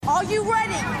Are you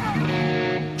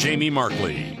ready? Jamie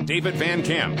Markley, David Van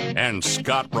Camp, and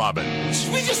Scott Robbins.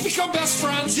 We just become best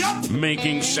friends. Yep.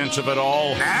 Making sense of it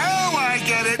all. Now I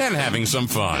get it. And having some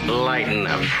fun. Lighten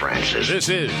up, Francis. This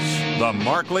is the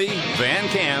Markley, Van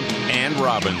Camp, and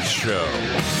Robbins Show.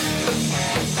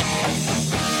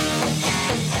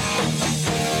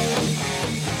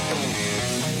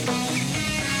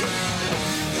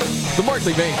 The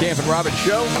Markley, Van Camp, and Robbins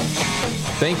Show.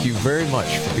 Thank you very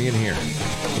much for being here.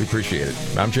 We appreciate it.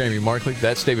 I'm Jamie Markley.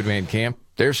 That's David Van Camp.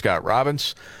 There's Scott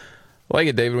Robbins. I like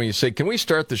it, David, when you say, can we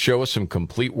start the show with some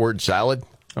complete word salad?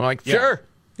 I'm like, sure.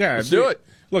 Yeah, let's do it.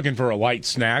 Looking for a light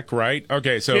snack, right?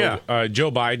 Okay, so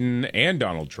Joe Biden and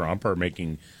Donald Trump are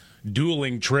making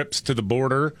dueling trips to the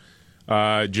border.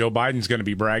 Joe Biden's going to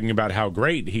be bragging about how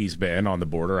great he's been on the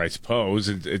border, I suppose.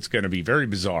 It's going to be very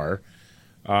bizarre,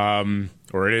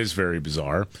 or it is very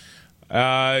bizarre.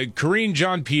 Karine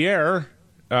Jean-Pierre,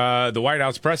 the White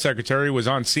House press secretary, was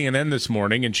on CNN this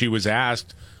morning, and she was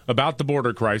asked about the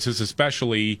border crisis,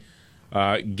 especially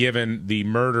given the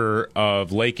murder of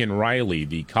Laken Riley,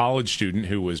 the college student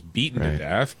who was beaten to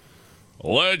death,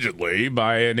 allegedly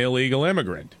by an illegal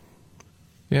immigrant.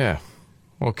 Yeah.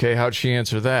 Okay, how'd she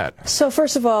answer that? So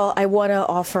first of all, I want to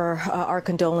offer our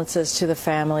condolences to the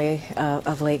family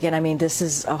of Laken. I mean, this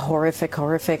is a horrific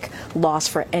loss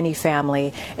for any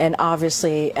family, and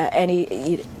obviously,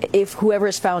 if whoever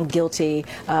is found guilty,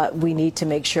 we need to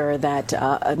make sure that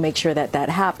that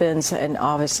happens. And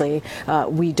obviously,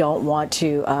 we don't want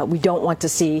to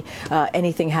see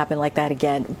anything happen like that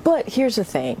again. But here's the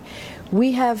thing: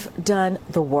 we have done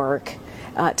the work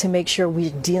to make sure we're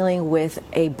dealing with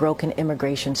a broken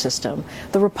immigration system.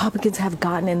 The Republicans have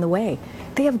gotten in the way.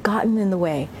 They have gotten in the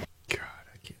way. God,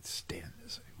 I can't stand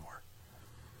this anymore.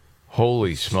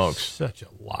 Holy smokes. Such a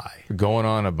lie. Going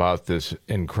on about this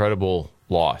incredible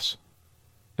loss.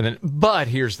 But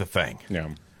here's the thing. Yeah.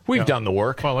 We've done the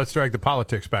work. Well, let's drag the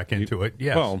politics back into it.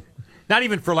 Yes. Well, not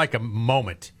even for like a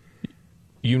moment.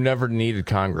 You never needed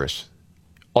Congress.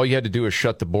 All you had to do is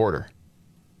shut the border.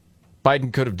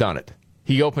 Biden could have done it.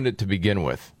 He opened it to begin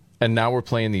with, and now we're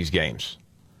playing these games.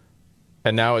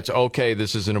 And now it's, okay,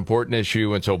 this is an important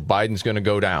issue, and so Biden's going to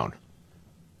go down.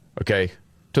 Okay?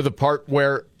 To the part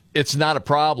where it's not a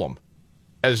problem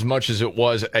as much as it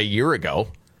was a year ago.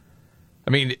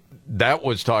 I mean, that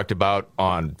was talked about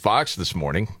on Fox this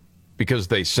morning because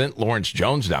they sent Lawrence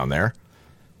Jones down there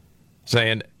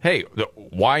saying, hey,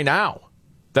 why now?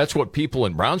 That's what people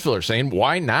in Brownsville are saying.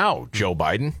 Why now, Joe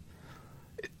Biden?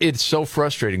 It's so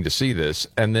frustrating to see this,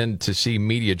 and then to see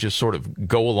media just sort of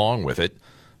go along with it.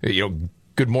 You know,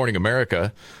 Good Morning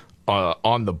America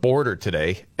on the border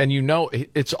today, and you know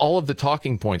it's all of the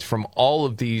talking points from all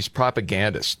of these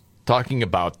propagandists talking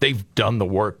about they've done the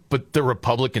work, but the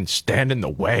Republicans stand in the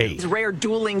way. Rare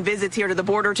dueling visits here to the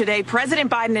border today. President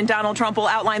Biden and Donald Trump will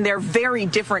outline their very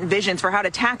different visions for how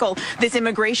to tackle this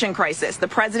immigration crisis. The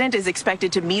president is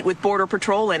expected to meet with Border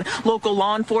Patrol and local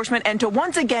law enforcement and to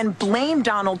once again blame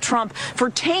Donald Trump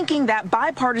for tanking that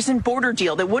bipartisan border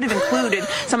deal that would have included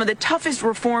some of the toughest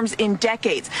reforms in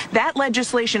decades. That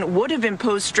legislation would have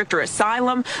imposed stricter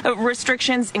asylum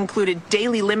restrictions, included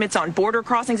daily limits on border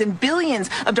crossings, and billions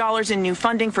of dollars in new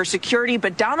funding for security,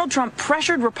 but Donald Trump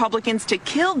pressured Republicans to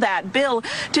kill that bill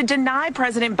to deny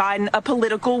President Biden a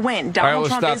political win. Donald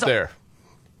Trump stop there.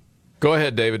 Go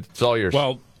ahead, David. It's all yours.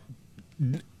 Well,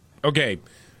 okay.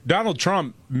 Donald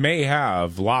Trump may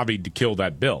have lobbied to kill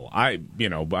that bill.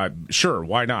 Sure,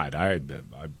 why not? I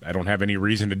don't have any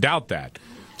reason to doubt that.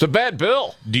 It's a bad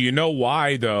bill. Do you know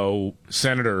why, though,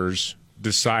 senators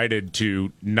decided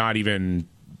to not even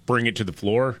bring it to the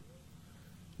floor?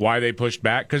 Why they pushed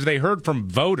back? Because they heard from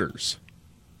voters.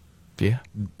 Yeah.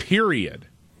 Period.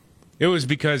 It was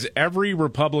because every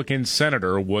Republican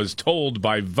senator was told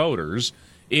by voters,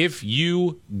 if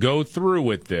you go through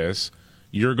with this,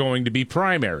 you're going to be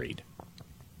primaried.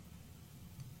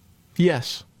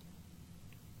 Yes.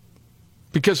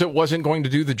 Because it wasn't going to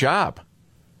do the job.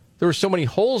 There were so many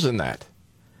holes in that.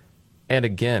 And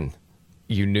again,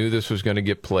 you knew this was going to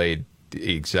get played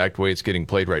the exact way it's getting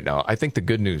played right now. I think the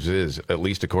good news is, at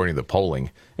least according to the polling,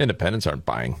 independents aren't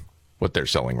buying what they're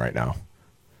selling right now.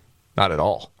 Not at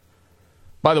all.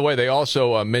 By the way, they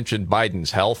also mentioned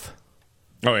Biden's health.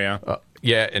 Oh, yeah?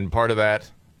 Yeah, and part of that,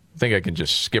 I think I can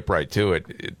just skip right to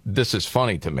it. This is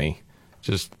funny to me.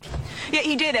 Yeah,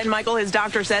 he did. And Michael, his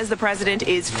doctor says the president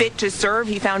is fit to serve.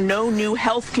 He found no new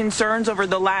health concerns over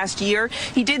the last year.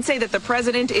 He did say that the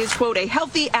president is, quote, a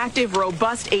healthy, active,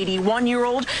 robust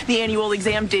 81-year-old. The annual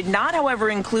exam did not,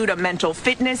 however, include a mental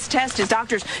fitness test. His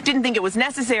doctors didn't think it was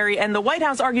necessary. And the White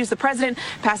House argues the president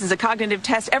passes a cognitive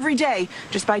test every day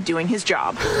just by doing his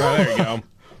job. Oh, there you go.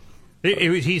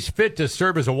 He's fit to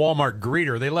serve as a Walmart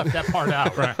greeter. They left that part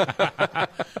out. Right.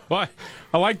 Well,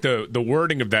 I like the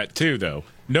wording of that, too, though.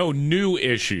 No new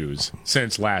issues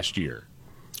since last year.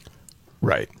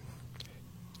 Right.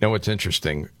 Now, what's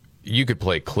interesting, you could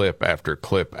play clip after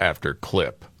clip after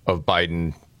clip of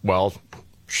Biden, well,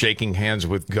 shaking hands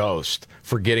with Ghost,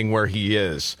 forgetting where he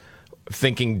is,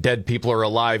 thinking dead people are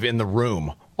alive in the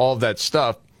room, all that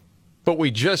stuff. But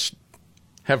we just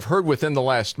have heard within the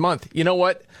last month, you know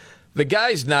what? The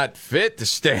guy's not fit to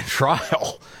stand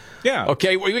trial. Yeah.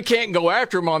 Okay, we can't go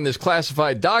after him on this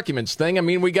classified documents thing. I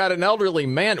mean, we got an elderly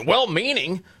man,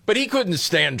 well-meaning, but he couldn't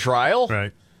stand trial.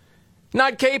 Right.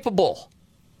 Not capable.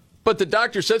 But the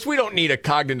doctor says we don't need a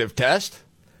cognitive test.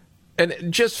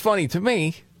 And just funny to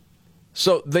me,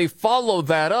 so they follow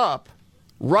that up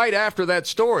right after that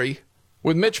story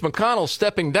with Mitch McConnell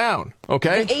stepping down,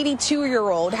 okay? The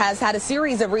 82-year-old has had a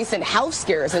series of recent health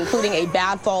scares, including a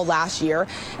bad fall last year,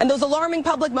 and those alarming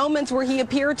public moments where he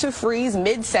appeared to freeze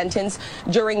mid-sentence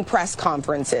during press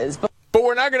conferences. But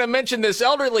we're not going to mention this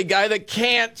elderly guy that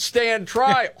can't stand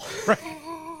trial.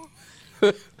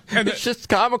 And it's just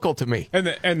comical to me.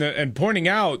 And pointing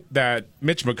out that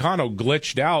Mitch McConnell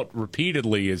glitched out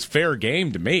repeatedly is fair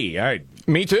game to me.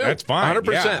 Me too. That's fine.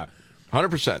 100%. Yeah.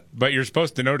 100%. But you're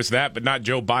supposed to notice that, but not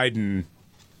Joe Biden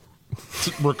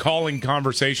recalling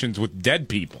conversations with dead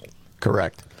people.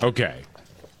 Correct. Okay.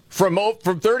 From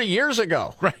 30 years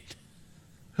ago. Right.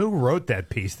 Who wrote that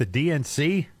piece? The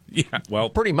DNC? Yeah, well,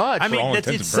 pretty much. I mean,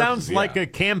 it sounds like a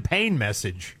campaign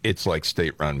message. It's like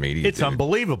state-run media. It's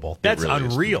unbelievable. That's really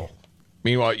unreal.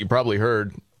 Meanwhile, you probably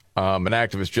heard an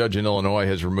activist judge in Illinois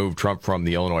has removed Trump from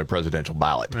the Illinois presidential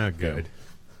ballot. Oh, good.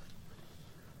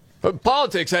 But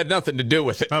politics had nothing to do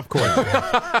with it. Of course.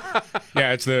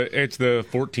 Yeah, it's the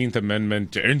 14th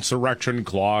Amendment insurrection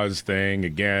clause thing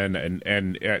again,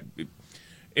 and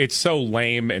it's so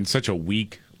lame and such a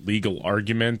weak legal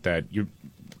argument that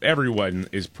everyone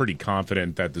is pretty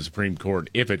confident that the Supreme Court,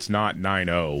 if it's not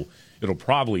 9-0, it'll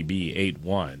probably be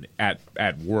 8-1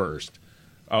 at worst,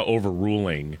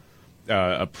 overruling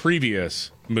a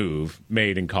previous move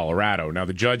made in Colorado. Now,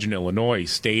 the judge in Illinois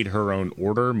stayed her own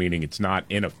order, meaning it's not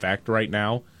in effect right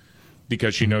now,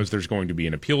 because she knows there's going to be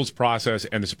an appeals process,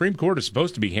 and the Supreme Court is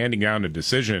supposed to be handing down a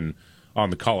decision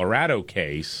on the Colorado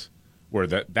case where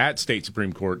that state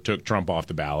Supreme Court took Trump off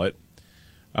the ballot.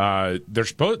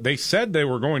 They said they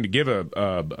were going to give an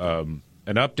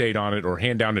update on it or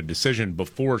hand down a decision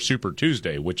before Super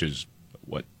Tuesday, which is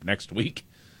next week.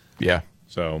 Yeah.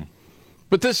 So,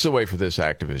 but this is a way for this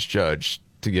activist judge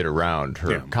to get around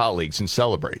her colleagues and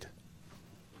celebrate.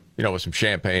 With some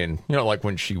champagne. Like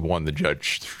when she won the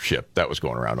judgeship, that was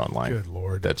going around online. Good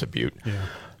Lord, that's a beaut. Yeah.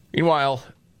 Meanwhile,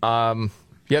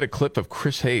 you had a clip of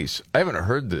Chris Hayes. I haven't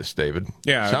heard this, David.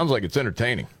 Yeah. Sounds like it's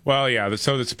entertaining. Well, yeah.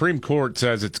 So the Supreme Court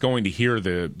says it's going to hear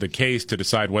the case to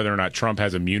decide whether or not Trump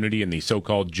has immunity in the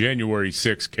so-called January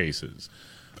 6 cases.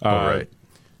 All right.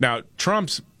 Now,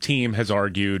 Trump's team has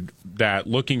argued that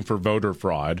looking for voter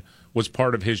fraud was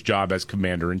part of his job as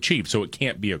commander-in-chief, so it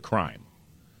can't be a crime.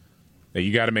 Now,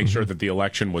 you got to make sure that the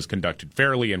election was conducted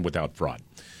fairly and without fraud.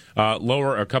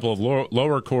 A couple of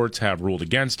lower courts have ruled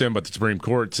against him, but the Supreme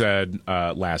Court said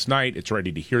last night it's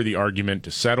ready to hear the argument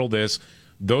to settle this.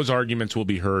 Those arguments will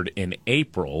be heard in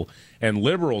April, and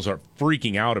liberals are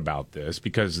freaking out about this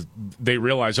because they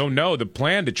realize, oh no, the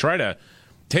plan to try to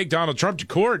take Donald Trump to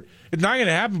court is not going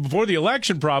to happen before the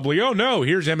election probably. Oh no,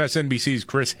 here's MSNBC's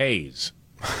Chris Hayes.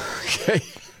 Okay.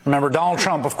 Remember, Donald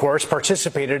Trump, of course,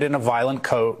 participated in a violent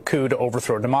coup to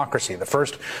overthrow democracy, the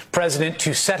first president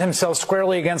to set himself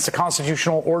squarely against the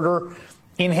constitutional order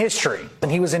in history. And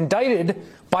he was indicted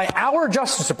by our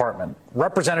Justice Department,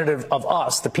 representative of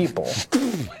us, the people.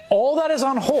 All that is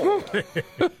on hold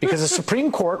because the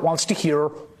Supreme Court wants to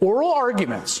hear oral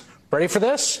arguments. Ready for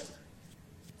this?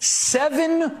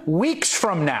 7 weeks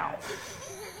from now.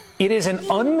 It is an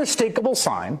unmistakable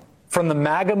sign from the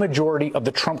MAGA majority of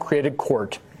the Trump-created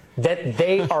court that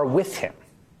they are with him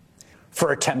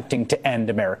for attempting to end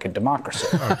American democracy.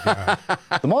 Oh,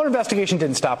 the Mueller investigation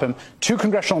didn't stop him. 2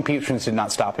 congressional impeachments did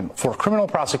not stop him. 4 criminal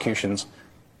prosecutions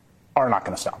are not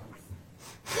going to stop him.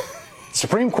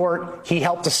 Supreme Court, he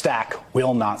helped to stack,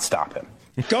 will not stop him.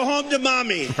 Go home to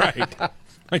mommy. Right.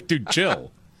 Like, dude,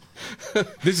 chill.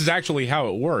 This is actually how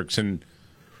it works. And,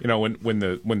 when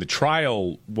the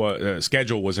trial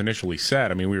schedule was initially set,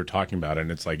 I mean, we were talking about it,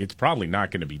 and it's like it's probably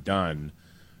not going to be done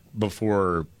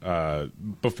before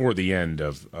the end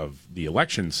of the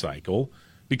election cycle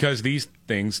because these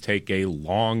things take a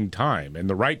long time. And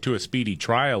the right to a speedy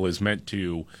trial is meant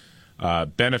to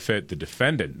benefit the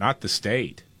defendant, not the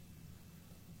state.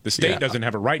 The state doesn't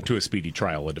have a right to a speedy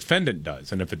trial. A defendant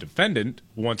does. And if a defendant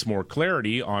wants more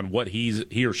clarity on what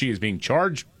he or she is being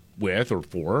charged with or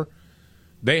for,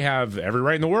 they have every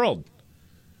right in the world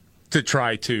to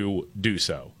try to do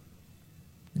so.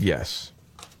 Yes.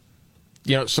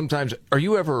 Sometimes, are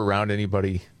you ever around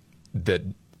anybody that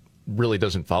really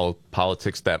doesn't follow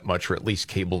politics that much, or at least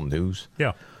cable news?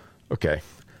 Yeah. Okay.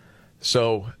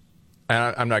 So,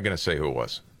 I'm not going to say who it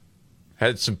was.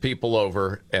 Had some people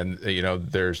over, and,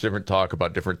 there's different talk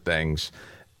about different things.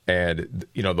 And,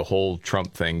 the whole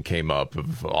Trump thing came up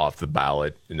off the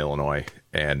ballot in Illinois.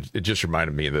 And it just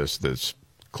reminded me of this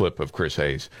clip of Chris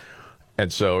Hayes.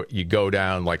 And so you go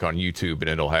down like on YouTube and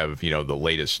it'll have, the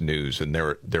latest news. And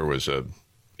there was a,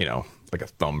 like a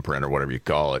thumbprint or whatever you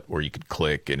call it, where you could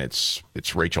click and it's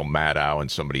Rachel Maddow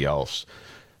and somebody else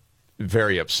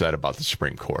very upset about the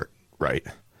Supreme Court. Right.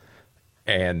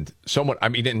 And someone,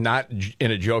 and not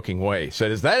in a joking way,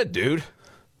 said, "Is that a dude?"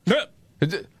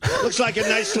 Looks like a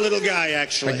nice little guy,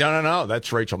 actually. Like, no.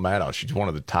 That's Rachel Maddow. She's one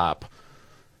of the top,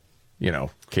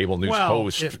 cable news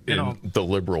hosts in the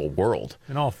liberal world.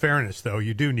 In all fairness, though,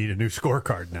 you do need a new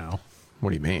scorecard now.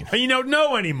 What do you mean? And you don't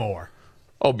know anymore.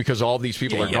 Oh, because all these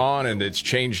people are gone and it's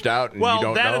changed out and you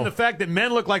don't know? And the fact that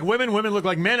men look like women, women look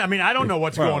like men. I don't know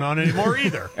what's going on anymore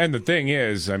either. And the thing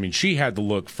is, she had the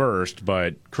look first,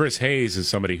 but Chris Hayes is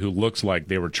somebody who looks like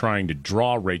they were trying to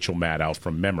draw Rachel Maddow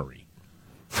from memory.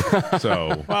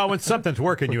 So, well, when something's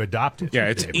working, you adopt it. Yeah,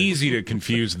 it's easy to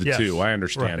confuse the two. I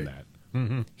understand that.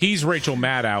 Mm-hmm. He's Rachel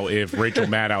Maddow if Rachel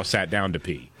Maddow sat down to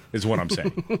pee, is what I'm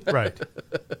saying. Right.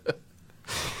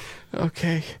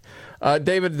 Okay.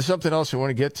 David, there's something else I want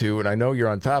to get to, and I know you're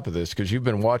on top of this because you've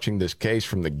been watching this case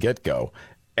from the get-go,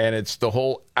 and it's the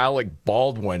whole Alec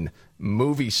Baldwin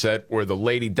movie set where the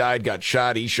lady died, got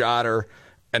shot, he shot her,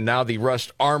 and now the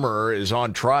Rust Armorer is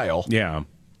on trial. Yeah.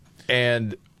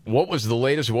 And what was the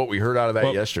latest of what we heard out of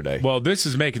that yesterday? Well, this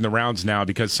is making the rounds now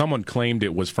because someone claimed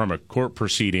it was from a court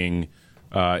proceeding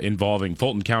involving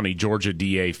Fulton County, Georgia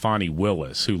DA Fonnie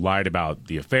Willis, who lied about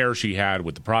the affair she had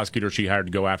with the prosecutor she hired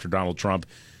to go after Donald Trump.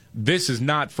 This is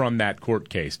not from that court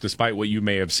case, despite what you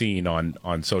may have seen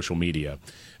on social media.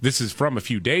 This is from a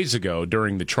few days ago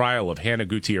during the trial of Hannah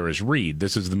Gutierrez Reed.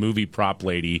 This is the movie prop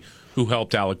lady who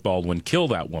helped Alec Baldwin kill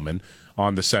that woman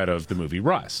on the set of the movie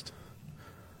Rust.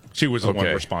 She was the one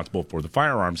responsible for the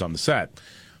firearms on the set.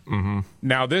 Mm-hmm.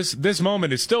 Now, this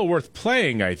moment is still worth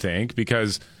playing, I think,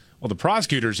 because, the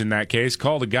prosecutors in that case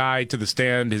called a guy to the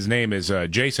stand. His name is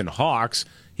Jason Hawks.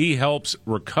 He helps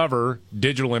recover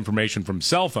digital information from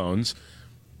cell phones.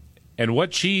 And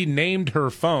what she named her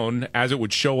phone as it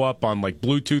would show up on, like,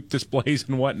 Bluetooth displays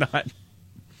and whatnot,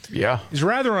 is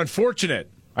rather unfortunate,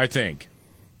 I think.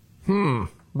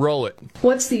 Roll it.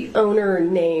 What's the owner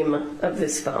name of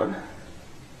this phone?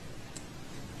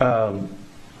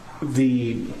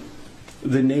 The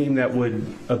name that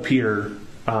would appear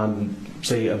on,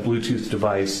 say, a Bluetooth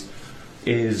device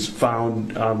is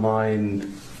found on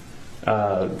line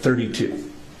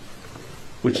 32,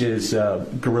 which is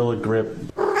Gorilla Grip.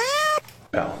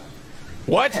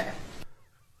 What?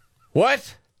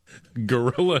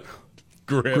 Gorilla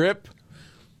Grip.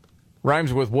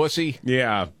 Rhymes with wussy.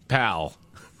 Yeah, pal.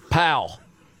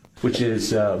 Which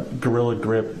is Gorilla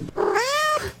Grip.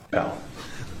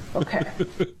 Okay.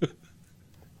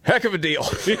 Heck of a deal.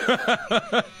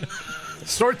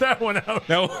 Sort that one out.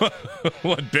 Now,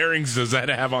 what bearings does that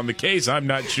have on the case? I'm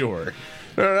not sure.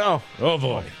 I don't know. Oh,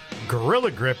 boy.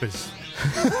 Gorilla Grip is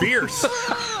fierce.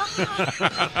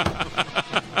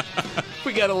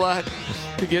 We got a lot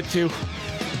to get to,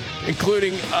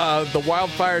 including the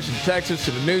wildfires in Texas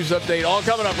and the news update, all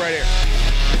coming up right here.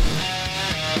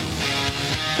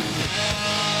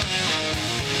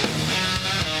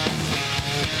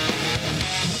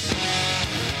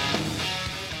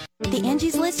 The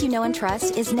Angie's List you know and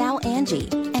trust is now Angie,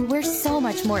 and we're so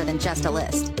much more than just a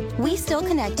list. We still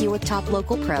connect you with top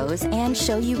local pros and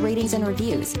show you ratings and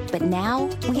reviews, but now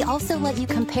we also let you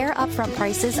compare upfront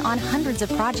prices on hundreds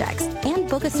of projects and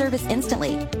book a service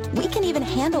instantly. We can even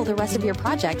handle the rest of your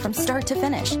project from start to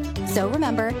finish. So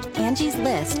remember, Angie's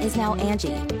List is now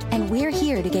Angie, and we're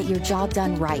here to get your job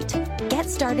done right. Get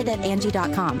started at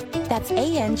Angie.com. That's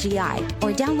ANGI,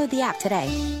 or download the app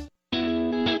today.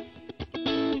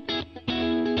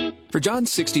 For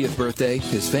John's 60th birthday,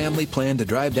 his family planned to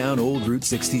drive down Old Route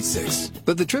 66.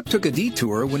 But the trip took a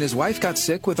detour when his wife got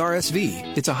sick with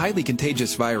RSV. It's a highly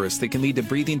contagious virus that can lead to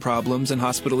breathing problems and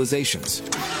hospitalizations.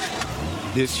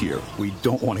 This year, we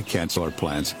don't want to cancel our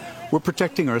plans. We're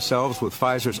protecting ourselves with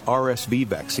Pfizer's RSV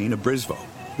vaccine, Abrysvo,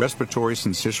 respiratory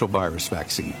syncytial virus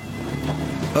vaccine.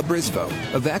 Abrysvo,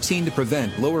 a vaccine to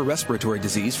prevent lower respiratory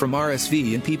disease from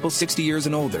RSV in people 60 years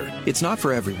and older. It's not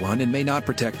for everyone and may not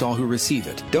protect all who receive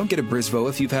it. Don't get Abrysvo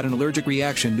if you've had an allergic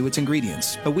reaction to its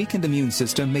ingredients. A weakened immune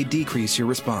system may decrease your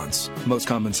response. Most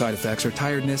common side effects are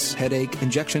tiredness, headache,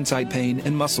 injection site pain,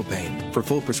 and muscle pain. For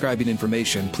full prescribing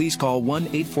information, please call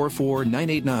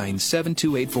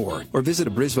 1-844-989-7284 or visit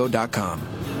abrysvo.com.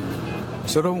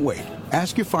 So don't wait.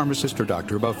 Ask your pharmacist or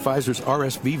doctor about Pfizer's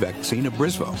RSV vaccine,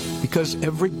 Abrysvo, because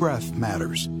every breath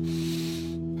matters.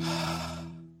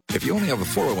 If you only have a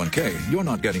 401k, you're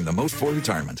not getting the most for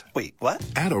retirement. Wait, what?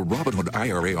 Add a Robinhood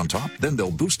IRA on top, then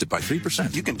they'll boost it by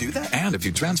 3%. You can do that? And if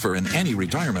you transfer in any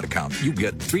retirement account, you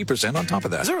get 3% on top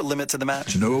of that. Is there a limit to the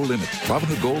match? No limit.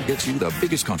 Robinhood Gold gets you the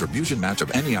biggest contribution match of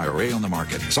any IRA on the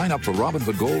market. Sign up for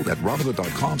Robinhood Gold at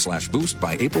Robinhood.com/boost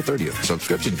by April 30th.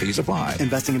 Subscription fees apply.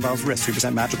 Investing involves risk.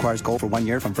 3% match requires gold for 1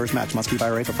 year from first match. Must keep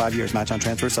IRA for 5 years. Match on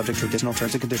transfer subject to additional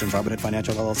terms and conditions. Robinhood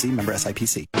Financial LLC, member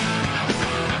SIPC.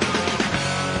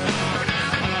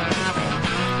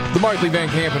 The Markley, Van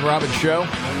Camp, and Robbins Show.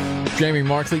 Jamie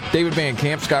Markley, David Van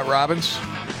Camp, Scott Robbins.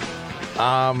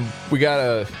 We got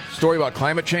a story about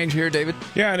climate change here, David.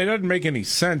 Yeah, and it doesn't make any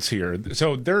sense here.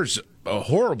 So there's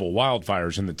horrible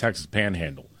wildfires in the Texas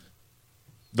Panhandle.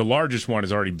 The largest one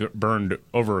has already burned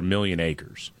over 1 million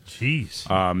acres. Jeez.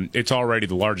 It's already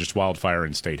the largest wildfire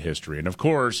in state history. And, of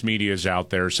course, media is out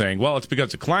there saying, well, it's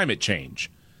because of climate change,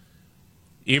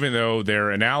 even though their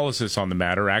analysis on the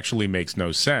matter actually makes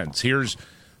no sense. Here's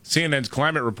CNN's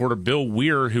climate reporter Bill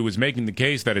Weir, who was making the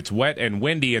case that it's wet and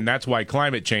windy, and that's why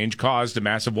climate change caused a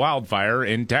massive wildfire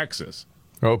in Texas.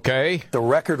 Okay. The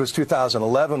record was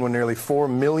 2011 when nearly 4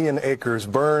 million acres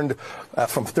burned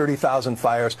from 30,000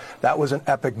 fires. That was an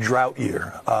epic drought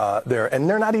year there. And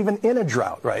they're not even in a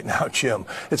drought right now, Jim.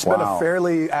 It's been a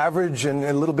fairly average and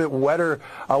a little bit wetter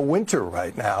winter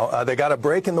right now. They got a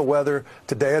break in the weather.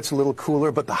 Today it's a little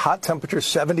cooler, but the hot temperatures,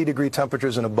 70-degree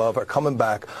temperatures and above, are coming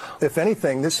back. If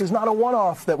anything, this is not a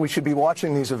one-off that we should be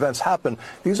watching these events happen.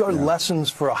 These are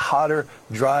lessons for a hotter,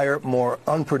 drier, more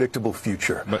unpredictable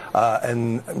future.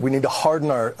 And we need to harden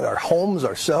our homes,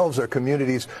 ourselves, our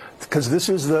communities, because this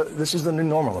is the new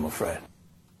normal, I'm afraid.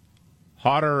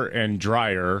 Hotter and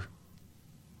drier,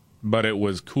 but it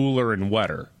was cooler and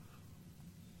wetter.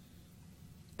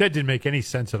 That didn't make any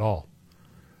sense at all.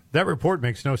 That report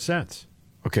makes no sense.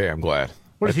 Okay, I'm glad.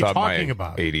 What is he talking my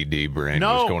about? ADD brain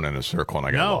was going in a circle and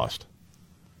I got lost.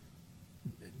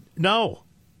 No.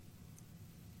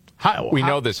 We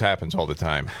know this happens all the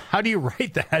time. How do you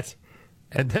write that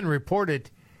and then report it?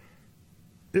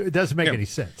 It doesn't make any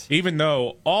sense. Even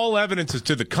though all evidence is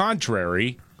to the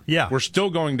contrary, we're still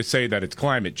going to say that it's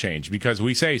climate change because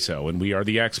we say so and we are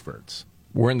the experts.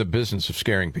 We're in the business of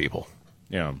scaring people.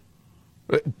 Yeah.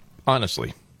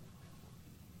 Honestly.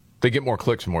 They get more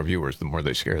clicks and more viewers the more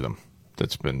they scare them.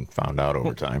 That's been found out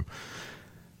over time.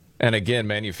 And again,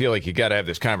 man, you feel like you got to have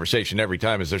this conversation every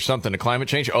time. Is there something to climate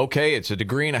change? Okay, it's 1.5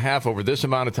 degrees over this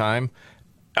amount of time,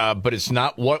 but it's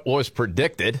not what was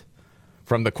predicted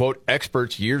from the, quote,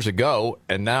 experts years ago.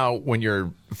 And now when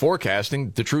you're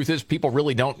forecasting, the truth is people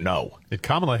really don't know. Did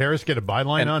Kamala Harris get a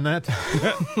byline on that?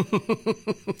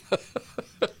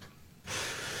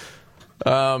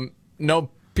 No,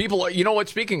 people, you know what,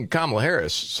 speaking of Kamala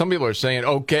Harris, some people are saying,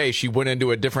 okay, she went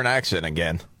into a different accent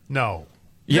again. No.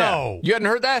 Yeah. No. You hadn't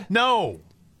heard that? No.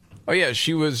 Oh, yeah,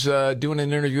 she was doing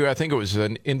an interview, I think it was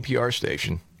an NPR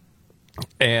station,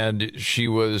 and she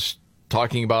was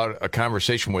talking about a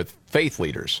conversation with faith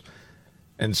leaders.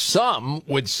 And some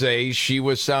would say she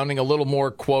was sounding a little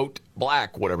more, quote,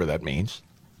 black, whatever that means.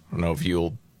 I don't know if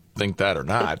you'll think that or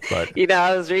not, but... You know,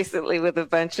 I was recently with a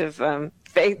bunch of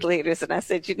faith leaders, and I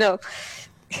said, you know,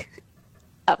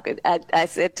 I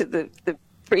said to the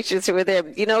preachers who were there,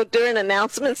 you know, during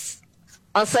announcements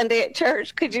on Sunday at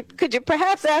church, could you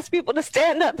perhaps ask people to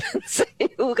stand up and say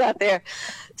who got their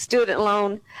student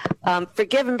loan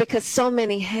forgiven, because so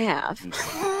many have.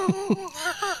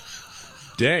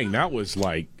 Dang, that was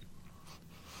like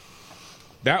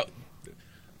that.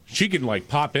 She can like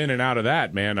pop in and out of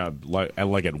that, man,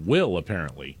 like at will,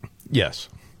 apparently. Yes,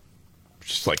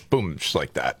 just like boom, just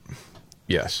like that.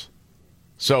 Yes.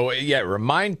 So yeah,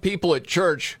 remind people at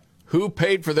church who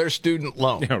paid for their student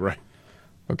loan. Yeah, right.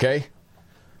 Okay.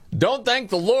 Don't thank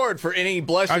the Lord for any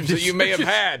blessings that you may have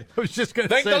had. I was just going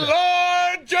to say thank the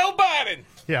Lord, Joe Biden.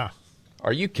 Yeah.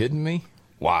 Are you kidding me?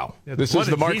 Wow. Yeah, this is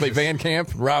the Markley Van Camp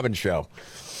Robbins Show.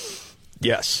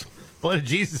 Yes. Blood of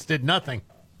Jesus did nothing.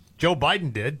 Joe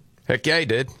Biden did. Heck yeah, he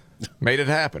did. Made it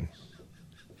happen.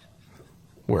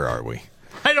 Where are we?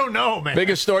 I don't know, man.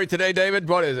 Biggest story today, David?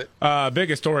 What is it?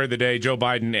 Biggest story of the day, Joe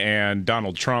Biden and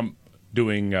Donald Trump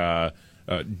doing a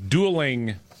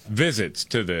dueling visits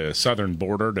to the southern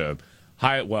border to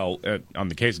on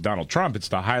the case of Donald Trump, it's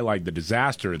to highlight the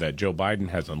disaster that Joe Biden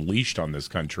has unleashed on this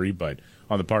country. But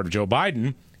on the part of Joe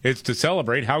Biden, it's to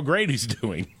celebrate how great he's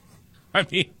doing. I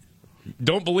mean,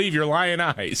 don't believe your lying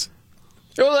eyes.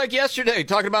 It was like yesterday,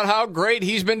 talking about how great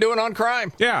he's been doing on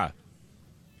crime. Yeah.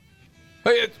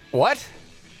 What?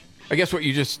 I guess what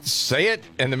you just say it,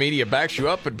 and the media backs you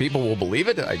up, and people will believe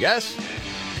it, I guess.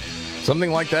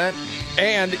 Something like that.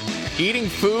 And eating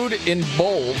food in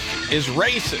bowls is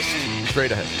racist.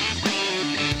 Straight ahead.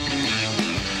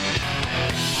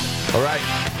 All right.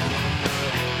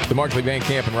 The Markley, Van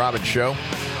Camp, and Robbins Show.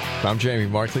 I'm Jamie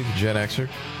Markley, the Gen Xer.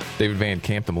 David Van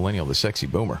Camp, the millennial, the sexy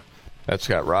boomer. That's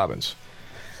Scott Robbins.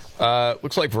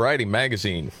 Looks like Variety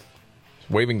magazine is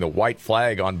waving the white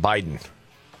flag on Biden.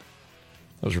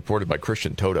 That was reported by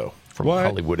Christian Toto from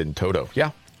Hollywood in Toto.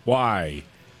 Yeah. Why?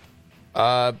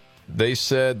 They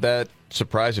said that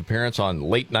surprise appearance on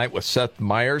Late Night with Seth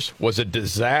Meyers was a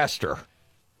disaster.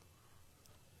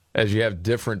 As you have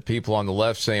different people on the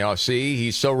left saying, oh, see,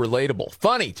 he's so relatable.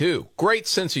 Funny, too. Great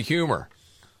sense of humor.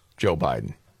 Joe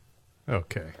Biden.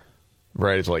 Okay.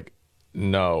 Right, it's like,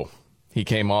 no. He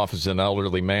came off as an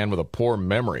elderly man with a poor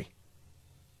memory.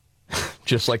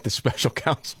 Just like the special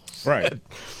counsel said. Right.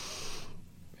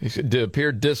 He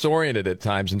appeared disoriented at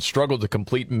times and struggled to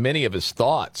complete many of his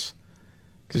thoughts.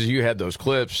 Because you had those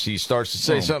clips. He starts to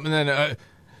say something, and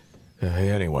then,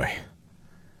 anyway.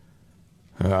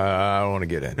 I don't want to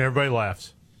get in. Everybody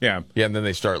laughs. Yeah. Yeah, and then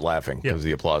they start laughing because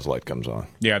the applause light comes on.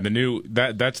 Yeah,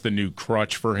 that's the new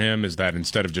crutch for him, is that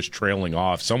instead of just trailing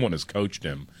off, someone has coached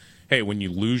him. Hey, when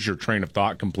you lose your train of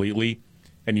thought completely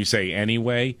and you say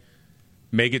anyway,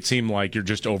 make it seem like you're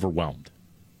just overwhelmed.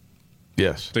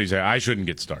 Yes. So you say, I shouldn't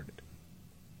get started.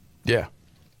 Yeah.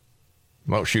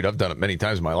 Well, shoot, I've done it many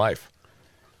times in my life.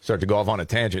 Start to go off on a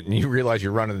tangent, and you realize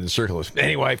you're running in circles.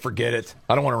 Anyway, forget it.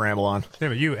 I don't want to ramble on. Yeah,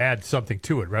 but you add something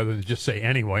to it rather than just say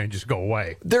anyway and just go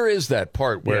away. There is that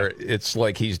part where it's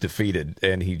like he's defeated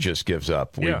and he just gives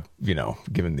up. We've,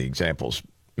 given the examples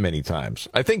many times.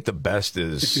 I think the best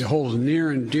is... It holds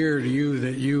near and dear to you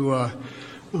that you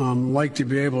like to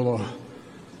be able to...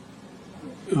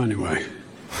 Anyway.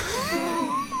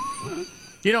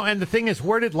 And the thing is,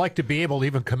 where did like to be able to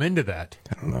even come into that?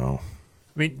 I don't know.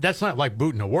 I mean, that's not like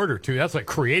booting a word or two. That's like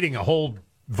creating a whole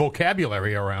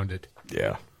vocabulary around it.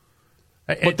 Yeah.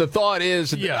 But the thought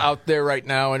is out there right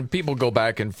now, and people go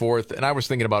back and forth, and I was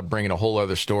thinking about bringing a whole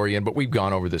other story in, but we've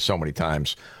gone over this so many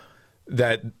times,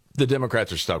 that the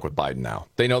Democrats are stuck with Biden now.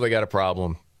 They know they got a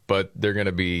problem, but they're going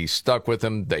to be stuck with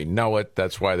him. They know it.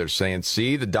 That's why they're saying,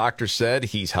 see, the doctor said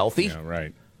he's healthy. Yeah,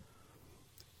 right.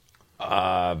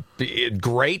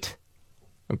 Great.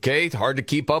 Okay, it's hard to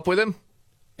keep up with him.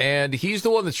 And he's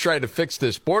the one that's trying to fix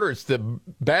this border. It's the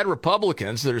bad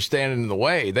Republicans that are standing in the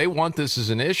way. They want this as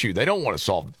an issue. They don't want to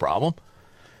solve the problem.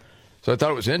 So I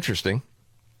thought it was interesting.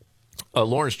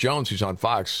 Lawrence Jones, who's on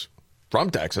Fox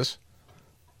from Texas,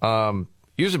 he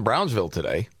was in Brownsville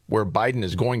today, where Biden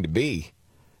is going to be,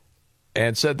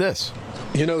 and said this.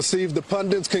 Steve, the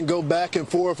pundits can go back and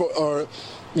forth or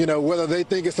whether they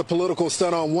think it's a political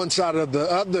stunt on one side or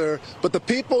the other. But the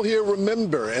people here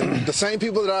remember, and the same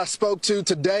people that I spoke to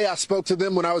today, I spoke to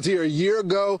them when I was here a year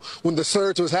ago when the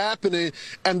surge was happening,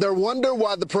 and they wonder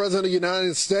why the President of the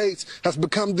United States has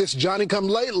become this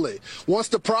Johnny-come-lately. Once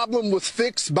the problem was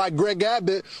fixed by Greg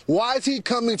Abbott, why is he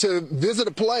coming to visit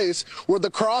a place where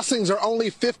the crossings are only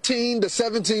 15 to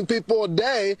 17 people a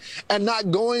day and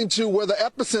not going to where the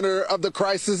epicenter of the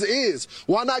crisis is?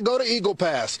 Why not go to Eagle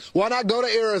Pass? Why not go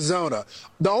to Arizona?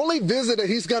 The only visit that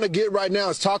he's going to get right now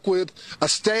is talk with a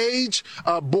stage,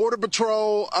 Border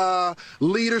Patrol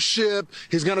leadership.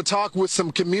 He's going to talk with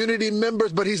some community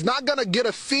members, but he's not going to get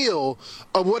a feel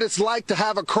of what it's like to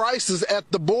have a crisis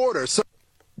at the border.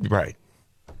 Right.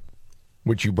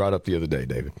 Which you brought up the other day,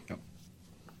 David.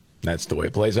 That's the way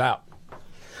it plays out.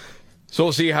 So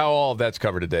we'll see how all of that's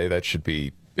covered today. That should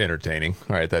be entertaining.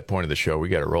 All right, at that point of the show, we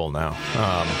got to roll now.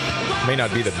 May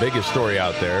not be the biggest story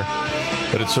out there,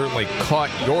 but it certainly caught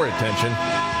your attention,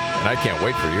 and I can't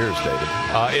wait for yours,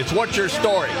 David. It's What's Your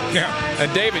Story? Yeah.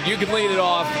 And, David, you can lead it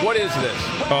off. What is this?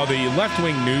 The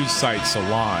left-wing news site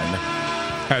Salon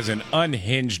has an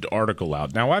unhinged article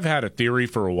out. Now, I've had a theory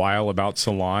for a while about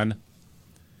Salon.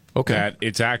 Okay. That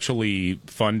it's actually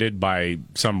funded by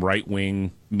some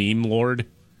right-wing meme lord.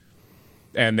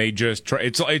 And they just try.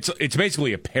 It's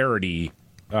basically a parody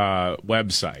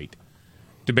website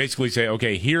to basically say,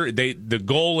 okay, here the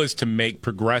goal is to make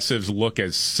progressives look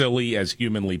as silly as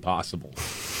humanly possible.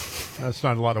 That's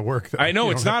not a lot of work. Though. I know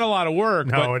it's not a lot of work.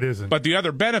 No, it isn't. But the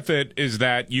other benefit is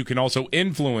that you can also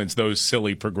influence those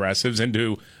silly progressives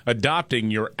into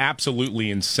adopting your absolutely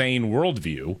insane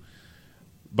worldview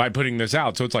by putting this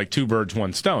out. So it's like two birds,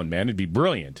 one stone, man. It'd be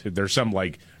brilliant. There's some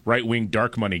like right-wing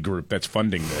dark money group that's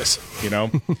funding this, you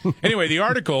know? Anyway, the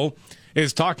article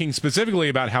is talking specifically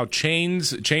about how chain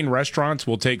restaurants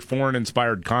will take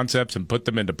foreign-inspired concepts and put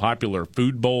them into popular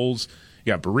food bowls.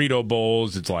 You got burrito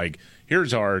bowls. It's like,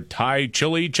 here's our Thai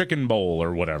chili chicken bowl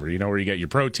or whatever, you know, where you get your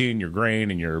protein, your grain,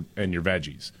 and your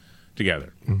veggies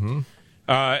together. Mm-hmm.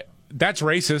 That's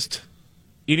racist.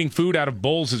 Eating food out of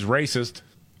bowls is racist,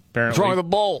 apparently. What's wrong with a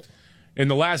bowl? In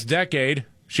the last decade,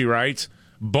 she writes,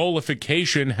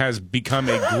 bowlification has become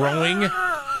a growing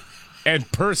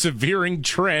and persevering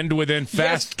trend within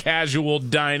fast casual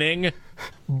dining.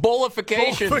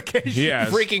 Bowlification.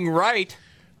 Yes. Freaking right.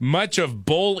 Much of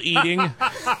bowl eating.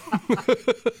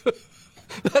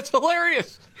 That's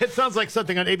hilarious. It sounds like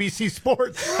something on ABC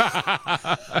Sports.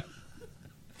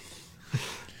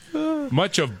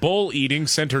 Much of bowl eating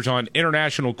centers on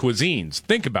international cuisines.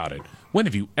 Think about it. When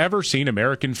have you ever seen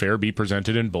American fare be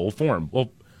presented in bowl form? Well,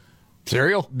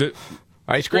 cereal?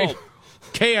 Ice cream? Well,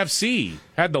 KFC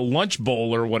had the lunch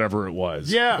bowl or whatever it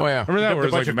was. Yeah. Oh, yeah. Remember that? Where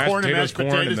it was like mashed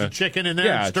potatoes and chicken in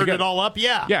there and stirred it all up?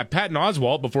 Yeah. Yeah, Patton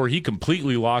Oswalt, before he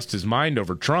completely lost his mind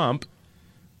over Trump,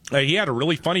 he had a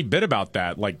really funny bit about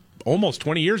that, like almost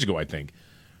 20 years ago, I think,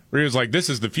 where he was like, this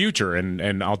is the future.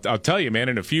 And I'll tell you, man,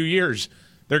 in a few years,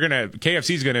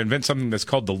 KFC's going to invent something that's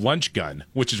called the lunch gun,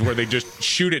 which is where they just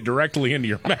shoot it directly into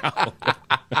your mouth.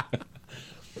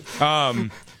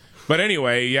 But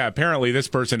anyway, yeah, apparently this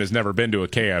person has never been to a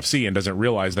KFC and doesn't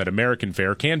realize that American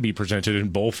fare can be presented in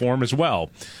bowl form as well.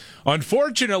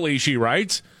 Unfortunately, she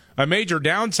writes, a major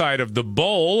downside of the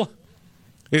bowl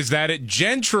is that it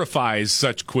gentrifies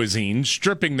such cuisines,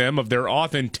 stripping them of their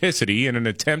authenticity in an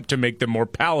attempt to make them more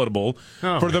palatable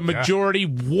for the majority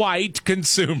white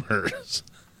consumers.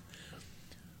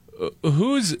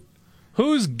 Who's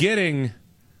getting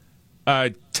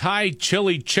a Thai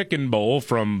chili chicken bowl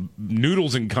from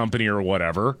Noodles and Company or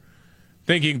whatever,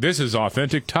 thinking this is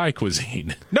authentic Thai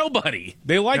cuisine? Nobody.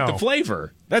 They like the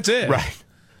flavor. That's it. Right.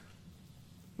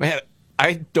 Man,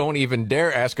 I don't even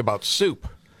dare ask about soup.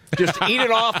 Just eat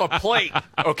it off a plate,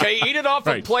 okay? Eat it off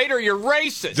a plate or you're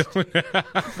racist.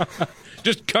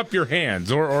 Just cup your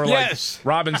hands. Or like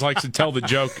Robbins likes to tell the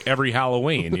joke every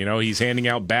Halloween. You know, he's handing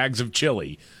out bags of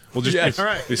chili. We'll just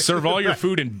they serve all your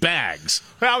food in bags.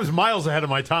 I was miles ahead of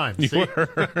my time.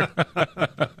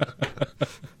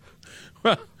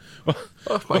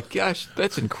 Oh, my gosh.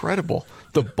 That's incredible.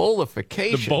 The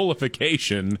bowlification. The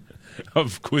bowlification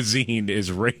of cuisine is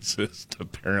racist,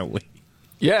 apparently.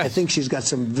 Yeah, I think she's got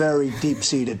some very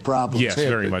deep-seated problems. Yes,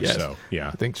 very much so. Yeah,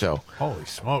 I think so. Holy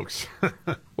smokes!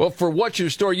 Well, for what's your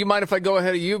story? You mind if I go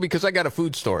ahead of you because I got a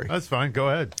food story? That's fine. Go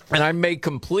ahead. And I may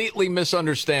completely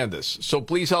misunderstand this, so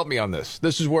please help me on this.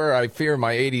 This is where I fear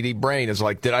my ADD brain is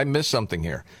like, did I miss something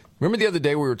here? Remember the other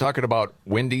day we were talking about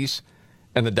Wendy's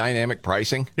and the dynamic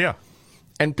pricing? Yeah.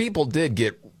 And people did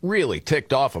get really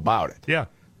ticked off about it. Yeah.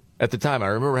 At the time, I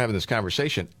remember having this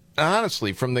conversation. And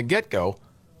honestly, from the get-go,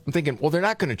 I'm thinking, well, they're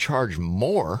not going to charge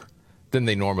more than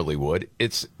they normally would.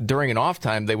 It's during an off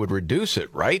time, they would reduce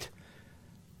it, right?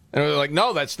 And they're like,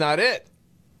 no, that's not it.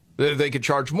 They could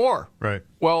charge more. Right.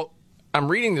 Well, I'm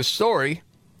reading this story.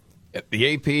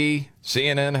 The AP,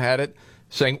 CNN had it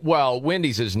saying, well,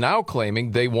 Wendy's is now claiming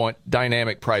they want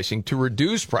dynamic pricing to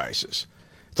reduce prices.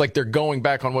 It's like they're going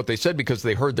back on what they said because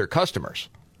they heard their customers.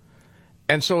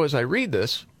 And so as I read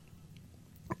this,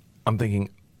 I'm thinking,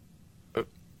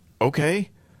 okay.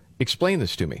 Explain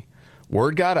this to me.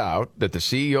 Word got out that the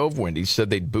CEO of Wendy's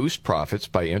said they'd boost profits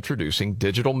by introducing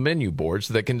digital menu boards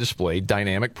that can display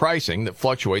dynamic pricing that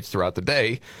fluctuates throughout the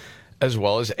day, as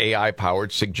well as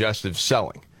AI-powered suggestive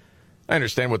selling. I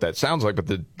understand what that sounds like, but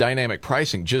the dynamic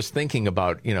pricing, just thinking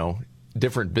about,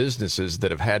 different businesses that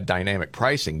have had dynamic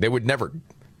pricing, they would never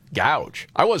gouge.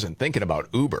 I wasn't thinking about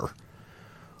Uber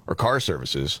or car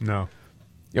services. No.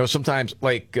 Sometimes,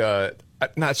 like,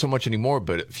 not so much anymore,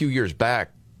 but a few years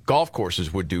back, golf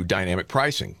courses would do dynamic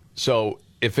pricing. So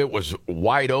if it was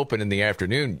wide open in the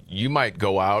afternoon, you might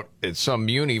go out at some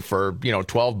muni for,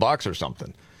 $12 or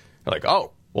something. You're like,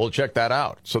 oh, well, check that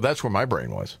out. So that's where my brain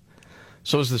was.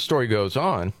 So as the story goes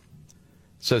on, it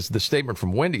says the statement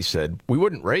from Wendy's said, we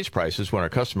wouldn't raise prices when our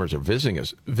customers are visiting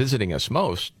us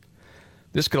most.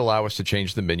 This could allow us to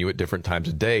change the menu at different times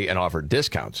of day and offer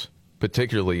discounts,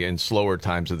 particularly in slower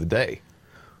times of the day.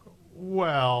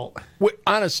 Well,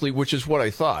 honestly, which is what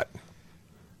I thought.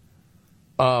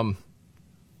 But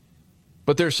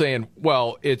they're saying,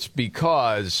 well, it's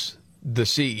because the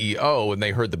CEO and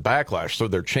they heard the backlash, so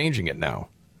they're changing it now.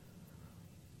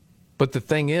 But the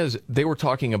thing is, they were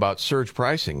talking about surge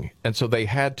pricing, and so they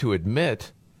had to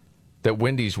admit that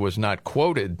Wendy's was not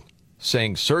quoted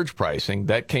saying surge pricing.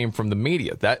 That came from the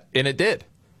media, and it did.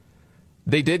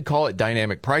 They did call it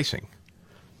dynamic pricing.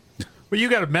 Well, you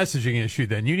got a messaging issue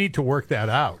then. You need to work that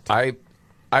out. I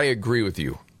agree with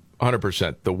you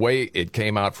 100%. The way it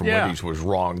came out from Wendy's was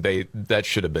wrong. That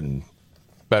should have been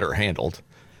better handled.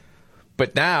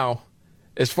 But now,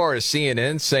 as far as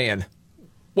CNN saying,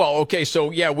 well, okay,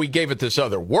 so yeah, we gave it this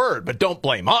other word, but don't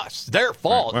blame us. It's their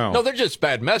fault. Right, well, no, they're just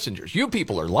bad messengers. You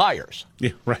people are liars.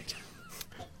 Yeah, right.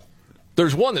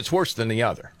 There's one that's worse than the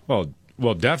other.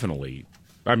 Well, definitely.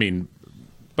 I mean,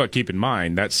 but keep in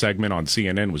mind, that segment on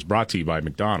CNN was brought to you by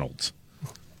McDonald's.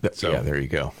 So, yeah, there you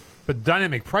go. But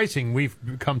dynamic pricing, we've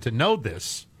come to know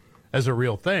this as a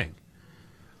real thing.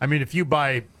 I mean, if you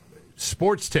buy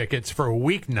sports tickets for a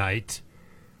weeknight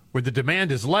where the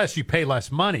demand is less, you pay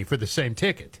less money for the same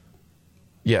ticket.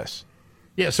 Yes.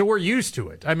 Yeah, so we're used to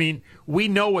it. I mean, we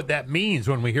know what that means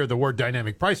when we hear the word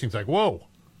dynamic pricing. It's like, whoa.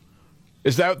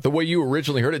 Is that the way you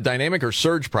originally heard it, dynamic or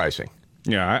surge pricing?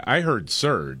 Yeah, I heard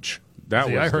surge.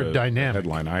 I heard dynamic. The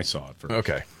headline I saw it first.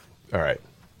 Okay. All right.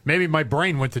 Maybe my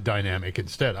brain went to dynamic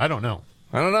instead. I don't know.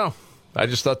 I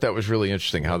just thought that was really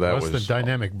interesting how that was. Less than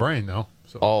dynamic brain, though.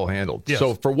 So. All handled. Yes.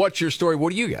 So for what's your story,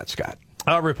 what do you got, Scott?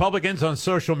 Republicans on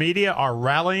social media are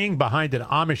rallying behind an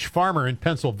Amish farmer in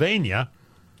Pennsylvania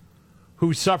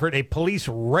who suffered a police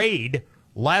raid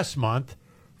last month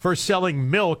for selling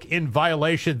milk in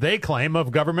violation, they claim,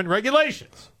 of government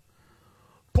regulations.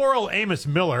 Poor old Amos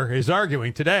Miller is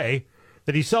arguing today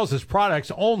that he sells his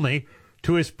products only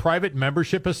to his private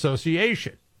membership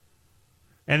association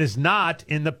and is not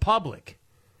in the public.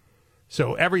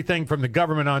 So everything from the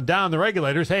government on down, the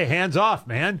regulators, hey, hands off,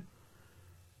 man.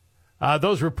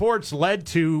 Those reports led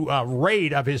to a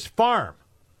raid of his farm.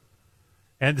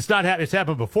 And it's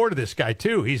happened before to this guy,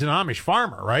 too. He's an Amish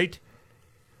farmer, right?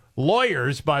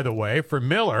 Lawyers, by the way, for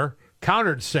Miller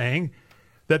countered saying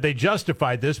that they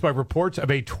justified this by reports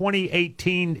of a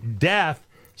 2018 death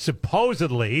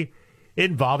supposedly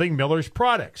involving Miller's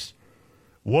products.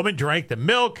 Woman drank the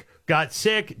milk, got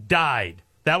sick, died.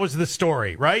 That was the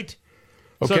story, right?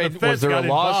 Okay, so was there a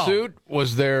lawsuit?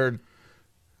 Was there...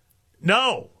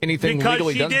 No. Anything because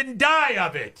legally done? Because she didn't die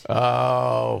of it.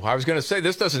 Oh, I was going to say,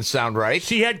 this doesn't sound right.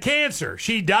 She had cancer.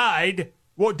 She died.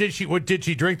 Did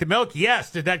she drink the milk?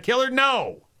 Yes. Did that kill her?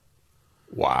 No.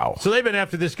 Wow. So they've been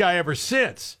after this guy ever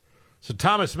since. So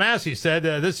Thomas Massey said,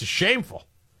 this is shameful.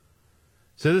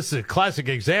 So this is a classic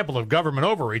example of government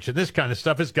overreach, and this kind of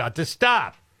stuff has got to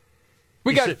stop.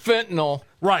 We got fentanyl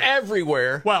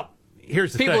everywhere. Well,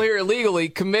 here's the thing. People here illegally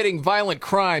committing violent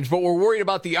crimes, but we're worried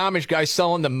about the Amish guys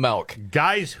selling the milk.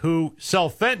 Guys who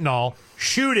sell fentanyl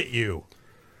shoot at you.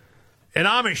 An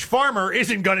Amish farmer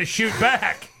isn't going to shoot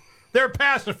back. They're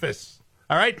pacifists.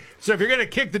 All right? So if you're going to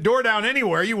kick the door down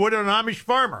anywhere, you would an Amish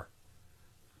farmer.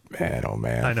 Man, oh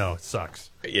man. I know, it sucks.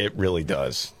 It really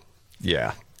does.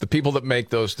 Yeah. The people that make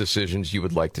those decisions, you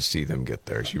would like to see them get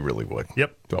theirs. You really would.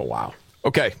 Yep. Oh, wow.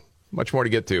 Okay. Much more to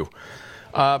get to.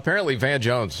 Apparently, Van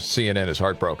Jones, CNN, is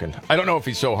heartbroken. I don't know if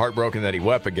he's so heartbroken that he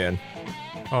wept again.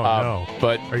 Oh, no.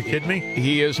 But are you kidding me?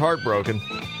 He is heartbroken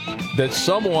that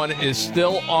someone is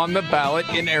still on the ballot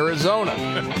in Arizona.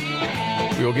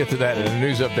 We will get to that in a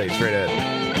news update straight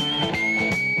ahead.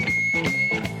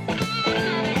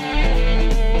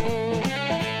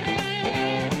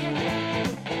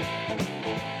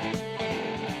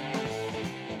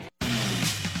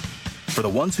 For the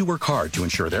ones who work hard to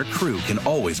ensure their crew can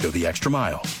always go the extra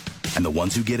mile, and the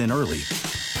ones who get in early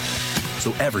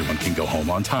so everyone can go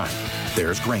home on time,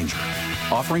 there's Grainger,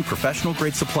 offering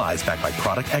professional-grade supplies backed by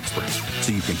product experts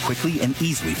so you can quickly and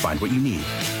easily find what you need.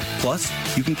 Plus,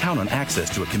 you can count on access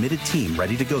to a committed team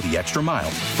ready to go the extra mile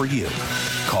for you.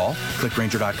 Call, click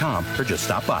Grainger.com, or just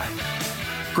stop by.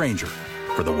 Grainger,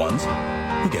 for the ones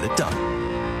who get it done.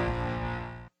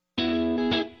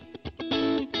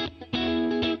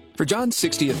 For John's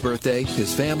 60th birthday,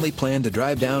 his family planned to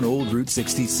drive down Old Route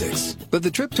 66. But the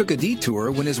trip took a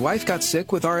detour when his wife got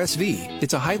sick with RSV.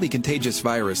 It's a highly contagious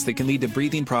virus that can lead to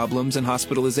breathing problems and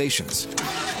hospitalizations.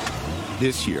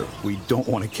 This year, we don't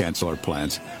want to cancel our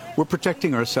plans. We're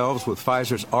protecting ourselves with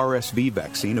Pfizer's RSV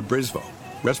vaccine, Abrysvo,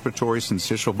 respiratory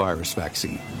syncytial virus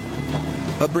vaccine.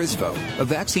 Abrysvo, a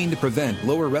vaccine to prevent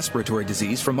lower respiratory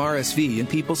disease from RSV in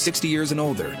people 60 years and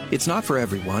older. It's not for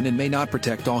everyone and may not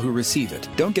protect all who receive it.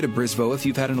 Don't get Abrysvo if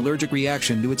you've had an allergic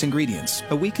reaction to its ingredients.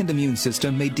 A weakened immune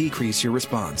system may decrease your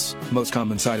response. Most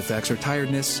common side effects are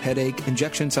tiredness, headache,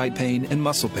 injection site pain, and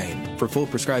muscle pain. For full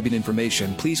prescribing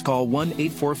information, please call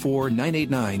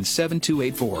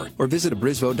 1-844-989-7284 or visit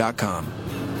abrysvo.com.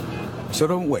 So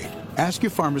don't wait. Ask your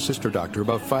pharmacist or doctor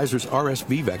about Pfizer's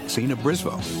RSV vaccine,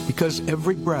 Abrysvo, because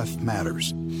every breath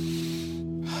matters.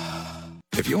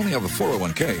 If you only have a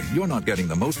 401k, you're not getting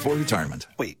the most for retirement.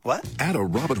 Wait, what? Add a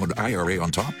Robinhood IRA on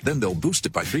top, then they'll boost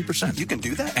it by 3%. You can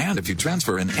do that? And if you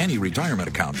transfer in any retirement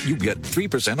account, you get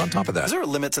 3% on top of that. Is there a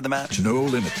limit to the match? No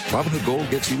limit. Robinhood Gold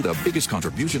gets you the biggest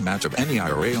contribution match of any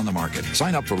IRA on the market.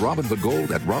 Sign up for Robinhood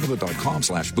Gold at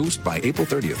Robinhood.com/boost by April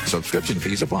 30th. Subscription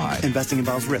fees apply. Investing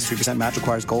involves risk. 3% match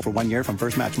requires gold for 1 year from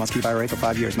first match. Must keep IRA for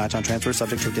 5 years. Match on transfer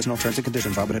subject to additional terms and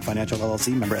conditions. Robinhood Financial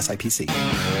LLC, member SIPC.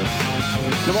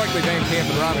 The Markley Van Camp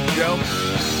and Robbins Show.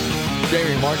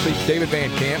 Jamie Markley, David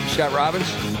Van Camp, Scott Robbins.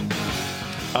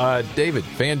 David,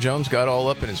 Van Jones got all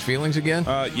up in his feelings again?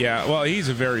 Yeah, well, he's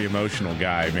a very emotional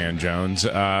guy, Van Jones.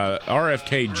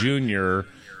 RFK Jr.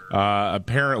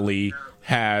 Apparently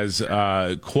has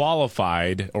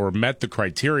qualified or met the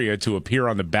criteria to appear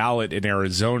on the ballot in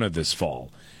Arizona this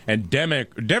fall. And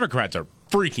Democrats are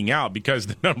freaking out because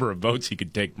the number of votes he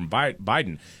could take from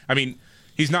Biden. I mean,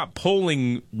 he's not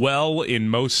polling well in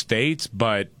most states,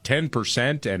 but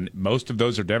 10%, and most of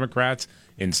those are Democrats,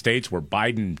 in states where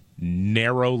Biden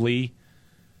narrowly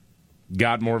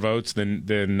got more votes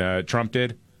than Trump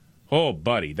did. Oh,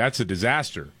 buddy, that's a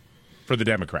disaster for the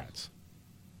Democrats.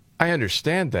 I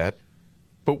understand that,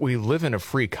 but we live in a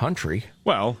free country.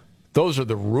 Well, those are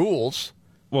the rules.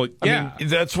 Well, yeah. I mean,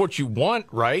 that's what you want,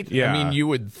 right? Yeah. I mean, you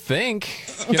would think.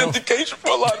 Vindication for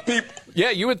a lot of people.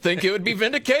 Yeah, you would think it would be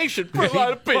vindication for a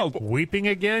lot of people. Well, weeping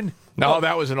again? No,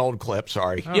 that was an old clip.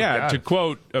 Sorry. Yeah, to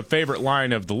quote a favorite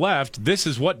line of the left, this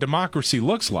is what democracy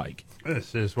looks like.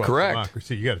 This is what Correct.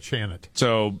 democracy. You got to chant it.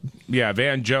 So, yeah,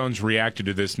 Van Jones reacted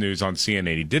to this news on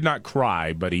CNN. He did not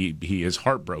cry, but he is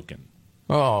heartbroken.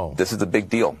 Oh. This is a big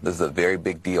deal. This is a very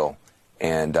big deal.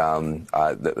 And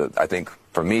I think,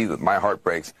 for me, my heart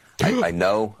breaks. I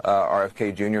know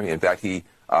RFK Jr. In fact, he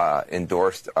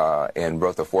endorsed and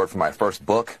wrote the foreword for my first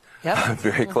book. Yep.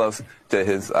 Very close to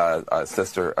his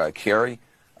sister, Carrie.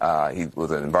 He was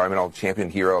an environmental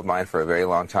champion hero of mine for a very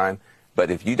long time.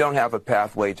 But if you don't have a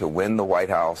pathway to win the White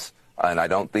House, and I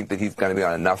don't think that he's going to be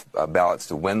on enough ballots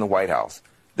to win the White House,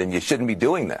 then you shouldn't be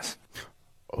doing this.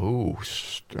 Oh,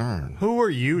 stern. Who are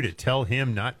you to tell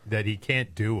him not that he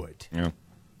can't do it? Yeah.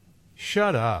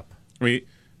 Shut up. A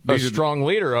strong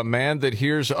leader, a man that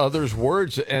hears others'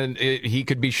 words, and he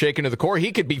could be shaken to the core.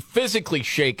 He could be physically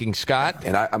shaking, Scott.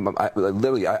 And I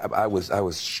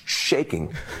was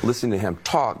shaking listening to him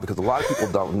talk because a lot of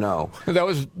people don't know. That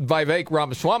was Vivek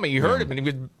Ramaswamy. You heard him, and he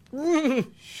would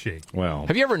shake. Well,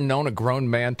 have you ever known a grown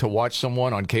man to watch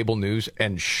someone on cable news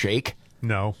and shake?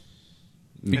 No.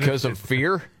 Because of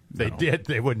fear? They did.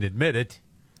 They wouldn't admit it.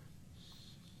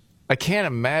 I can't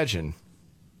imagine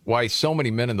why so many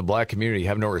men in the black community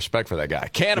have no respect for that guy.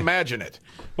 Can't imagine it.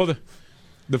 Well,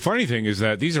 the funny thing is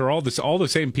that these are all the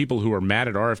same people who are mad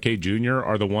at RFK Jr.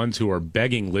 are the ones who are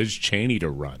begging Liz Cheney to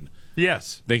run.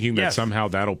 Yes. Thinking that somehow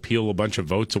that'll peel a bunch of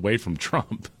votes away from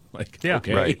Trump.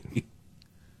 Okay. Right.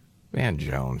 Van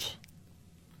Jones.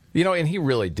 You know, and he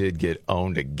really did get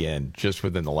owned again just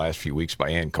within the last few weeks by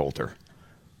Ann Coulter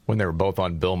when they were both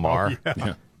on Bill Maher. Oh,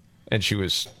 yeah. And she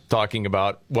was talking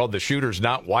about, well, the shooter's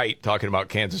not white, talking about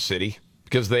Kansas City,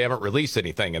 because they haven't released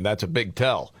anything, and that's a big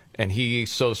tell. And he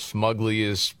so smugly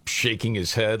is shaking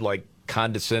his head, like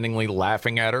condescendingly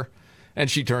laughing at her.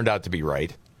 And she turned out to be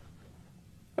right.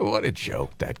 What a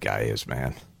joke that guy is,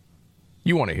 man.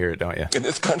 You want to hear it, don't you? In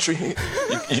this country, you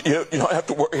don't have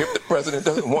to worry if the president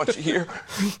doesn't want you here.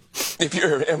 If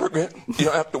you're an immigrant, you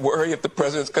don't have to worry if the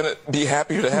president's going to be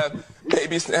happier to have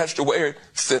babies snatched away or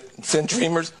send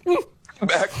dreamers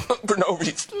back for no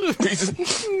reason.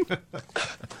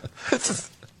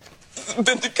 It's a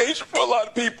vindication for a lot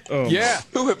of people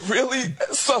who have really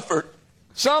suffered.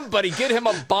 Somebody get him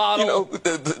a bottle,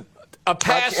 a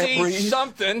passy,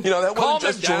 something. That Calm wasn't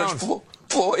just George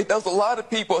Floyd. There was a lot of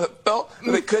people that felt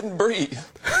that they couldn't breathe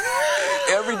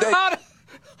every day.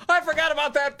 I forgot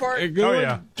about that part. Oh,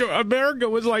 yeah. America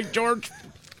was like George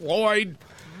Floyd.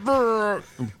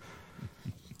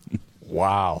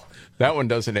 Wow. That one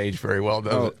doesn't age very well,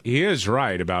 does it? He is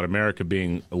right about America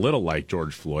being a little like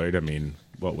George Floyd. I mean,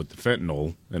 what with the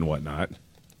fentanyl and whatnot.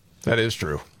 That is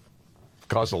true.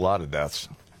 Caused a lot of deaths.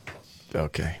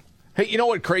 Okay. Hey, you know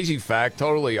what crazy fact,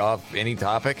 totally off any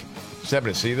topic? just happen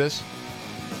to see this.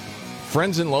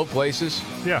 Friends in Low Places,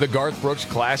 the Garth Brooks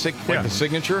classic, like the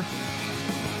signature.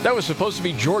 That was supposed to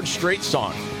be George Strait's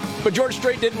song, but George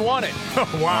Strait didn't want it.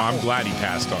 Wow. I'm glad he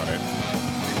passed on it.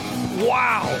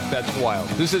 Wow. That's wild.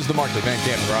 This is the Markley, Van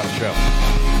Camp, and Robbins Show.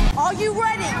 Are you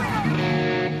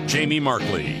ready? Jamie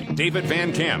Markley, David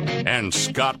Van Camp, and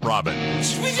Scott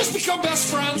Robbins. We just become best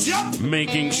friends. Yep.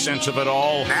 Making sense of it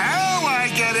all. Now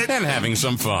I get it. And having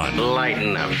some fun.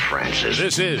 Lighten up, Francis.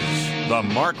 This is the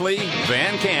Markley,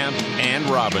 Van Camp, and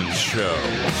Robbins Show.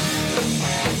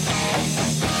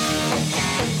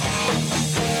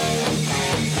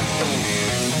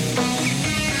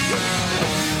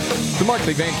 The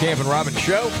Markley, Van Camp, and Robbins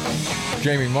Show.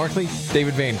 Jamie Markley,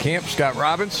 David Van Camp, Scott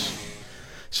Robbins.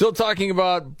 Still talking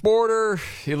about border,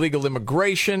 illegal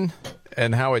immigration,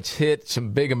 and how it's hit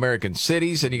some big American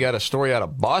cities. And you got a story out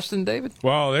of Boston, David?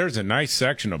 Well, there's a nice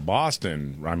section of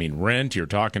Boston. I mean, rent, you're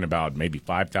talking about maybe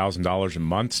 $5,000 a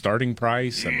month starting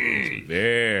price. I mean, it's a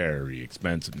very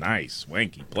expensive, nice,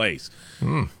 swanky place.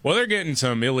 Well, they're getting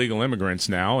some illegal immigrants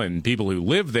now, and people who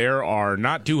live there are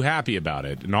not too happy about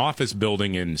it. An office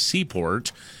building in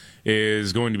Seaport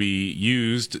is going to be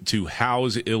used to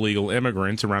house illegal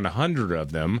immigrants, around 100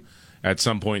 of them, at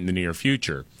some point in the near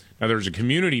future. Now, there's a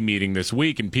community meeting this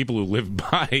week, and people who live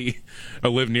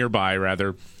nearby,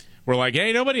 were like,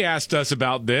 hey, nobody asked us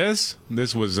about this.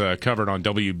 This was covered on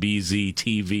WBZ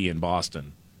TV in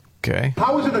Boston. Okay.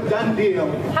 How is it a done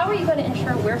deal? How are you going to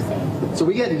ensure we're safe? So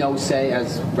we get no say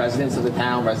as residents of the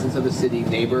town, residents of the city,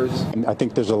 neighbors. I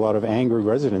think there's a lot of angry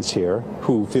residents here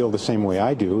who feel the same way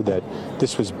I do, that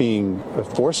this was being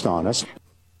forced on us.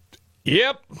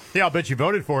 Yep. Yeah, I'll bet you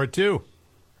voted for it, too.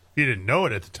 You didn't know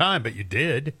it at the time, but you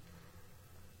did.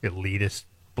 Elitist,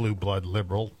 blue blood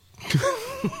liberal,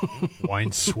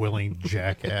 wine-swilling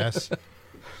jackass.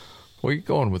 Where are you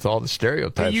going with all the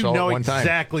stereotypes all at one time? You know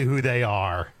exactly who they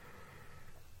are.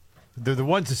 They're the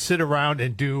ones that sit around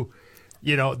and do,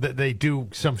 they do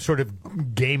some sort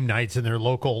of game nights in their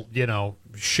local,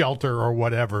 shelter or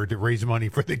whatever to raise money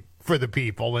for the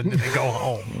people, and then they go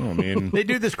home. I mean, they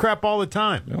do this crap all the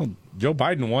time. Well, Joe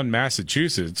Biden won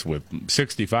Massachusetts with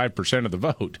 65% of the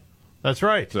vote. That's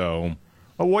right. So,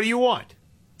 what do you want?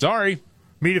 Sorry.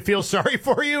 Me to feel sorry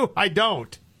for you? I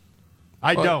don't.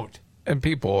 I don't. And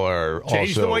people are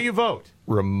change also the way you vote.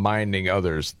 Reminding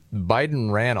others,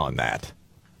 Biden ran on that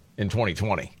in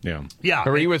 2020. Yeah.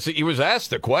 Or he was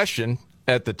asked the question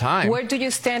at the time. Where do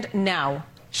you stand now?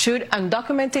 Should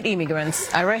undocumented immigrants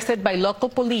arrested by local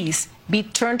police be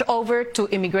turned over to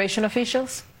immigration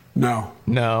officials? No,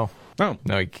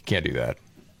 you can't do that.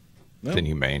 It's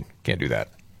inhumane. Can't do that.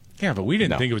 Yeah, but we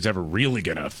didn't think it was ever really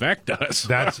going to affect us.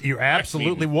 You're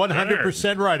absolutely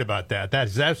 100% right about that. That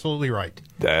is absolutely right.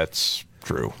 That's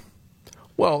true.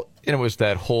 Well, and it was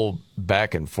that whole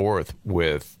back and forth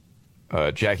with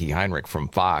Jackie Heinrich from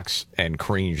Fox and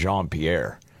Karine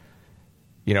Jean-Pierre,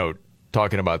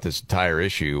 talking about this entire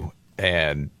issue,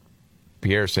 and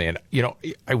Pierre saying,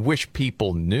 I wish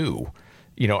people knew,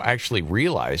 actually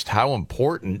realized how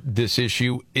important this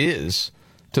issue is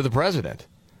to the president.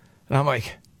 And I'm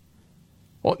like,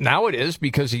 well, now it is,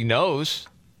 because he knows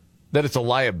that it's a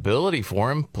liability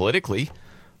for him politically,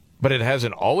 but it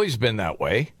hasn't always been that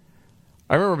way.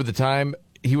 I remember the time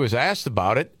he was asked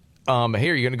about it. Hey,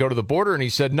 are you going to go to the border? And he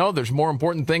said, no, there's more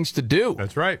important things to do.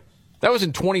 That's right. That was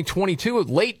in 2022,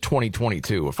 late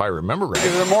 2022, if I remember right.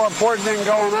 There's a more important thing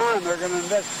going on. They're going to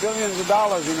invest billions of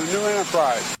dollars in a new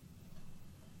enterprise.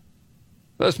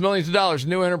 That's millions of dollars,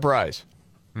 new enterprise.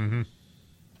 Mm-hmm.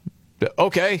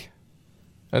 Okay.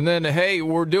 And then, hey,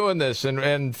 we're doing this, and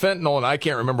fentanyl, and I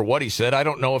can't remember what he said. I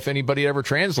don't know if anybody ever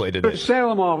translated it.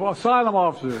 Asylum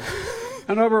officers,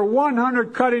 and over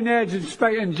 100 cutting-edge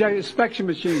inspection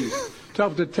machines to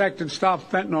help detect and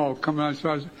stop fentanyl coming out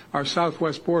of our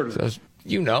southwest border.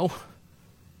 Fentanyl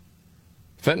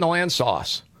and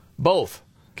sauce, both.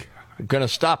 We're going to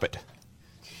stop it.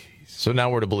 So now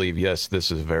we're to believe, yes,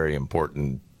 this is a very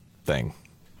important thing.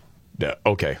 Yeah,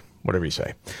 okay, whatever you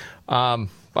say.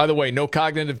 By the way, no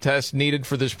cognitive test needed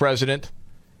for this president.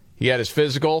 He had his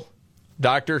physical.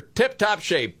 Doctor, tip-top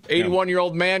shape.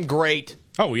 81-year-old man, great.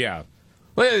 Oh, yeah.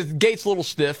 Well, Gates a little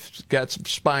stiff. He's got some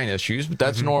spine issues, but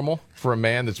that's normal for a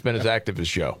man that's been as active as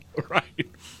Joe. Right.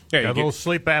 Yeah, got a little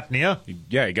sleep apnea.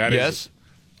 Yeah, he got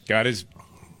his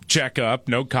checkup.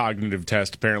 No cognitive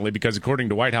test, apparently, because according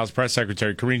to White House Press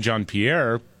Secretary Karine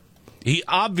Jean-Pierre, he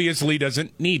obviously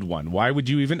doesn't need one. Why would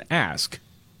you even ask?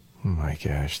 Oh my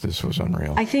gosh, this was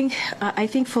unreal. I think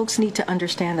folks need to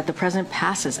understand that the president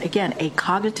passes, again, a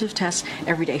cognitive test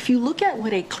every day. If you look at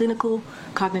what a clinical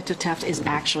cognitive test is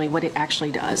actually, what it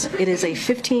actually does, it is a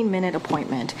 15-minute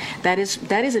appointment that is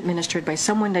administered by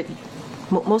someone that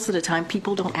most of the time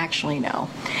people don't actually know.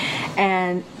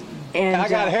 And I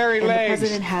got hairy legs. The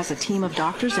president has a team of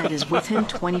doctors that is with him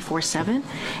 24/7,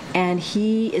 and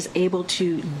he is able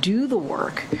to do the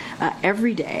work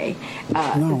every day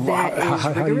that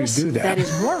is rigorous. Do that? That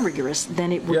is more rigorous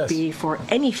than it would be for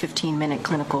any 15-minute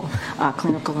clinical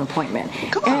appointment.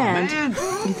 Come on, man.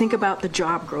 You think about the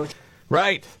job growth.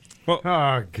 Right. Well,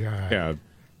 oh God. Yeah,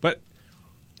 but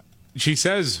she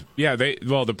says,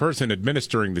 the person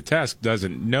administering the test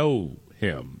doesn't know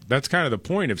him. That's kind of the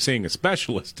point of seeing a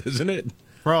specialist, isn't it?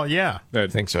 Well, yeah. I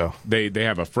think so. They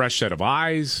have a fresh set of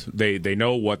eyes. They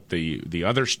know what the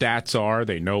other stats are.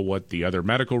 They know what the other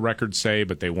medical records say,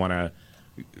 but they want to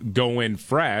go in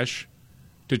fresh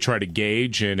to try to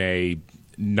gauge in a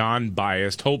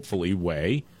non-biased, hopefully,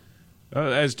 way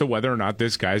as to whether or not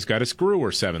this guy's got a screw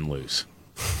or 7 loose.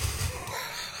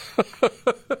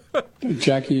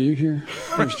 Jackie, are you here?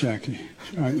 Where's Jackie?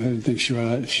 I didn't think she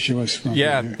was from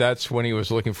Yeah, here. that's when he was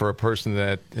looking for a person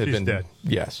that had She's been dead.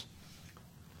 Yes.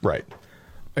 Right.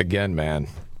 Again, man,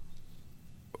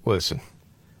 listen,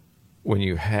 when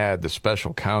you had the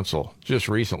special counsel just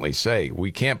recently say,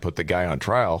 we can't put the guy on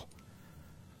trial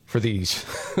for these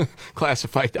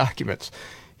classified documents.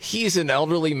 He's an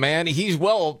elderly man. He's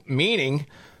well-meaning,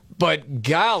 but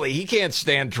golly, he can't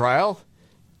stand trial.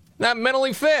 Not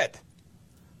mentally fit.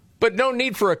 But no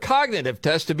need for a cognitive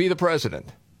test to be the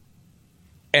president.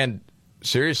 And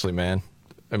seriously, man,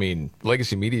 I mean,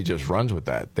 legacy media just runs with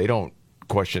that. They don't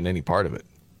question any part of it.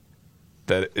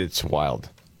 That it's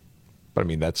wild. But I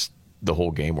mean, that's the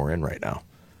whole game we're in right now.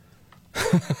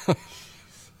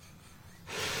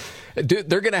 Dude,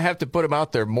 they're going to have to put him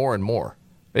out there more and more.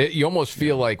 You almost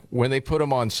feel like when they put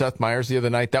him on Seth Meyers the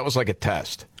other night, that was like a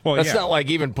test. Well, that's not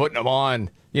like even putting him on,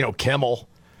 Kimmel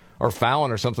or Fallon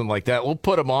or something like that. We'll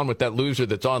put him on with that loser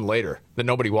that's on later that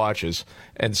nobody watches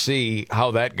and see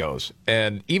how that goes.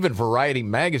 And even Variety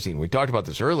magazine, we talked about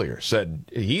this earlier, said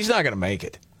he's not going to make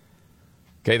it.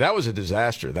 Okay, that was a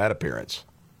disaster, that appearance.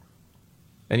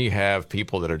 And you have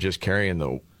people that are just carrying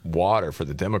the water for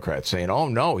the Democrats saying, oh,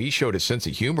 no, he showed a sense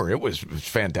of humor. It was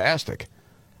fantastic.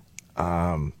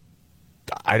 I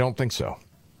don't think so.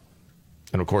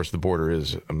 And, of course, the border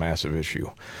is a massive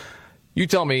issue. You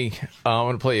tell me, I'm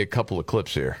going to play a couple of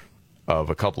clips here of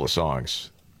a couple of songs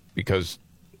because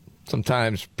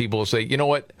sometimes people will say, you know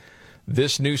what,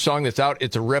 this new song that's out,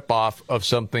 it's a ripoff of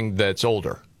something that's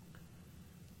older.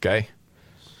 Okay?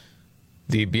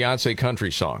 The Beyonce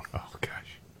country song. Oh,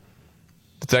 gosh.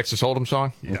 The Texas Hold'em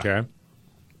song. Yeah. Okay.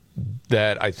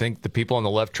 That I think the people on the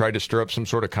left tried to stir up some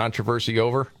sort of controversy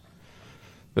over.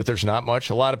 That there's not much.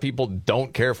 A lot of people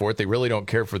don't care for it. They really don't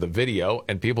care for the video.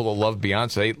 And people that love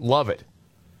Beyonce love it.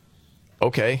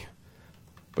 Okay.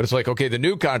 But it's like, okay, the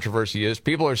new controversy is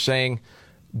people are saying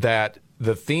that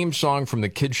the theme song from the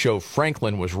kids show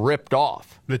Franklin was ripped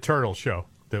off. The Turtle show.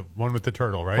 The one with the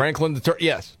turtle, right? Franklin the Turtle.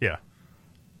 Yes. Yeah.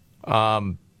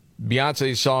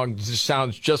 Beyonce's song just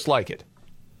sounds just like it.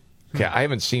 Okay, I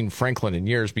haven't seen Franklin in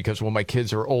years because, well, my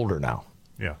kids are older now.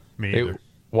 Yeah, me They either.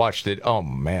 watched it. Oh,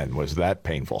 man, was that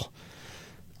painful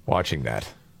watching that. I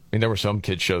mean, there were some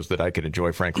kids shows that I could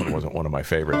enjoy. Franklin wasn't one of my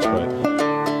favorites, but...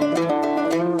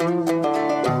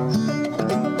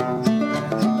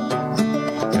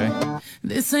 Okay.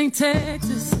 This ain't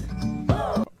Texas.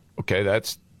 Okay,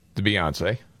 that's the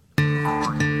Beyonce.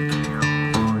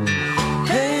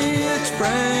 Hey, it's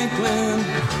Franklin.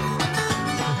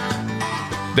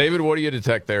 David, what do you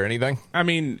detect there? Anything? I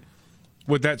mean,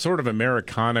 with that sort of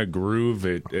Americana groove,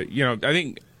 I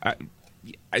think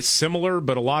similar,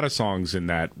 but a lot of songs in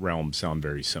that realm sound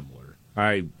very similar.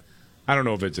 I don't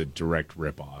know if it's a direct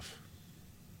ripoff.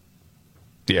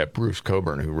 Yeah, Bruce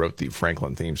Coburn, who wrote the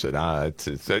Franklin theme, said, it's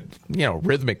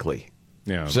rhythmically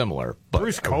similar. But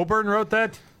Bruce Coburn wrote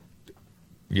that?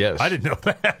 Yes. I didn't know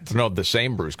that. No, the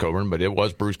same Bruce Coburn, but it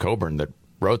was Bruce Coburn that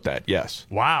wrote that, yes.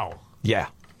 Wow. Yeah.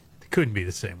 It couldn't be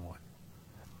the same one.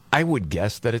 I would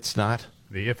guess that it's not.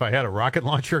 The If I Had a Rocket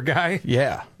Launcher guy?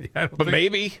 Yeah. But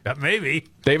maybe. Maybe.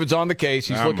 David's on the case.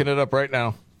 He's looking it up right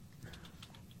now.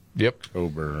 Yep.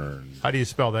 Coburn. How do you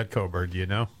spell that, Coburn? Do you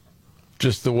know?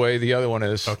 Just the way the other one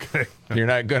is. Okay. You're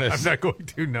not going to... I'm not going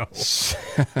to know.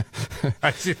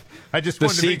 I just the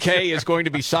wanted to make CK sure. is going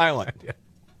to be silent.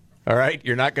 All right?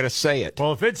 You're not going to say it.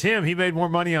 Well, if it's him, he made more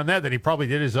money on that than he probably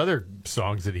did his other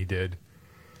songs that he did.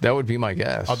 That would be my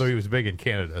guess. Although he was big in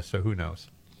Canada, so who knows?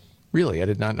 Really? I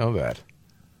did not know that.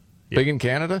 Yeah. Big in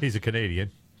Canada? He's a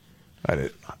Canadian.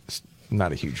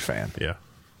 Not a huge fan. Yeah.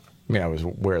 I mean, I was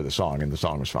aware of the song, and the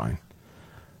song was fine.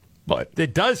 But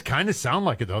it does kind of sound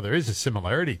like it, though. There is a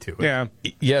similarity to it. Yeah.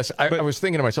 Yes, I was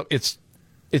thinking to myself, it's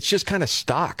just kind of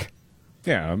stock.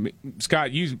 Yeah, I mean,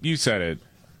 Scott, you said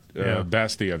it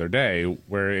best the other day,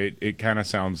 where it kind of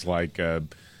sounds like a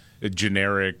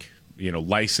generic,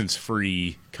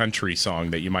 license-free country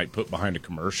song that you might put behind a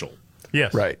commercial.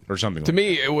 Yes. Right. Or something to like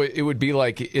me, that. it would be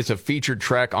like it's a featured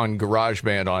track on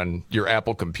GarageBand on your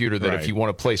Apple computer that if you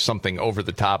want to play something over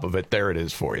the top of it, there it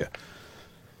is for you.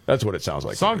 That's what it sounds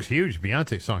like. The song's huge.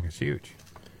 Beyonce's song is huge.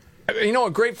 A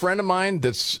great friend of mine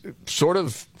that's sort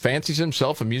of fancies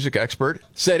himself a music expert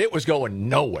said it was going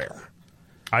nowhere.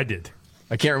 I did.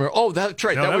 I can't remember. Oh, that's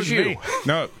right. No, that was you. Me.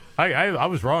 No. I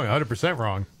was wrong, 100%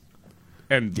 wrong.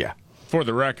 And for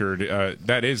the record,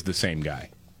 that is the same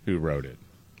guy who wrote it.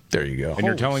 There you go. And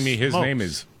you're telling me his name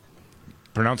is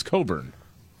pronounced Coburn?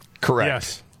 Correct.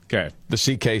 Yes. Okay. The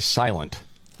CK silent.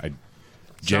 I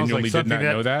genuinely did not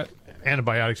know that.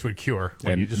 Antibiotics would cure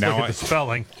when And you just now look at the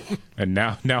spelling. And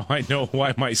now I know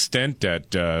why my stint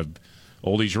at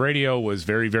Oldies Radio was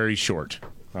very, very short.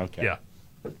 Okay. Yeah.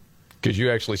 Because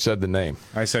you actually said the name.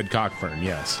 I said Cockburn,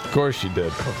 yes. Of course you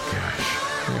did. Oh,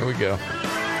 gosh. Here we go.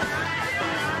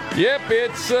 Yep,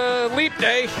 it's leap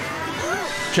day.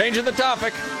 Changing the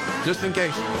topic, just in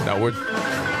case. No, we're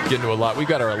getting to a lot. We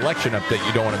got our election update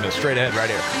you don't want to miss. Straight ahead right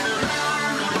here.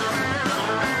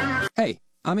 Hey,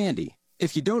 I'm Andy.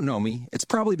 If you don't know me, it's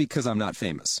probably because I'm not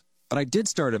famous. But I did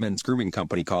start a men's grooming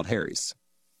company called Harry's.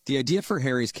 The idea for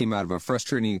Harry's came out of a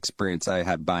frustrating experience I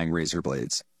had buying razor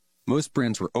blades. Most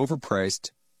brands were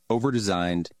overpriced,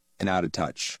 overdesigned, and out of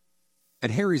touch.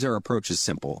 At Harry's, our approach is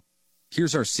simple.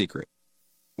 Here's our secret.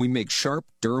 We make sharp,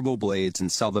 durable blades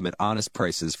and sell them at honest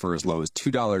prices for as low as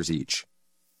 $2 each.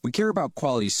 We care about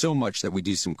quality so much that we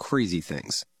do some crazy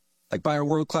things, like buy a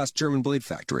world-class German blade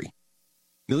factory.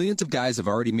 Millions of guys have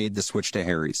already made the switch to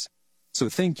Harry's, so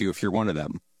thank you if you're one of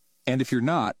them. And if you're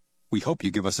not, we hope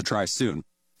you give us a try soon.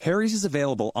 Harry's is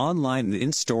available online and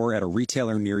in-store at a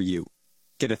retailer near you.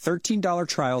 Get a $13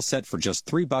 trial set for just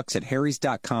 $3 at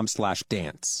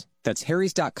harrys.com/dance. That's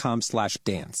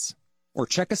harrys.com/dance. Or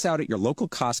check us out at your local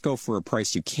Costco for a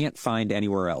price you can't find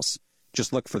anywhere else.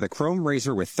 Just look for the Chrome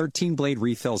Razor with 13 blade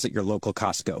refills at your local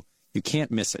Costco. You can't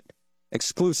miss it.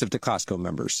 Exclusive to Costco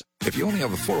members. If you only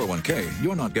have a 401k,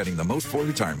 you're not getting the most for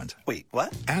retirement. Wait,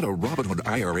 what? Add a Robinhood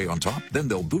IRA on top, then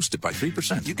they'll boost it by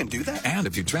 3%. You can do that? And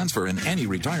if you transfer in any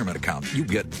retirement account, you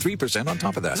get 3% on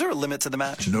top of that. Is there a limit to the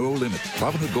match? No limit.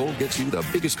 Robinhood Gold gets you the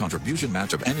biggest contribution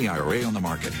match of any IRA on the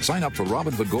market. Sign up for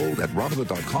Robinhood Gold at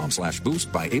Robinhood.com/boost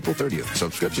by April 30th.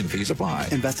 Subscription fees apply.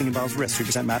 Investing involves risk.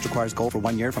 3% match requires gold for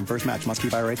 1 year from first match. Must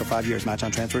keep IRA for 5 years. Match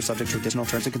on transfer subject to additional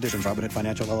terms and conditions. Robinhood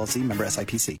Financial LLC. Member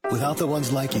SIPC. Without the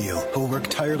ones like you who work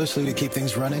tirelessly to keep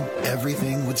things running,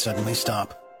 everything would suddenly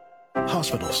stop.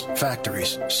 Hospitals,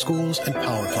 factories, schools, and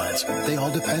power plants, they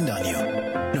all depend on you.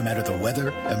 No matter the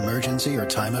weather, emergency, or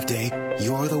time of day,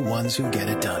 you're the ones who get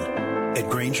it done. At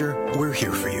Grainger, we're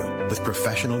here for you with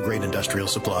professional-grade industrial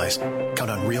supplies.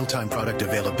 Count on real-time product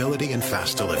availability and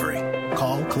fast delivery.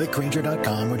 Call, click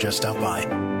Grainger.com, or just stop by.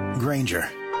 Grainger,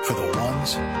 for the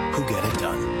ones who get it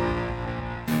done.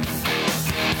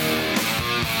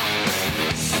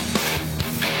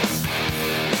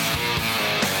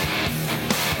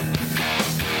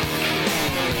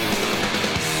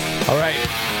 All right.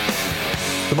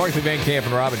 The Markley, Van Camp,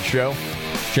 and Robbins Show.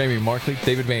 Jamie Markley,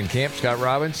 David Van Camp, Scott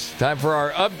Robbins. Time for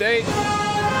our update.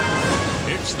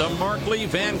 It's the Markley,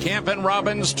 Van Camp, and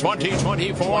Robbins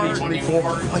 2024. Are you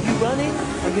running?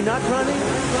 Are you not running?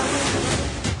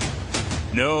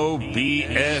 No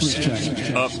BS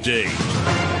update.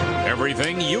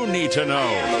 Everything you need to know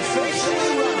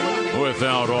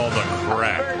without all the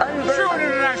crap.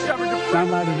 Not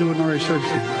allowed to do an research.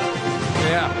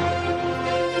 Yeah.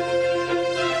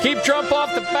 Keep Trump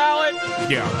off the ballot.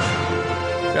 Yeah.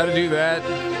 Got to do that.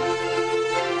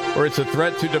 Or it's a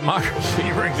threat to democracy.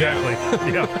 Exactly.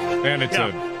 Yeah.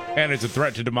 And it's a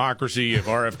threat to democracy if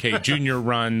RFK Jr.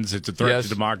 runs. It's a threat to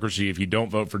democracy if you don't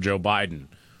vote for Joe Biden.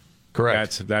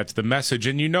 Correct. That's the message,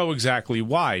 and you know exactly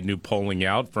why. New polling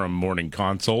out from Morning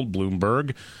Consult,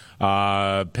 Bloomberg.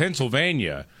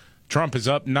 Pennsylvania, Trump is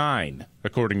up 9,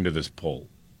 according to this poll.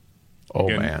 Oh,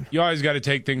 Again, man. You always got to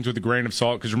take things with a grain of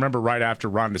salt, because remember right after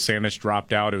Ron DeSantis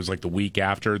dropped out, it was like the week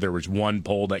after, there was one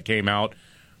poll that came out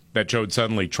that showed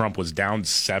suddenly Trump was down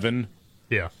 7.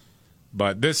 Yeah.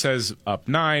 But this says up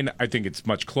 9. I think it's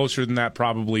much closer than that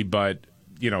probably, but,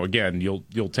 again,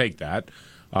 you'll take that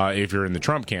if you're in the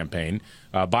Trump campaign.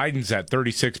 Biden's at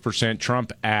 36%,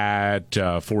 Trump at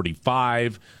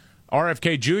 45%,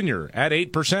 RFK Jr. at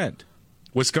 8%.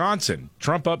 Wisconsin,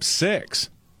 Trump up 6.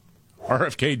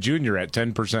 RFK Jr. at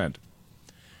 10%.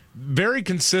 Very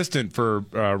consistent for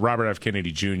Robert F.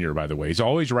 Kennedy Jr., by the way. He's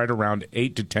always right around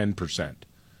 8 to 10%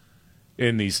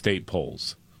 in these state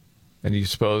polls. And you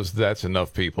suppose that's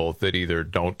enough people that either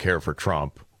don't care for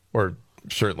Trump or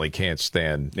certainly can't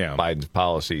stand Biden's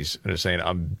policies and are saying,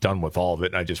 I'm done with all of it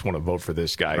and I just want to vote for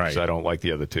this guy because I don't like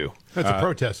the other two. That's a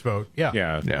protest vote.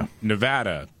 Yeah.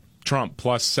 Nevada, Trump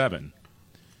 +7.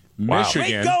 Wow.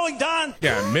 Michigan. Keep going, Don.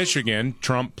 Yeah, Michigan,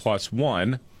 Trump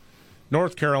 +1.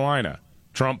 North Carolina,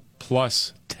 Trump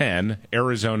 +10.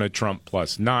 Arizona, Trump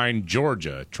 +9.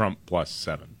 Georgia, Trump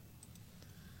 +7.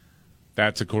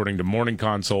 That's according to Morning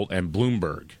Consult and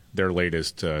Bloomberg, their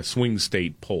latest swing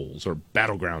state polls or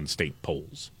battleground state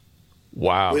polls.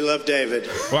 Wow. We love David.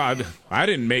 Well, I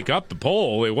didn't make up the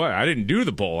poll. I didn't do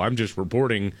the poll. I'm just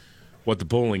reporting what the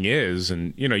polling is.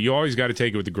 And, you always got to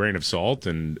take it with a grain of salt.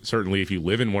 And certainly if you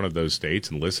live in one of those states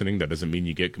and listening, that doesn't mean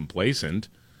you get complacent.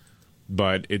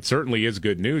 But it certainly is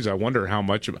good news. I wonder how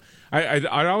much of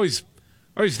I always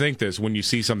think this when you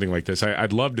see something like this.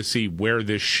 I'd love to see where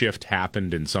this shift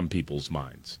happened in some people's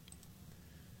minds.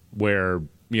 Where,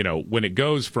 when it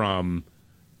goes from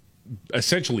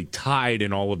essentially tied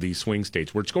in all of these swing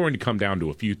states, where it's going to come down to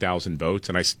a few thousand votes,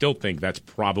 and I still think that's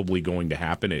probably going to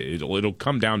happen. It'll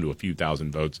come down to a few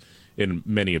thousand votes in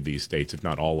many of these states, if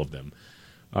not all of them.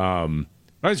 I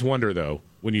just wonder, though,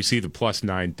 when you see the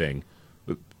 +9 thing,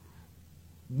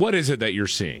 what is it that you're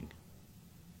seeing?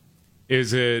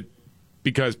 Is it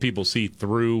because people see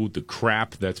through the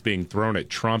crap that's being thrown at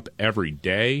Trump every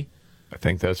day? I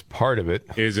think that's part of it.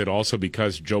 Is it also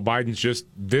because Joe Biden's just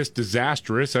this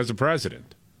disastrous as a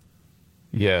president?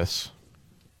 Yes.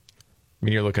 I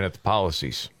mean, you're looking at the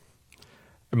policies.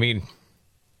 I mean,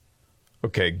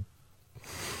 okay,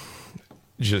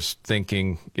 just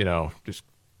thinking, just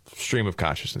stream of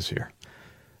consciousness here.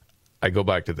 I go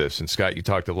back to this, and Scott, you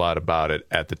talked a lot about it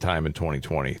at the time in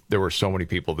 2020. There were so many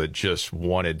people that just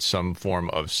wanted some form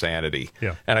of sanity.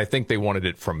 Yeah. And I think they wanted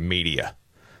it from media,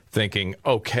 thinking,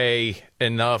 okay,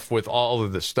 enough with all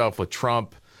of the stuff with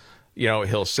Trump.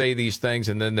 He'll say these things,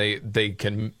 and then they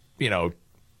can,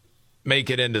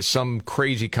 make it into some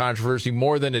crazy controversy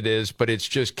more than it is, but it's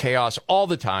just chaos all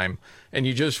the time, and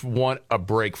you just want a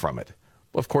break from it.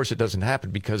 Well, of course, it doesn't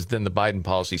happen because then the Biden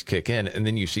policies kick in, and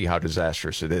then you see how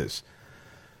disastrous it is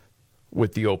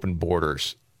with the open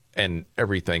borders and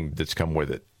everything that's come with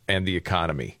it, and the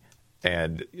economy,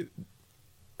 and,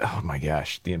 oh, my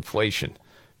gosh, the inflation,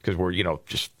 because we're,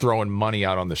 just throwing money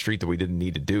out on the street that we didn't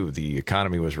need to do. The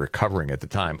economy was recovering at the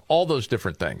time, all those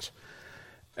different things.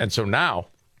 And so now,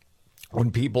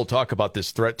 when people talk about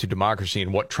this threat to democracy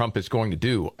and what Trump is going to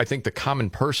do, I think the common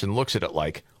person looks at it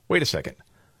like, wait a second.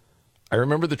 I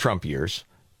remember the Trump years,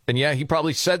 and yeah, he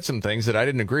probably said some things that I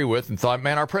didn't agree with and thought,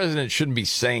 man, our president shouldn't be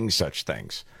saying such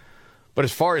things. But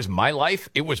as far as my life,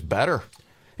 it was better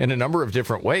in a number of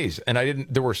different ways. And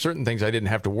there were certain things I didn't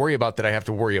have to worry about that I have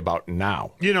to worry about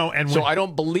now. So I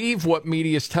don't believe what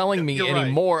media is telling me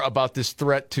anymore about this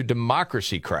threat to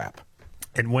democracy crap.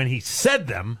 And when he said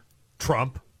them,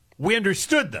 Trump, we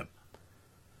understood them.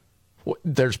 Well,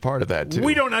 there's part of that, too.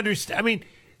 We don't understand. I mean,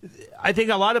 I think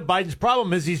a lot of Biden's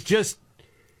problem is he's just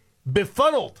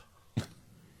befuddled.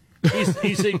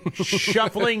 He's a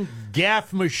shuffling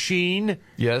gaff machine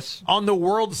on the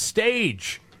world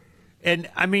stage. And,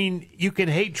 I mean, you can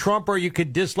hate Trump or you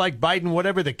could dislike Biden,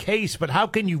 whatever the case, but how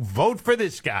can you vote for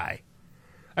this guy?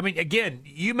 I mean, again,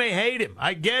 you may hate him.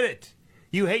 I get it.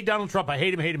 You hate Donald Trump. I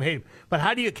hate him. But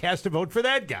how do you cast a vote for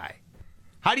that guy?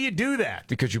 How do you do that?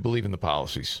 Because you believe in the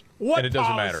policies. What and it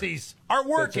doesn't policies are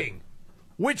working?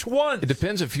 Which ones? It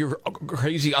depends. If you're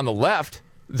crazy on the left,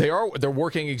 they're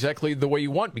working exactly the way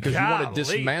you want because you want to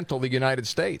dismantle the United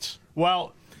States.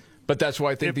 Well, but that's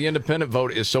why I think the independent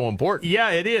vote is so important. Yeah,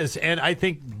 it is, and I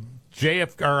think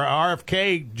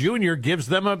RFK Jr. gives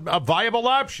them a viable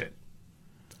option.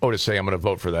 Oh, to say I'm going to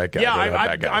vote for that guy. Yeah,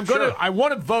 I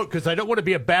want to vote because I don't want to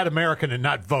be a bad American and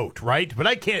not vote, right? But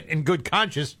I can't, in good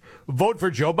conscience, vote for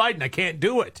Joe Biden. I can't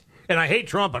do it, and I hate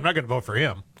Trump. I'm not going to vote for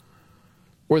him.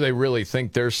 Or they really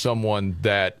think there's someone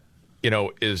that,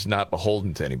 is not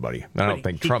beholden to anybody. I don't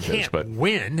think Trump is, but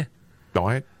win. No,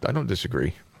 I don't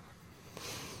disagree.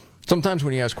 Sometimes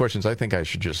when you ask questions, I think I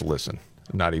should just listen,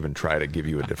 not even try to give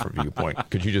you a different viewpoint,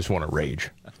 because you just want to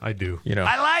rage. I do.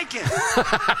 I like it.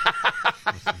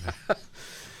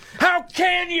 How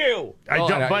can you?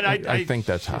 I think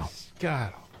that's how.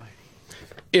 God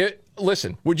almighty.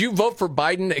 Listen, would you vote for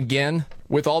Biden again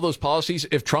with all those policies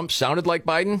if Trump sounded like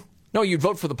Biden? No, you'd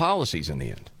vote for the policies in the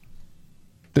end.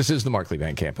 This is the Markley,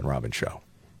 Van Camp, and Robbins show.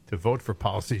 To vote for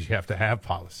policies, you have to have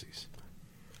policies.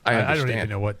 I don't even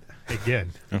know what,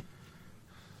 again,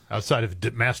 outside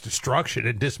of mass destruction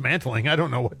and dismantling, I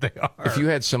don't know what they are. If you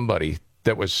had somebody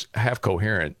that was half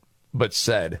coherent but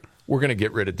said, we're going to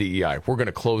get rid of DEI, we're going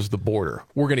to close the border,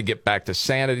 we're going to get back to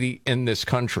sanity in this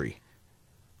country,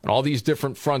 and all these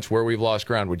different fronts where we've lost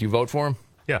ground, would you vote for him?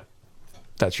 Yeah.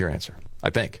 That's your answer, I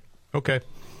think. Okay.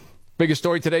 Biggest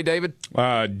story today, David?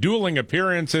 Dueling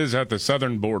appearances at the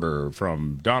southern border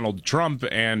from Donald Trump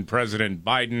and President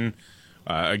Biden.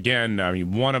 Again, I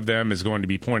mean, one of them is going to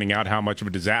be pointing out how much of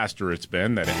a disaster it's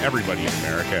been that everybody in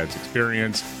America has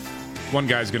experienced. One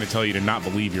guy's going to tell you to not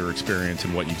believe your experience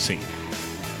and what you've seen.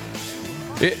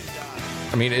 It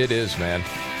is, man.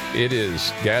 It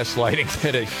is gaslighting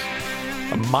at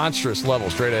a monstrous level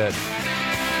straight ahead.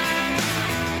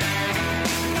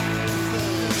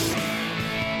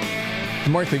 The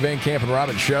Markley, Van Camp, and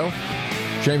Robbins Show.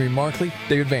 Jamie Markley,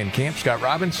 David Van Camp, Scott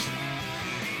Robbins.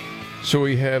 So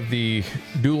we have the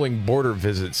dueling border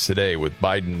visits today with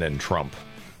Biden and Trump.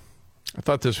 I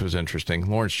thought this was interesting.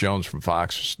 Lawrence Jones from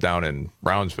Fox was down in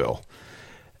Brownsville.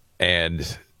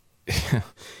 And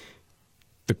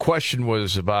the question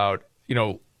was about,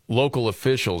 local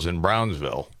officials in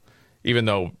Brownsville, even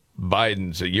though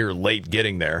Biden's a year late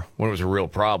getting there when it was a real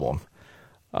problem,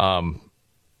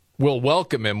 will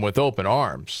welcome him with open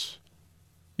arms,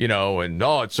 and,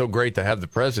 it's so great to have the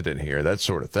president here, that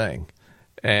sort of thing.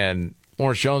 And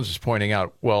Lawrence Jones is pointing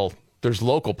out, well, there's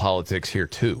local politics here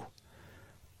too.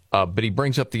 But he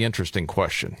brings up the interesting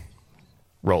question.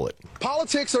 Roll it.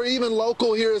 Politics are even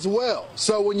local here as well.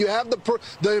 So when you have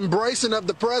the embracing of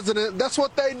the president, that's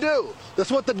what they do. That's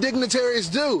what the dignitaries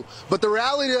do. But the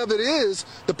reality of it is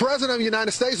the president of the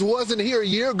United States wasn't here a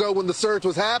year ago when the surge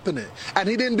was happening. And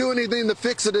he didn't do anything to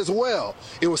fix it as well.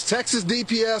 It was Texas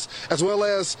DPS as well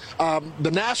as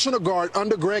the National Guard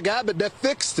under Greg Abbott that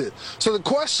fixed it. So the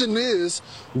question is,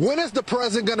 when is the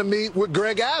president going to meet with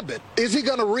Greg Abbott? Is he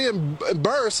going to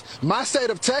reimburse my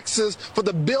state of Texas for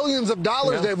the billions of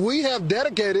dollars that we have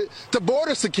dedicated to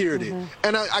border security?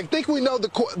 And I think we know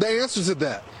the answer to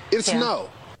that. It's no.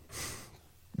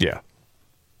 Yeah.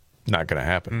 Not going to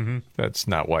happen. That's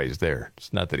not why he's there.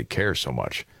 It's not that he cares so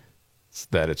much. It's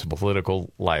that it's a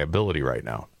political liability right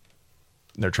now.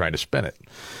 They're trying to spin it.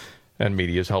 And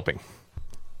media is helping.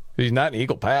 He's not in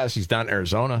Eagle Pass. He's not in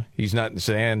Arizona. He's not in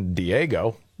San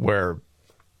Diego, where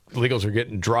illegals are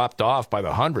getting dropped off by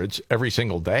the hundreds every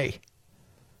single day,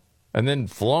 and then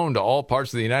flown to all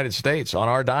parts of the United States on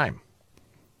our dime.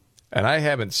 And I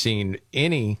haven't seen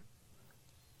any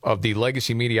of the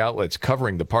legacy media outlets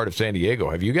covering the part of San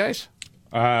Diego. Have you guys?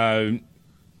 I'm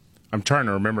trying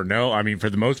to remember. No, I mean,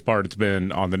 for the most part, it's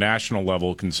been on the national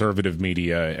level, conservative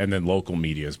media, and then local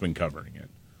media has been covering it.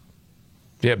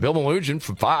 Yeah, Bill Malugin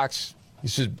from Fox.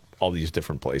 He's just all these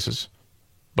different places,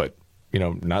 but,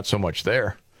 not so much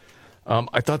there.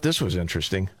 I thought this was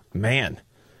interesting. Man.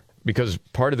 Because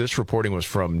part of this reporting was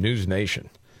from News Nation.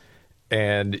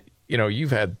 And,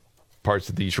 you've had parts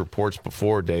of these reports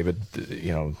before, David,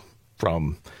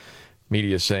 from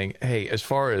media saying, hey, as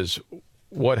far as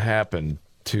what happened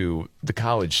to the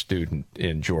college student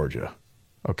in Georgia,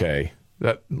 okay,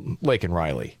 that Laken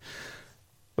Riley.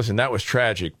 Listen, that was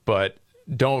tragic, but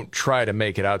don't try to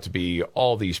make it out to be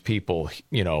all these people,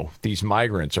 these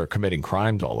migrants are committing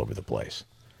crimes all over the place.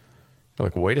 They're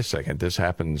like, wait a second, this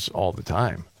happens all the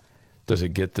time. Does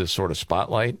it get this sort of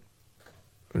spotlight?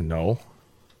 No.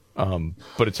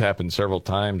 But it's happened several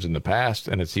times in the past,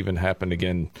 and it's even happened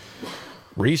again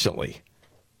recently.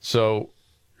 So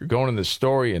you're going in this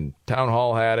story, and Town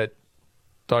Hall had it,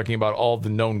 talking about all the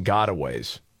known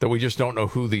gotaways, that we just don't know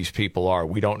who these people are.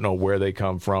 We don't know where they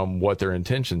come from, what their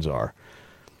intentions are.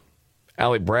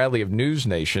 Allie Bradley of News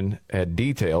Nation had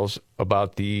details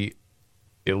about the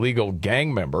illegal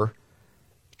gang member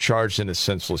charged in a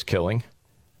senseless killing.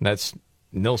 And that's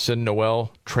Nilson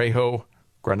Noel Trejo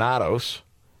Granados,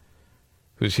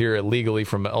 who's here illegally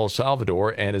from El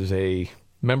Salvador and is a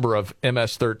member of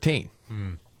MS-13.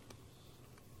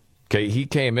 Okay, he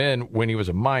came in when he was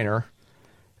a minor,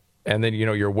 and then,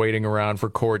 you're waiting around for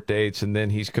court dates, and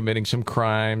then he's committing some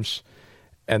crimes.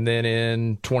 And then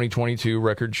in 2022,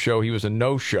 records show he was a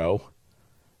no-show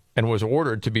and was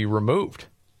ordered to be removed.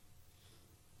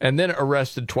 And then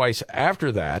arrested twice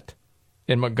after that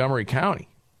in Montgomery County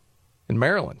in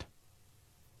Maryland.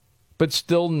 But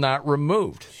still not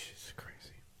removed. It's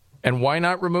crazy. And why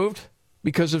not removed?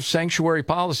 Because of sanctuary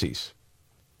policies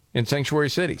in sanctuary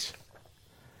cities.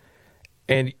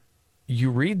 And you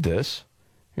read this,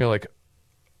 you're like,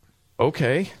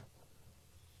 okay,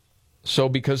 so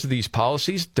because of these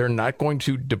policies, they're not going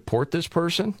to deport this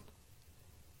person?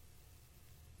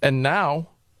 And now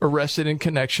arrested in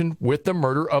connection with the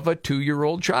murder of a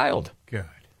 2-year-old child. God.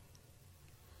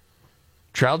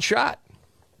 Child shot.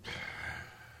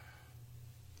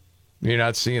 You're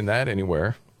not seeing that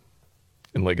anywhere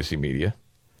in legacy media.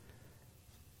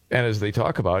 And as they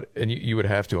talk about, and you would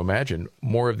have to imagine,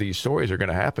 more of these stories are going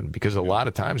to happen because a lot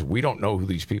of times we don't know who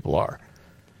these people are.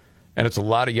 And it's a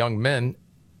lot of young men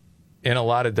in a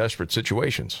lot of desperate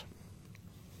situations.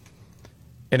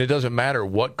 And it doesn't matter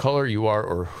what color you are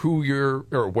or who you're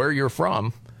or where you're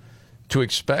from, to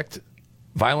expect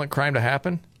violent crime to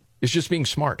happen is just being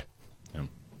smart. Yeah.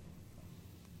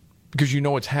 Because you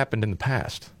know it's happened in the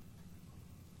past.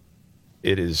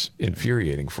 It is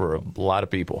infuriating for a lot of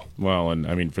people. Well, and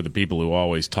I mean, for the people who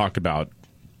always talk about,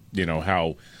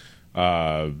 how,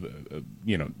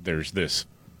 there's this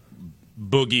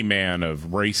boogeyman of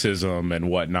racism and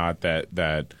whatnot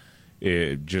that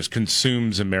it just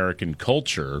consumes American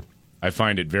culture. I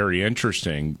find it very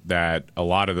interesting that a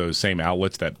lot of those same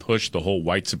outlets that push the whole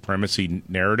white supremacy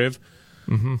narrative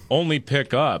only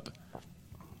pick up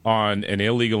on an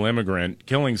illegal immigrant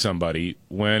killing somebody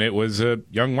when it was a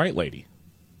young white lady.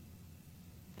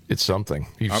 It's something.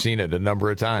 You've seen it a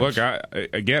number of times. Look,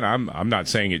 I'm not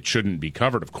saying it shouldn't be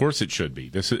covered. Of course it should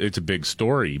be. It's a big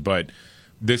story, but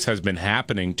this has been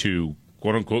happening to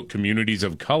quote-unquote communities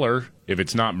of color. If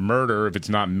it's not murder, if it's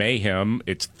not mayhem,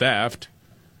 it's theft.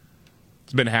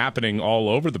 It's been happening all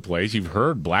over the place. You've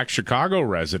heard Black Chicago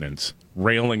residents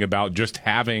railing about just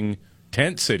having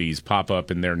tent cities pop up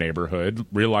in their neighborhood,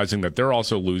 realizing that they're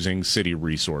also losing city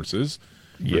resources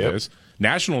for this.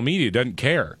 National media doesn't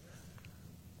care.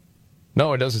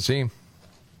 No, it doesn't seem.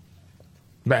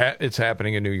 It's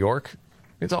happening in New York.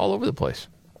 It's all over the place.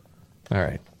 All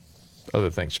right. Other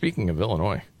things. Speaking of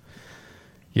Illinois,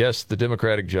 yes, the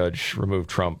Democratic judge removed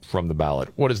Trump from the ballot.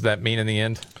 What does that mean in the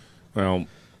end? Well,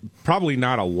 probably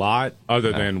not a lot,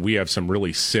 other than we have some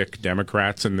really sick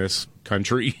Democrats in this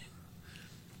country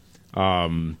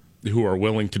who are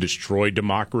willing to destroy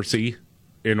democracy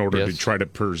in order to try to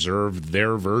preserve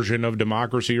their version of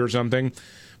democracy or something.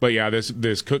 But yeah,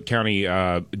 this Cook County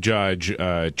judge,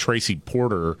 Tracy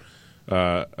Porter,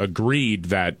 agreed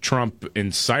that Trump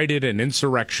incited an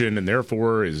insurrection and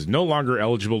therefore is no longer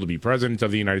eligible to be president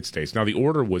of the United States. Now, the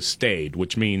order was stayed,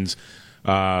 which means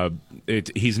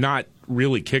he's not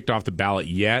really kicked off the ballot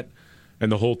yet,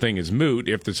 and the whole thing is moot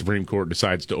if the Supreme Court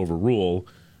decides to overrule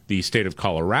the state of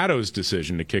Colorado's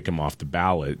decision to kick him off the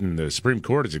ballot. And the Supreme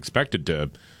Court is expected to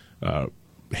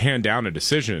hand down a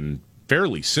decision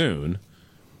fairly soon.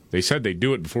 They said they'd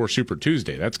do it before Super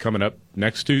Tuesday. That's coming up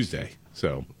next Tuesday.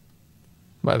 So,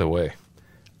 by the way,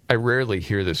 I rarely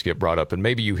hear this get brought up, and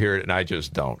maybe you hear it and I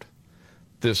just don't.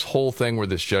 This whole thing where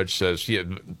this judge says,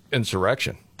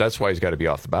 insurrection, that's why he's got to be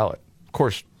off the ballot. Of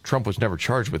course, Trump was never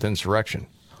charged with insurrection.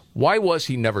 Why was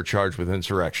he never charged with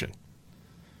insurrection?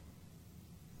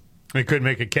 He could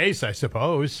make a case, I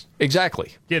suppose.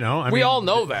 Exactly. We all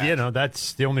know that.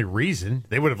 That's the only reason.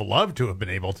 They would have loved to have been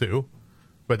able to.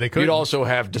 But they could. You'd also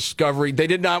have discovery. They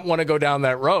did not want to go down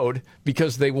that road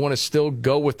because they want to still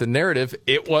go with the narrative.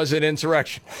 It was an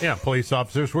insurrection. Yeah, police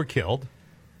officers were killed,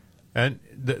 and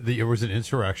it was an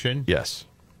insurrection. Yes.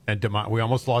 And we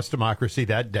almost lost democracy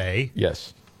that day.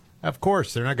 Yes. Of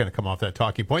course, they're not going to come off that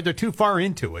talking point. They're too far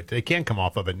into it. They can't come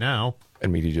off of it now.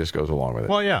 And media just goes along with it.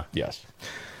 Well, yeah. Yes.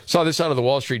 Saw this out of the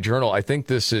Wall Street Journal. I think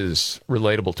this is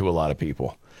relatable to a lot of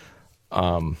people.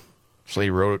 So he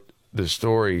wrote the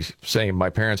story saying, my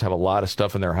parents have a lot of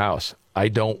stuff in their house. I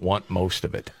don't want most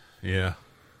of it. Yeah.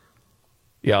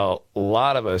 Yeah, a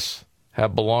lot of us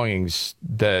have belongings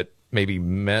that maybe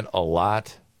meant a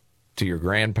lot to your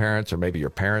grandparents or maybe your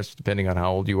parents, depending on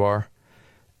how old you are.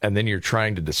 And then you're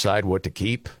trying to decide what to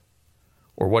keep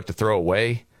or what to throw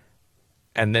away.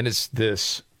 And then it's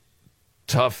this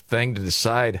tough thing to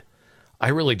decide, I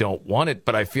really don't want it,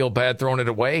 but I feel bad throwing it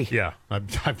away. Yeah,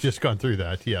 I've just gone through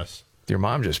that, yes. Your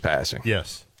mom just passing.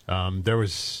 Yes.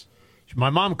 My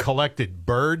mom collected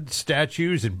bird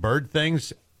statues and bird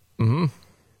things. Mm-hmm.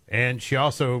 And she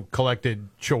also collected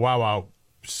Chihuahua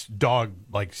dog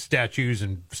statues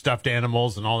and stuffed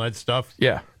animals and all that stuff.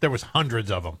 Yeah. There was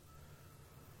hundreds of them.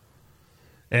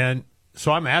 And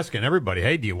so I'm asking everybody,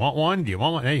 hey, do you want one? Do you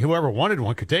want one? Hey, whoever wanted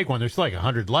one could take one. There's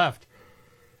 100 left.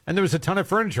 And there was a ton of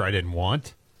furniture I didn't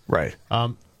want. Right.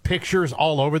 Pictures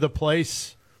all over the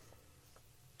place.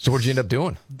 So what'd you end up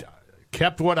doing?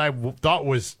 Kept what I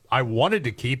thought I wanted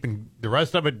to keep, and the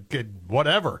rest of it,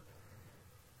 whatever.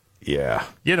 Yeah.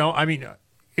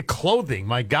 Clothing,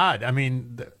 my God.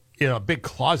 A big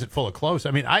closet full of clothes.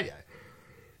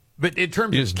 But in terms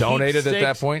of you just donated at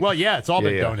that point? Well, yeah, it's all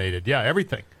been donated. Yeah,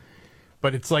 everything.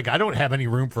 But it's I don't have any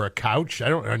room for a couch. I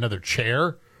don't another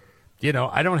chair. You know,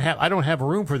 I don't have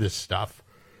room for this stuff.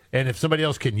 And if somebody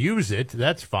else can use it,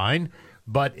 that's fine.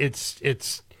 But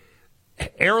it's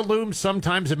heirlooms.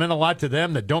 Sometimes it meant a lot to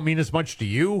them that don't mean as much to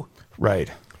you.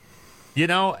 Right. You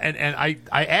know, and I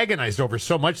agonized over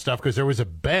so much stuff because there was a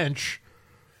bench,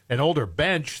 an older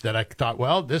bench that I thought,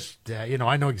 well, this, you know,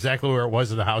 I know exactly where it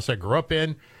was in the house I grew up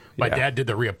in. My dad did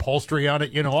the reupholstery on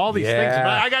it. You know, all these things. But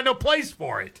I got no place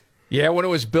for it. Yeah, when it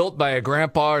was built by a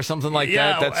grandpa or something like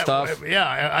that stuff.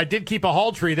 Yeah, I did keep a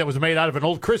hall tree that was made out of an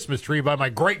old Christmas tree by my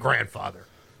great-grandfather.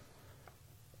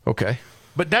 Okay.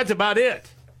 But that's about it.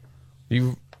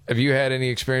 Have you had any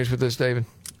experience with this, David?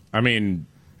 I mean,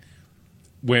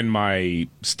 when my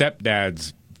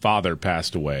stepdad's father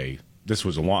passed away, this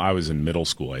was I was in middle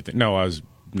school, I think. No, I was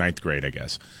 9th grade, I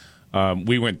guess.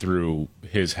 We went through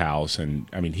his house, and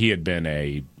I mean, he had been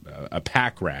a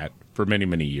pack rat for many,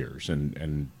 many years,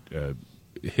 and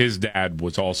his dad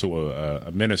was also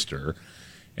a minister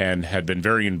and had been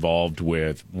very involved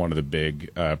with one of the big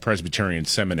Presbyterian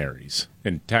seminaries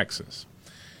in Texas.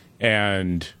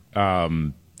 And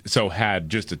so had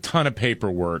just a ton of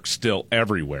paperwork still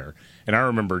everywhere. And I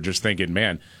remember just thinking,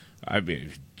 man, I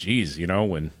mean, geez, you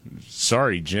know,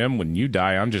 sorry, Jim, when you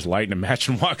die, I'm just lighting a match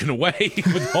and walking away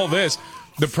with all this.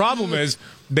 The problem is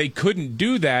they couldn't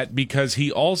do that because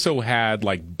he also had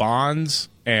like bonds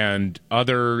and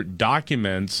other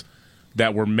documents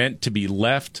that were meant to be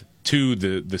left to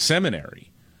the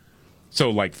seminary. So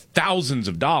like thousands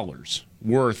of dollars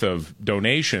worth of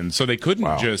donations. So they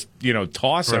couldn't just, you know,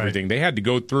 toss everything. They had to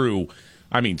go through,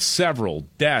 I mean, several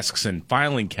desks and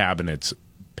filing cabinets,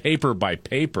 paper by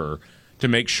paper, to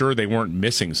make sure they weren't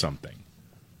missing something.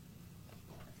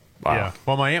 Wow. Yeah.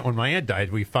 Well, when my aunt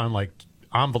died, we found like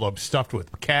envelopes stuffed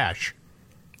with cash.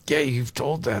 Yeah, you've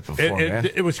told that before, man.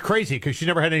 It was crazy because she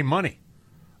never had any money,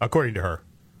 according to her.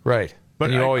 Right. But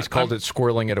and you always called it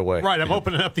squirreling it away. Right. I'm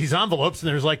opening up these envelopes, and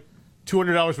there's like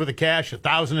 $200 worth of cash,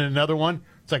 $1,000 in another one.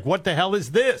 It's like, what the hell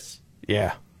is this?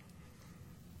 Yeah.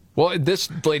 Well, this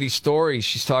lady's story,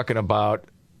 she's talking about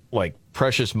like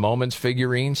precious moments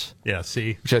figurines. Yeah,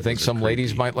 see? Which I think some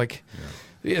ladies might like.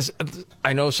 Yeah. Yes,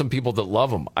 I know some people that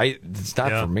love them. It's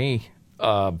not for me.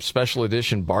 Special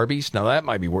edition Barbies. Now, that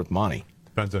might be worth money.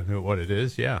 Depends on what it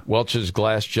is, yeah. Welch's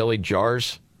glass jelly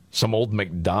jars. Some old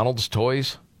McDonald's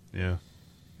toys. Yeah.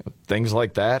 Things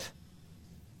like that.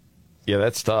 Yeah,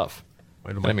 that's tough.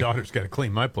 My daughter's got to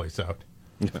clean my place out.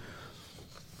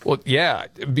 Well, yeah,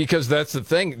 because that's the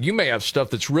thing. You may have stuff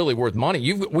that's really worth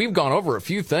money. We've gone over a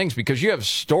few things because you have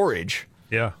storage.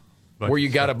 Yeah. Where you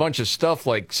got a bunch of stuff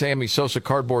like Sammy Sosa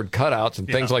cardboard cutouts and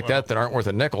things like that aren't worth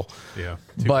a nickel. Yeah.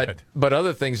 But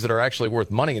other things that are actually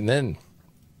worth money, and then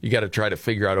you got to try to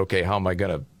figure out, okay, how am I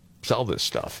going to sell this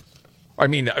stuff? I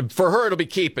mean, for her, it'll be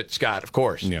keep it, Scott, of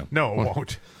course. Yeah. No, it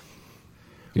won't.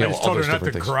 I just told her not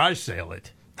to garage sale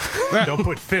it. Don't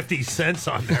put 50 cents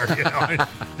on there. You know,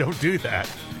 don't do that.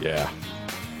 Yeah.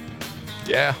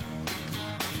 Yeah.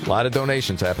 A lot of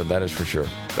donations happen, that is for sure.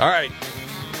 All right.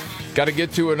 Got to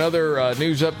get to another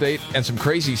news update and some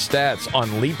crazy stats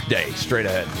on Leap Day straight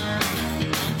ahead.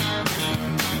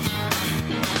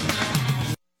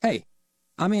 Hey,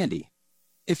 I'm Andy.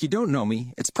 If you don't know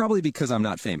me, it's probably because I'm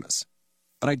not famous.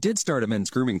 But I did start a men's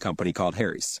grooming company called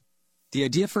Harry's. The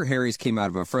idea for Harry's came out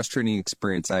of a frustrating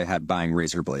experience I had buying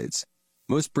razor blades.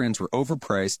 Most brands were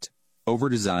overpriced,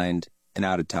 overdesigned, and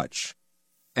out of touch.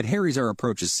 At Harry's, our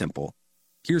approach is simple.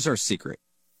 Here's our secret.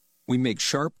 We make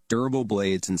sharp, durable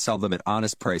blades and sell them at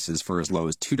honest prices for as low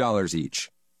as $2 each.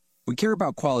 We care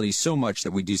about quality so much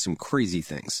that we do some crazy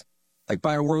things, like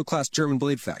buy a world-class German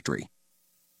blade factory.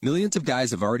 Millions of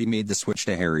guys have already made the switch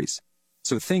to Harry's,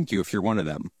 so thank you if you're one of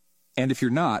them. And if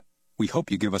you're not, we hope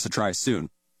you give us a try soon.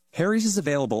 Harry's is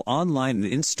available online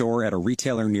and in-store at a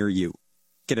retailer near you.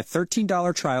 Get a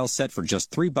 $13 trial set for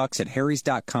just $3 at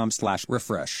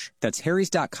harrys.com/refresh. That's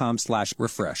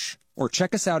harrys.com/refresh. Or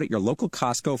check us out at your local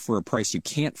Costco for a price you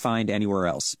can't find anywhere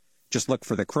else. Just look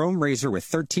for the Chrome Razor with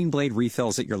 13 blade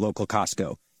refills at your local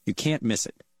Costco. You can't miss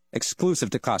it. Exclusive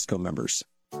to Costco members.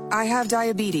 I have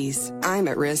diabetes. I'm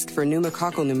at risk for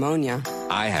pneumococcal pneumonia.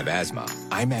 I have asthma.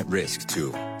 I'm at risk,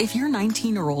 too. If you're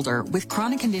 19 or older with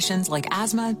chronic conditions like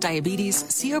asthma, diabetes,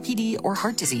 COPD, or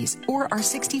heart disease, or are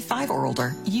 65 or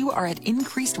older, you are at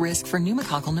increased risk for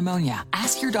pneumococcal pneumonia.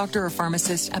 Ask your doctor or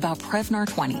pharmacist about Prevnar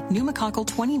 20, pneumococcal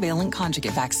 20-valent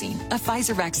conjugate vaccine, a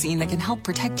Pfizer vaccine that can help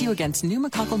protect you against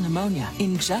pneumococcal pneumonia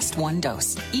in just one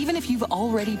dose. Even if you've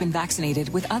already been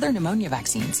vaccinated with other pneumonia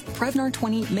vaccines, Prevnar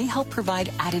 20 may help provide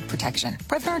added protection.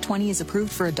 Prevnar 20 is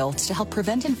approved for adults to help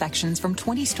prevent infections from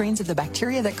 20 strains of the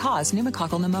bacteria that cause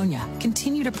pneumococcal pneumonia.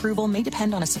 Continued approval may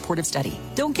depend on a supportive study.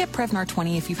 Don't get Prevnar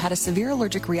 20 if you've had a severe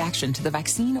allergic reaction to the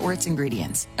vaccine or its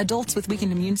ingredients. Adults with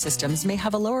weakened immune systems may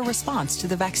have a lower response to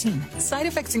the vaccine. Side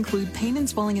effects include pain and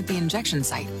swelling at the injection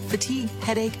site, fatigue,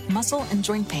 headache, muscle, and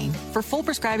joint pain. For full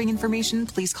prescribing information,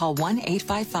 please call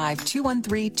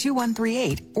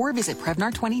 1-855-213-2138 or visit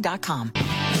Prevnar20.com.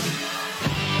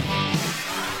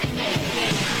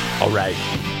 All right.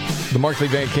 The Markley,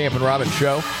 Van Camp, and Robbins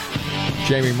Show.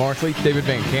 Jamie Markley, David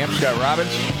Van Camp, Scott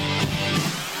Robbins.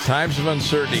 Times of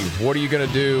uncertainty. What are you going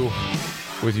to do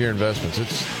with your investments?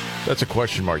 That's a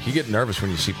question mark. You get nervous when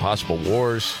you see possible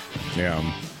wars. Yeah.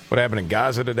 What happened in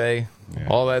Gaza today? Yeah.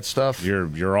 All that stuff.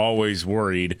 You're always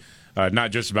worried,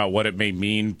 not just about what it may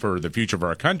mean for the future of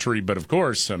our country, but of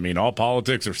course, I mean, all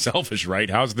politics are selfish, right?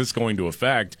 How's this going to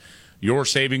affect your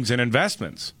savings and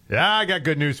investments? Yeah, I got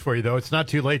good news for you, though. It's not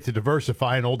too late to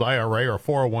diversify an old IRA or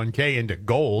 401k into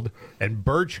gold, and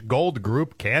Birch Gold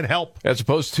Group can help. As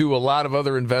opposed to a lot of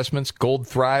other investments, gold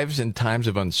thrives in times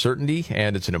of uncertainty,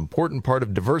 and it's an important part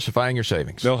of diversifying your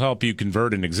savings. They'll help you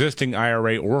convert an existing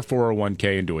IRA or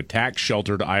 401k into a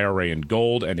tax-sheltered IRA in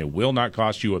gold, and it will not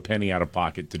cost you a penny out of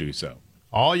pocket to do so.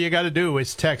 All you got to do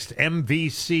is text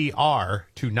MVCR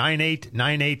to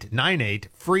 989898.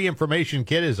 Free information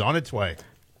kit is on its way.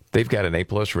 They've got an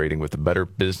A-plus rating with the Better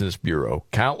Business Bureau,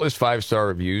 countless 5-star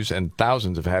reviews, and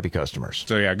thousands of happy customers.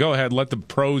 So, yeah, go ahead. Let the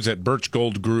pros at Birch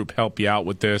Gold Group help you out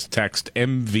with this. Text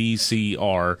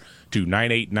MVCR to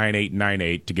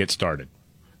 989898 to get started.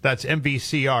 That's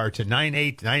MVCR to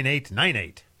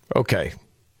 989898. Okay.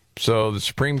 So the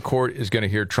Supreme Court is going to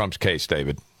hear Trump's case,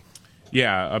 David.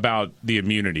 Yeah, about the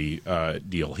immunity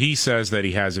deal. He says that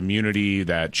he has immunity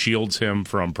that shields him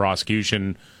from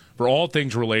prosecution for all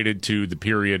things related to the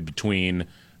period between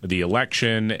the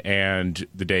election and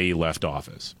the day he left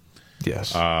office.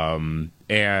 Yes.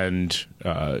 And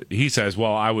he says,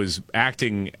 well, I was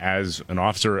acting as an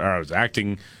officer, or I was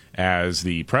acting as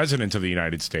the president of the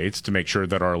United States to make sure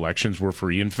that our elections were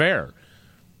free and fair.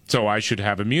 So I should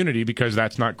have immunity because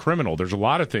that's not criminal. There's a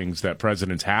lot of things that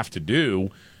presidents have to do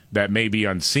that may be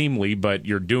unseemly, but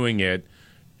you're doing it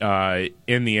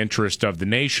in the interest of the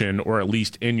nation, or at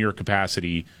least in your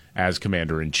capacity as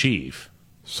commander-in-chief.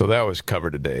 So that was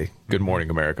covered today. Good Morning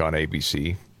America on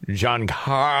ABC. John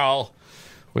Carl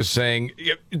was saying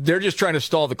they're just trying to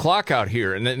stall the clock out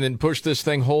here and then push this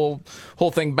whole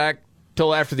thing back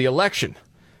till after the election.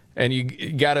 And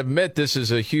you got to admit, this is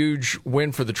a huge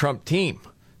win for the Trump team,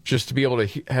 just to be able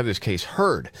to have this case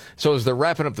heard. So as they're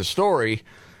wrapping up the story,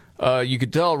 you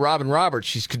could tell Robin Roberts,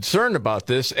 she's concerned about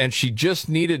this, and she just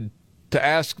needed to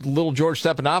ask little George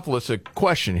Stephanopoulos a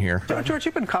question here. George,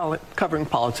 you've been covering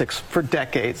politics for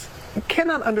decades. You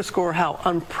cannot underscore how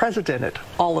unprecedented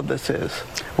all of this is.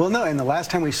 Well, no, and the last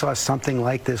time we saw something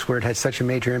like this where it had such a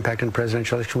major impact on the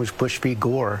presidential election was Bush v.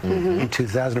 Gore in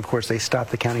 2000. Of course, they stopped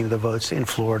the counting of the votes in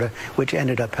Florida, which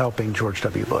ended up helping George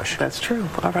W. Bush. That's true.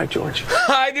 All right, George.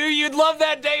 I knew you'd love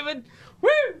that, David. Woo!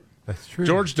 That's true.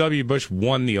 George W. Bush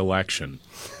won the election.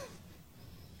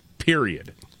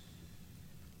 Period.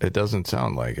 It doesn't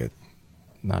sound like it.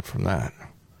 Not from that.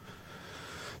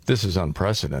 This is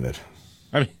unprecedented.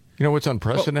 I mean, you know what's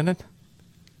unprecedented?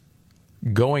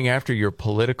 Going after your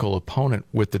political opponent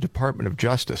with the Department of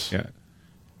Justice. Yeah.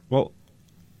 Well,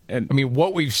 and I mean,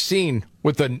 what we've seen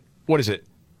with the,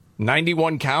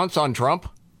 91 counts on Trump?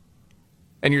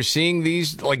 And you're seeing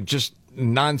these, just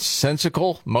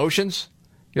nonsensical motions?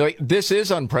 You're like, this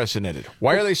is unprecedented.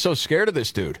 Why are they so scared of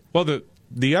this dude? Well,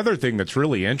 the other thing that's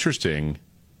really interesting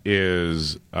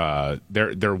is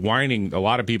they're whining. A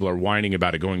lot of people are whining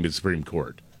about it going to the Supreme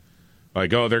Court.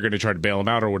 Like, oh, they're going to try to bail him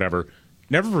out or whatever.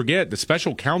 Never forget the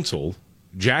special counsel,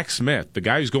 Jack Smith, the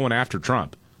guy who's going after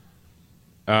Trump,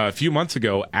 a few months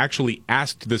ago actually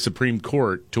asked the Supreme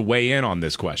Court to weigh in on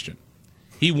this question.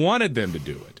 He wanted them to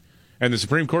do it. And the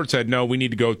Supreme Court said, no, we need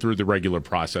to go through the regular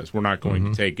process. We're not going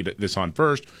to take this on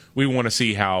first. We want to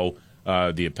see how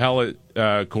the appellate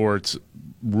courts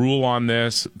rule on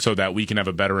this so that we can have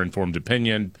a better informed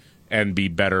opinion and be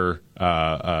better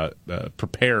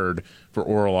prepared for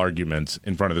oral arguments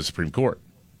in front of the Supreme Court.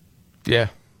 Yeah.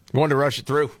 You wanted to rush it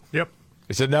through. Yep.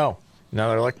 They said no. Now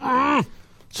they're like,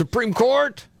 Supreme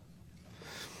Court?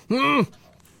 Too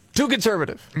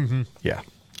conservative. Yeah.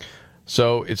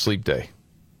 So it's Leap Day.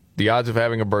 The odds of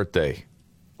having a birthday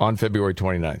on February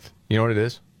 29th. You know what it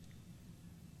is?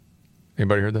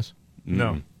 Anybody heard this?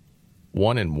 No.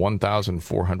 1 in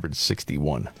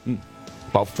 1,461.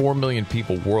 About 4 million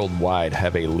people worldwide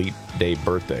have a Leap Day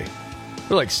birthday.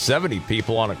 There are like 70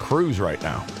 people on a cruise right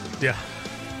now. Yeah.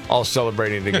 All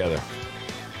celebrating together.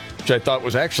 Which I thought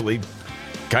was actually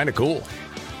kind of cool.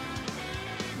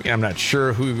 I'm not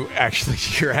sure who actually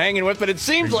you're hanging with, but it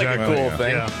seems like a cool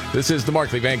thing. Yeah. This is the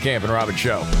Markley, Van Camp, and Robbins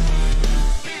Show.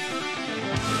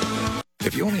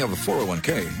 If you only have a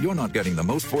 401k, you're not getting the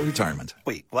most for retirement.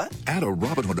 Wait, what? Add a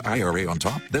Robinhood IRA on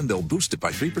top, then they'll boost it by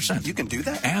 3%. You can do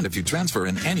that? And if you transfer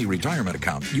in any retirement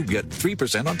account, you get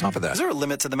 3% on top of that. Is there a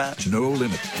limit to the match? No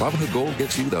limit. Robinhood Gold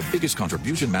gets you the biggest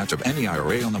contribution match of any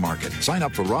IRA on the market. Sign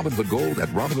up for Robinhood Gold at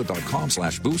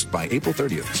Robinhood.com/boost by April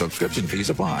 30th. Subscription fees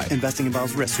apply. Investing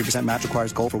involves risk. 3% match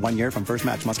requires gold for 1 year from first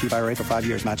match. Must keep IRA for 5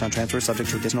 years. Match on transfer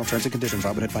subject to additional terms and conditions.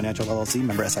 Robinhood Financial LLC,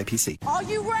 member SIPC. Are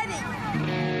you ready?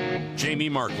 Jamie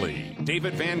Markley,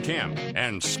 David Van Camp,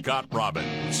 and Scott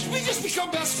Robbins. We just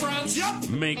become best friends, yep.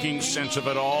 Making sense of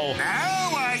it all.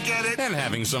 Now I get it. And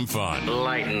having some fun.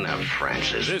 Lighten up,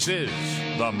 Francis. This is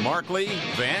the Markley,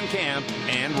 Van Camp,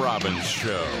 and Robbins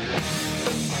Show.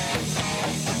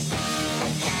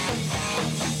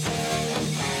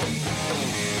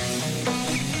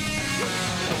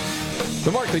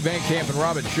 The Markley, Van Camp, and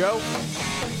Robbins Show.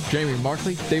 Jamie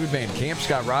Markley, David Van Camp,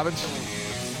 Scott Robbins.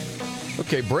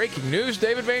 Okay, breaking news,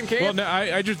 David Van Camp. Well, no,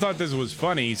 I just thought this was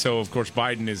funny. So, of course,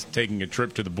 Biden is taking a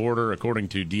trip to the border. According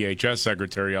to DHS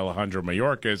Secretary Alejandro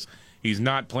Mayorkas, he's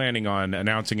not planning on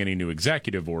announcing any new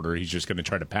executive order. He's just going to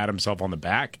try to pat himself on the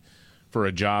back for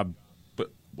a job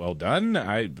well done.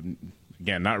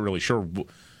 Again, not really sure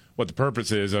what the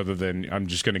purpose is other than I'm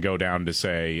just going to go down to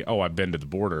say, oh, I've been to the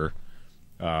border.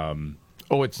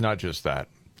 It's not just that.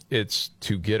 It's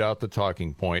to get out the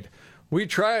talking point. We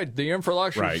tried the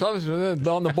influx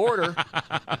on the border,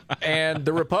 and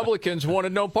the Republicans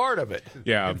wanted no part of it.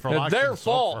 Yeah, it's their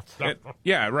fault.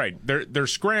 Yeah, right. They're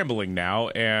scrambling now,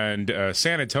 and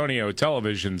San Antonio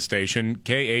television station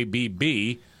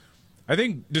KABB, I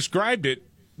think, described it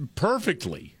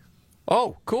perfectly.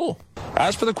 Oh, cool.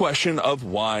 As for the question of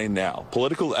why now,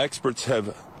 political experts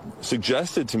have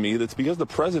suggested to me that's because the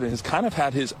president has kind of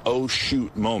had his oh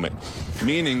shoot moment,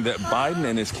 meaning that Biden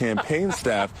and his campaign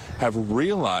staff have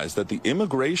realized that the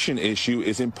immigration issue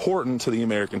is important to the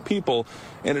American people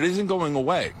and it isn't going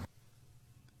away.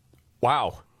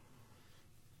 Wow.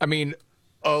 I mean,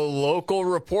 a local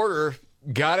reporter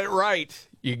got it right.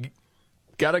 You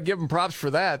got to give him props for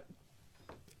that.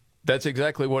 That's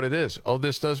exactly what it is. Oh,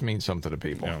 this does mean something to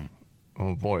people. Yeah.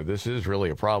 Oh boy, this is really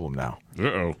a problem now.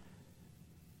 Uh-oh.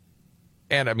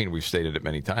 And, I mean, we've stated it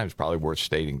many times, probably worth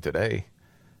stating today,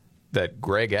 that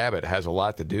Greg Abbott has a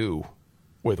lot to do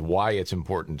with why it's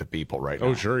important to people right now.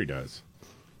 Oh, sure he does.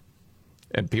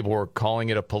 And people were calling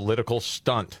it a political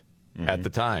stunt at the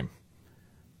time.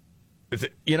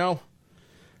 You know,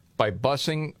 by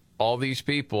busing all these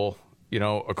people, you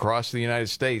know, across the United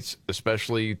States,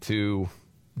 especially to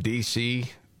D.C.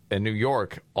 and New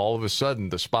York, all of a sudden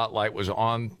the spotlight was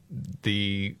on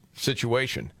the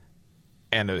situation.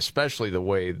 And especially the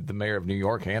way the mayor of New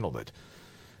York handled it.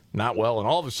 Not well. And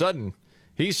all of a sudden,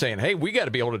 he's saying, hey, we got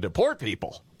to be able to deport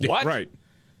people. What? Right.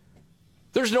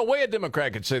 There's no way a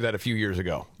Democrat could say that a few years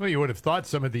ago. Well, you would have thought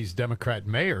some of these Democrat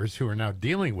mayors who are now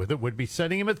dealing with it would be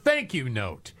sending him a thank you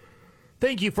note.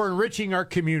 Thank you for enriching our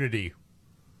community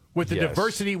with the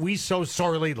diversity we so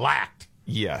sorely lacked.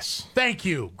 Yes. Thank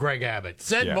you, Greg Abbott.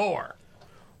 Send more.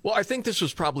 Well, I think this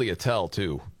was probably a tell,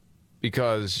 too.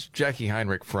 Because Jackie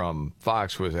Heinrich from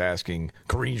Fox was asking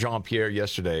Karine Jean-Pierre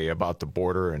yesterday about the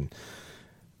border, and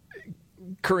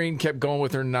Karine kept going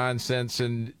with her nonsense,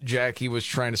 and Jackie was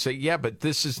trying to say, yeah, but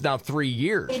this is now 3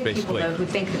 years, basically. People, though, who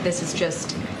think that this is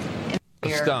just a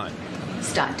stunt.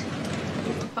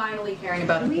 Finally caring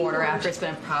about the border after it's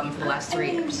been a problem for the last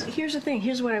 3 years. Here's the thing.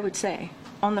 Here's what I would say.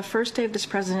 On the first day of this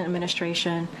president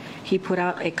administration, he put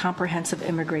out a comprehensive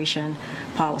immigration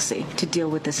policy to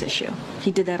deal with this issue.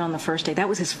 He did that on the first day. That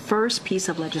was his first piece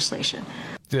of legislation.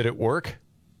 Did it work?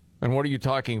 And what are you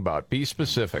talking about? Be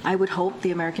specific. I would hope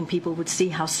the American people would see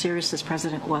how serious this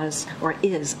president was or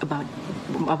is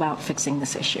about fixing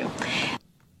this issue.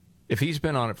 If he's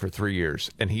been on it for 3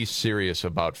 years and he's serious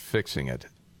about fixing it,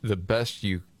 the best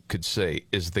you could say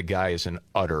is the guy is an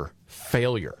utter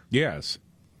failure. Yes.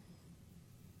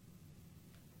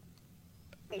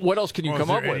 What else can you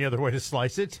come up with? Any other way to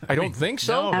slice it? I don't think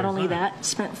so. Not only that,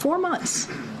 spent 4 months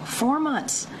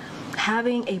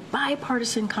having a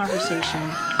bipartisan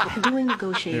conversation, doing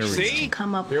negotiations to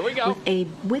come up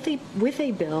with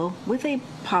a bill, with a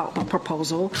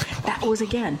proposal that was,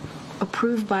 again,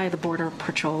 approved by the Border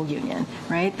Patrol Union,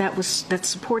 right? That's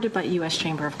supported by U.S.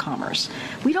 Chamber of Commerce.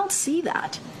 We don't see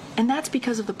that. And that's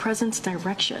because of the president's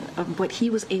direction of what he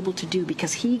was able to do,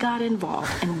 because he got involved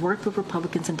and worked with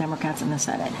Republicans and Democrats in the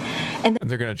Senate. And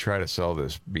they're going to try to sell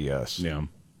this BS. Yeah.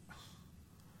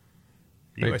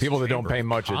 People that don't pay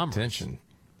much attention.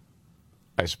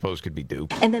 I suppose, could be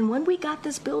duped. And then when we got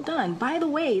this bill done, by the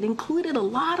way, it included a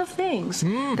lot of things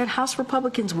that House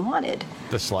Republicans wanted.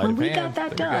 The sleight when of we hand. got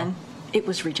that done, it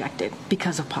was rejected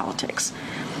because of politics.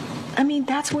 I mean,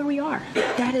 that's where we are.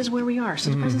 That is where we are.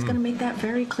 So the president's going to make that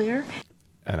very clear.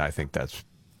 And I think that's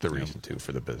the reason, too,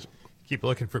 for the business. Keep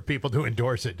looking for people to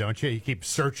endorse it, don't you? You keep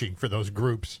searching for those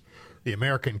groups. The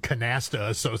American Canasta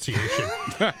Association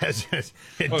has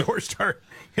endorsed our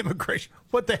immigration.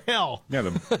 What the hell? Yeah,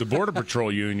 the Border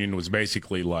Patrol Union was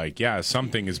basically like, yeah,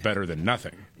 something is better than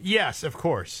nothing. Yes, of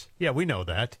course. Yeah, we know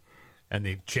that. And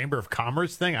the Chamber of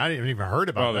Commerce thing, I didn't even heard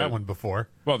about that one before.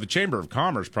 Well, the Chamber of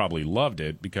Commerce probably loved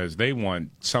it because they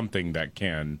want something that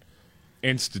can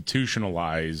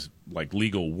institutionalize like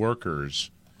legal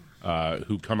workers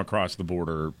who come across the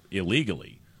border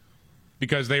illegally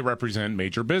because they represent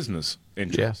major business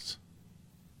interests.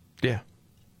 Yeah,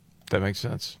 that makes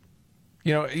sense.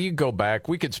 You know, you go back,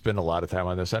 we could spend a lot of time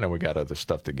on this. I know we got other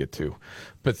stuff to get to.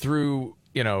 But through,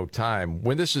 time,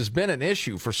 when this has been an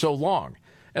issue for so long,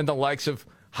 and the likes of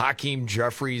Hakeem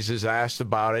Jeffries is asked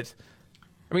about it.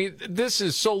 I mean, this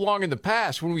is so long in the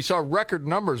past when we saw record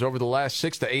numbers over the last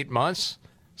 6 to 8 months.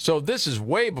 So this is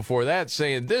way before that,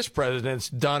 saying this president's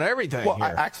done everything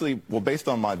here. Based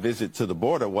on my visit to the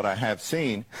border, what I have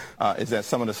seen is that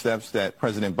some of the steps that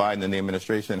President Biden and the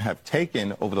administration have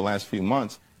taken over the last few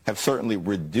months have certainly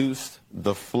reduced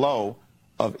the flow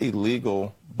of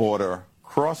illegal border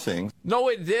crossings. No,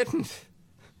 it didn't.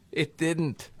 It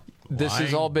didn't. This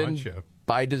has all been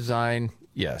by design.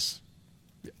 Yes.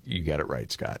 You got it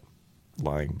right, Scott.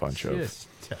 Lying bunch of...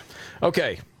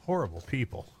 Okay. Horrible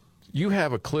people. You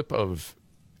have a clip of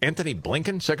Anthony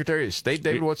Blinken, Secretary of State.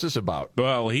 David, what's this about?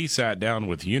 Well, he sat down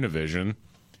with Univision,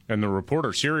 and the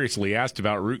reporter seriously asked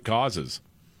about root causes.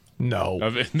 No.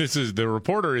 The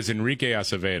reporter is Enrique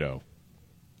Acevedo.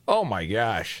 Oh, my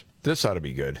gosh. This ought to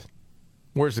be good.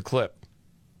 Where's the clip?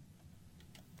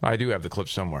 I do have the clip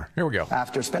somewhere. Here we go.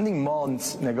 After spending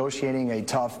months negotiating a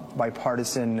tough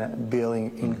bipartisan bill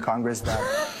in Congress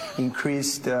that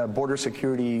increased border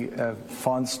security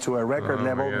funds to a record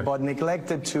level, but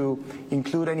neglected to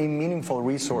include any meaningful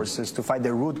resources to fight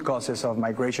the root causes of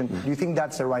migration, do you think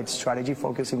that's the right strategy,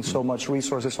 focusing so much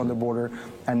resources on the border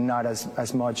and not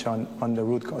as much on the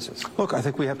root causes? Look, I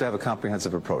think we have to have a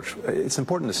comprehensive approach. It's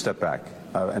important to step back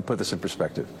and put this in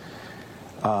perspective.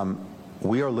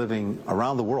 We are living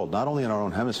around the world, not only in our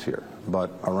own hemisphere,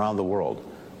 but around the world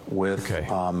with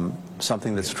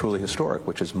something that's truly historic,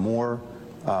 which is more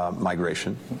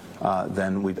migration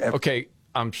than we've ever... Okay,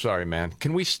 I'm sorry, man.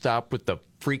 Can we stop with the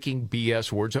freaking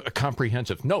BS words?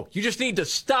 Comprehensive. No, you just need to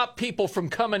stop people from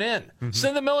coming in.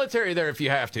 Send the military there if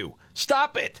you have to.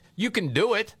 Stop it. You can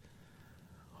do it.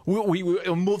 We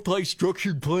a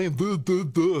multi-structured plan.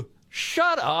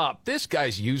 Shut up. This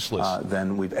guy's useless.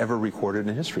 Than we've ever recorded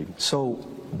in history. So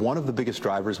one of the biggest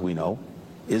drivers we know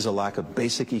is a lack of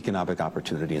basic economic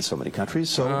opportunity in so many countries.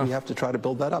 So we have to try to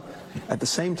build that up. At the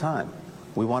same time,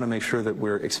 we want to make sure that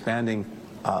we're expanding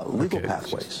legal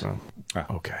pathways.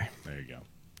 Okay. There you go.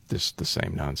 This the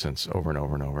same nonsense over and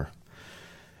over and over.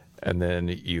 And then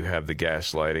you have the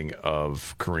gaslighting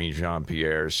of Karine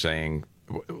Jean-Pierre saying,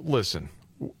 listen,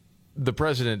 the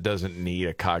president doesn't need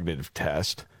a cognitive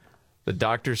test. The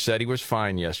doctor said he was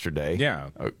fine yesterday. Yeah.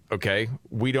 Okay.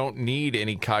 We don't need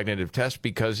any cognitive test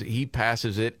because he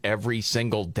passes it every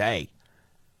single day.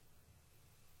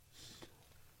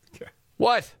 Okay.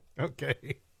 What?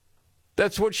 Okay.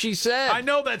 That's what she said. I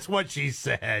know that's what she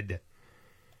said.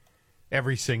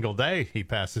 Every single day he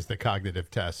passes the cognitive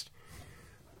test.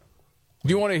 Do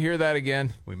you want to hear that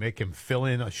again? We make him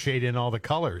shade in all the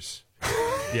colors.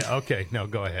 Yeah, okay. No,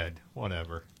 go ahead.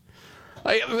 Whatever.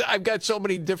 I've got so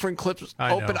many different clips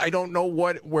open. I don't know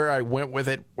where I went with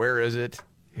it. Where is it?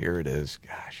 Here it is.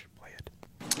 Gosh, play it.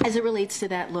 As it relates to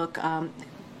that, look,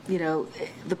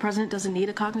 the president doesn't need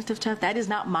a cognitive test. That is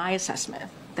not my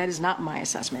assessment. That is not my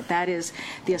assessment. That is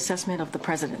the assessment of the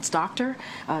president's doctor.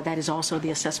 That is also the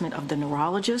assessment of the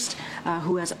neurologist,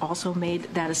 who has also made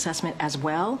that assessment as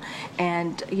well.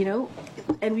 And,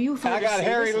 and you I got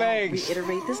hairy legs.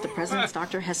 Reiterate this. The president's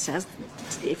doctor has said,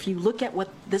 if you look at what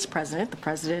the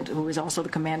president, who is also the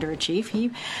commander-in-chief,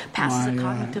 he passes a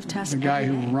cognitive test the guy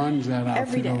every day, who runs that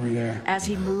outfit over there. As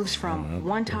he moves from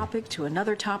one topic to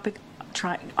another topic,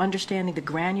 understanding the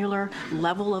granular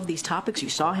level of these topics. You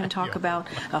saw him talk about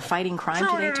fighting crime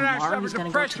today. Tomorrow he's going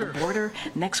to go to the border.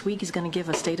 Next week he's going to give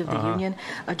a State of the Union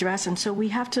address. And so we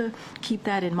have to keep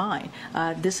that in mind.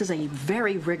 This is a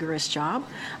very rigorous job,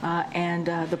 and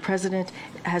the president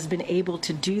has been able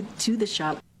to do this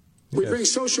job. We bring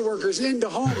social workers into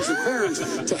homes with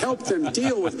parents to help them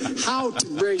deal with how to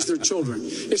raise their children.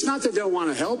 It's not that they don't want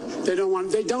to help.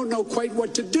 They don't know quite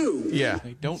what to do. Yeah,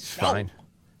 they don't. Fine.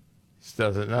 Just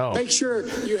doesn't know. Make sure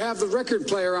you have the record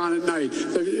player on at night,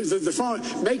 the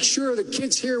phone. Make sure the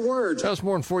kids hear words. That was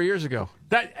more than 4 years ago.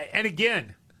 And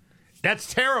again,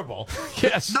 that's terrible.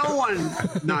 Yes. No one,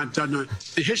 not the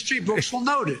history books will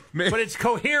note it. But it's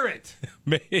coherent.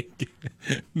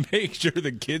 Make sure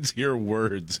the kids hear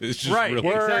words. It's just right, really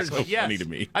exactly. so funny to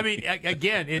me. I mean,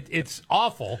 again, it's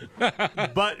awful.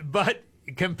 but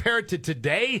compared to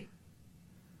today,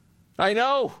 I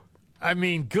know. I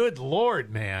mean, good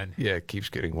Lord, man. Yeah, it keeps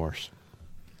getting worse.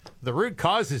 The root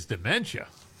cause is dementia.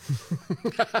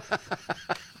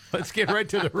 Let's get right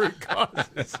to the root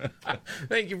causes.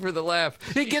 Thank you for the laugh.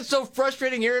 It gets so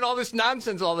frustrating hearing all this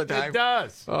nonsense all the time. It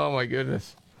does. Oh, my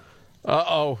goodness.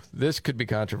 Uh-oh. This could be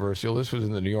controversial. This was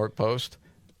in the New York Post.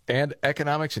 And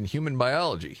Economics and Human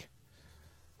Biology.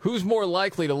 Who's more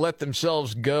likely to let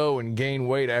themselves go and gain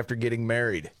weight after getting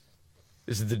married?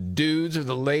 Is it the dudes or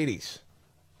the ladies?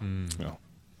 No.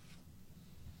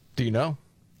 Do you know?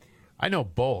 I know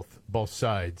both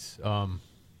sides.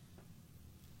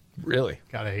 Really?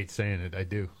 God, I hate saying it. I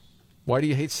do. Why do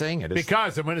you hate saying it?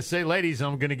 Because I'm going to say ladies,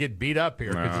 I'm going to get beat up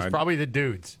here. Because it's probably the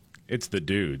dudes. It's the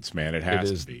dudes, man. It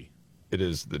has to be. It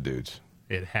is the dudes.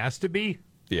 It has to be?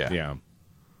 Yeah. Yeah.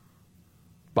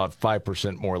 About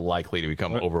 5% more likely to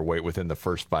become overweight within the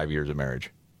first 5 years of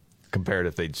marriage compared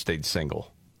if they'd stayed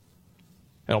single.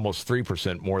 And almost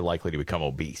 3% more likely to become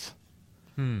obese.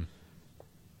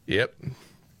 Yep.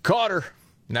 Caught her.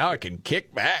 Now I can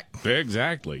kick back.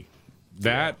 Exactly.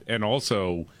 That, and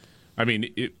also, I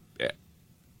mean,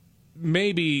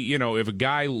 maybe, if a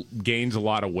guy gains a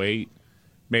lot of weight,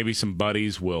 maybe some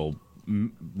buddies will,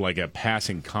 like a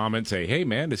passing comment, say, hey,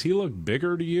 man, does he look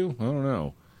bigger to you? I don't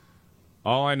know.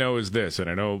 All I know is this, and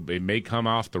I know it may come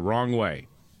off the wrong way.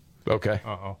 Okay.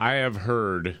 Uh-oh. I have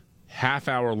heard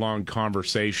half-hour-long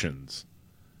conversations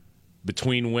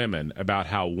between women about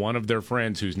how one of their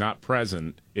friends who's not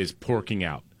present is porking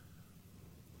out.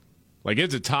 Like,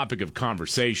 it's a topic of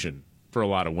conversation for a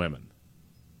lot of women.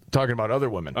 Talking about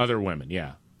other women? Other women,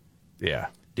 yeah. Yeah.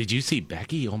 Did you see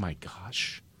Becky? Oh, my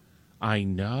gosh. I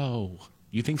know.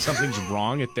 You think something's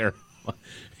wrong at their...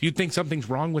 You think something's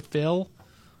wrong with Phil?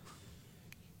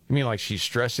 You mean like she's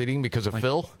stress eating because of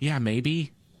Phil? Yeah,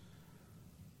 maybe.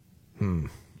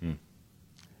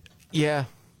 Yeah.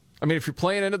 I mean, if you're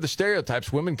playing into the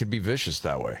stereotypes, women can be vicious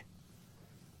that way.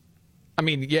 I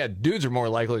mean, yeah, dudes are more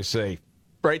likely to say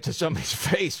right to somebody's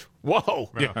face,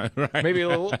 whoa, yeah, right. Maybe a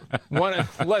little one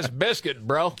less biscuit,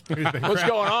 bro. What's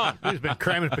going on? Who's been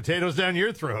cramming potatoes down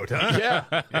your throat, huh? Yeah.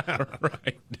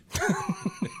 Right.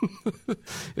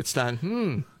 It's not,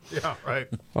 Yeah, right.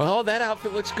 Well, that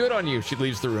outfit looks good on you. She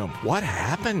leaves the room. What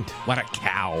happened? What a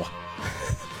cow.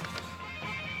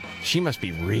 She must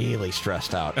be really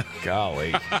stressed out.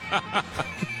 Golly.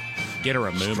 Get her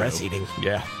a moo-moo. Stress eating.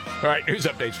 Yeah. All right, news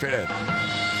update straight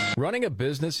ahead. Running a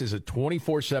business is a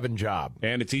 24/7 job.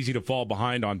 And it's easy to fall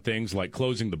behind on things like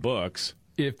closing the books.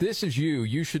 If this is you,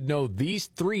 you should know these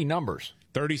three numbers.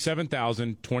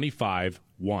 37,000, 25,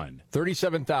 1.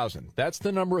 37,000. That's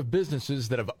the number of businesses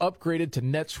that have upgraded to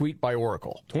NetSuite by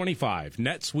Oracle. 25.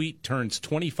 NetSuite turns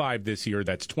 25 this year.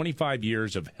 That's 25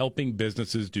 years of helping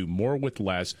businesses do more with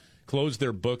less, close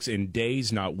their books in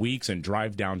days, not weeks, and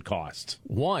drive down costs.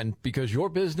 1, because your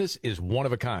business is one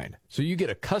of a kind. So you get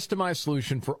a customized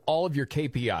solution for all of your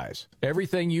KPIs.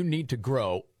 Everything you need to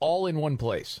grow, all in one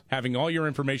place. Having all your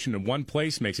information in one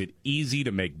place makes it easy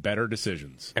to make better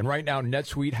decisions. And right now,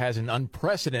 NetSuite has an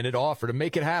unprecedented offer to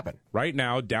make it happen. Right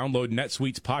now, download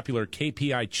NetSuite's popular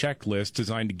KPI checklist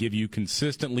designed to give you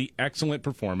consistently excellent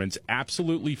performance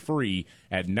absolutely free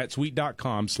at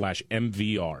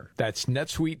netsuite.com/MVR. That's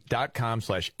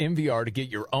netsuite.com/MVR to get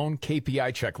your own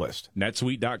KPI checklist.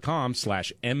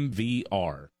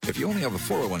 netsuite.com/MVR. If you only have a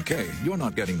 401k, you're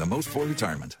not getting the most for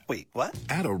retirement. Wait, what?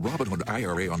 Add a Robinhood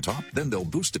IRA on top, then they'll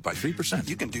boost it by 3%.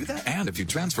 You can do that? And if you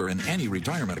transfer in any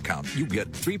retirement account, you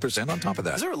get 3% on top of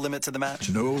that. Is there a limit to the match?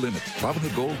 No limit.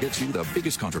 Robinhood Gold gets you the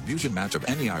biggest contribution match of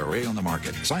any IRA on the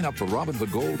market. Sign up for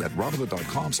Robinhood Gold at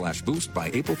Robinhood.com/boost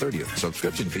by April 30th.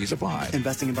 Subscription fees apply.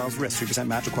 Investing involves risk. 3%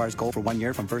 match requires gold for 1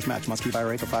 year from first match. Must keep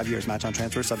IRA for 5 years. Match on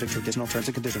transfer subject to additional terms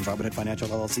and conditions. Robinhood Financial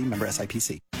LLC, member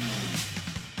SIPC.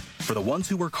 For the ones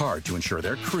who work hard to ensure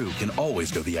their crew can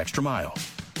always go the extra mile,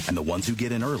 and the ones who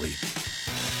get in early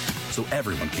so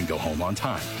everyone can go home on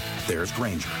time, there's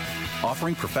Grainger,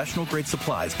 offering professional-grade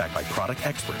supplies backed by product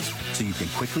experts so you can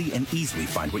quickly and easily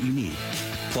find what you need.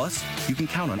 Plus, you can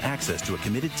count on access to a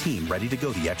committed team ready to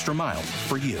go the extra mile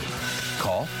for you.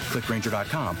 Call, click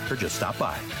Grainger.com, or just stop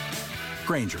by.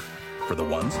 Grainger, for the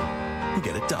ones who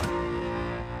get it done.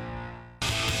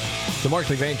 The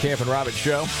Markley, Van Camp, and Robbins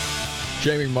Show.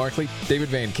 Jamie Markley, David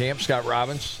Van Camp, Scott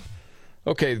Robbins.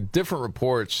 Okay, different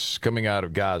reports coming out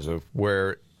of Gaza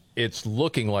where it's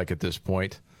looking like at this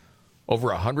point over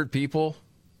 100 people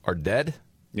are dead.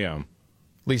 Yeah. At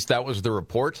least that was the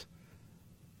report.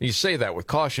 You say that with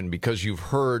caution because you've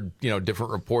heard,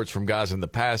 different reports from Gaza in the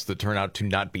past that turn out to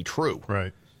not be true.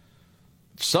 Right.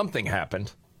 Something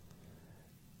happened.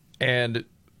 And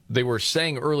they were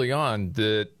saying early on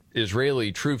that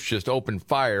Israeli troops just opened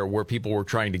fire where people were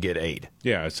trying to get aid.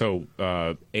 Yeah, so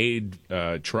aid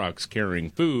trucks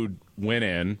carrying food went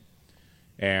in,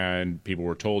 and people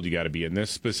were told you got to be in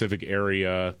this specific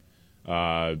area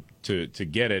to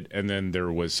get it. And then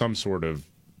there was some sort of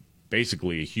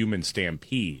basically a human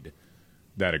stampede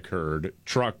that occurred.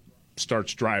 Truck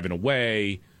starts driving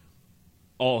away.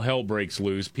 All hell breaks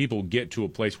loose. People get to a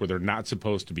place where they're not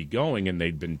supposed to be going, and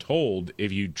they'd been told,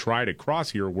 if you try to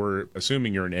cross here, we're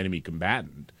assuming you're an enemy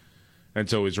combatant. And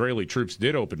so Israeli troops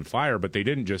did open fire, but they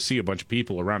didn't just see a bunch of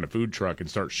people around a food truck and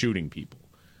start shooting people.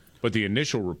 But the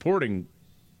initial reporting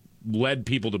led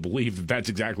people to believe that that's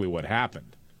exactly what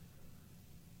happened.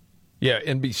 Yeah,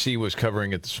 NBC was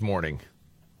covering it this morning.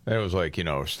 And it was like,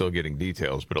 still getting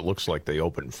details, but it looks like they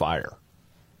opened fire.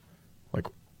 Like,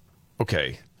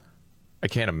 okay, I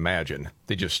can't imagine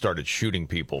they just started shooting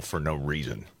people for no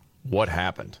reason. What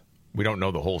happened? We don't know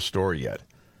the whole story yet.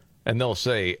 And they'll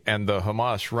say, and the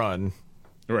Hamas-run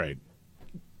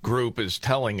group is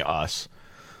telling us,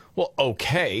 well,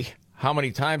 okay, how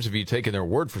many times have you taken their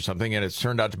word for something and it's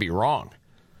turned out to be wrong?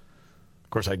 Of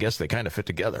course, I guess they kind of fit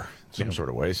together in some sort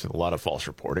of way. So a lot of false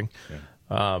reporting.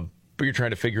 Yeah. But you're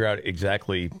trying to figure out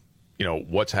exactly,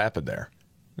 what's happened there.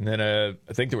 And then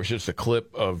I think there was just a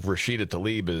clip of Rashida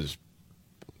Tlaib is,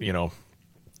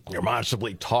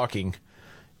 demonstrably talking,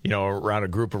 around a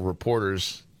group of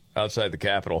reporters outside the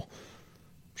Capitol.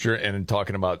 Sure, and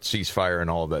talking about ceasefire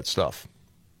and all of that stuff.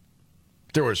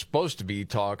 There was supposed to be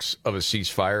talks of a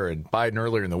ceasefire, and Biden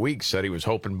earlier in the week said he was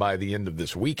hoping by the end of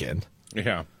this weekend.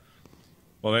 Yeah.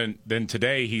 Well, then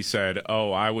today he said,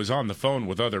 "Oh, I was on the phone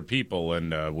with other people,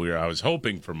 and I was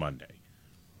hoping for Monday,"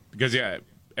 because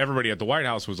everybody at the White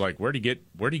House was like, "Where do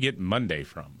you get Monday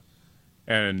from?"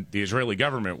 And the Israeli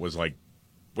government was like,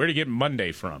 "Where do you get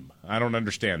Monday from? I don't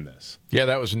understand this." Yeah,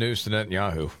 that was news to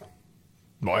Netanyahu.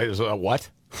 Why is what?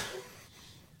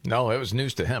 No, it was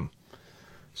news to him.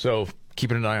 So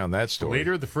keeping an eye on that story.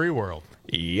 Leader of the free world.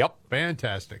 Yep,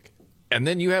 fantastic. And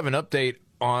then you have an update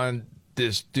on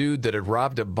this dude that had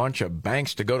robbed a bunch of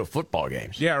banks to go to football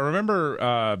games. Yeah,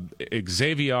 remember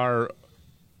Xavier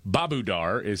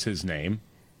Babudar is his name.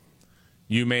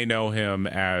 You may know him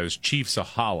as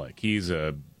Chiefsaholic. He's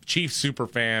a Chiefs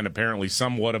superfan, apparently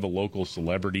somewhat of a local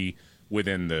celebrity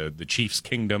within the Chiefs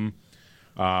kingdom.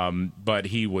 But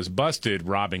he was busted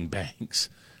robbing banks.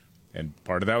 And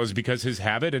part of that was because his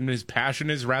habit and his passion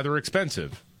is rather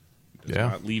expensive. Does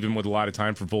not leave him with a lot of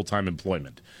time for full-time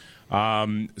employment.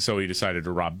 So he decided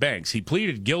to rob banks. He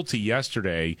pleaded guilty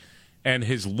yesterday, and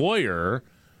his lawyer,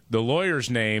 the lawyer's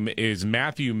name is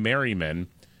Matthew Merriman,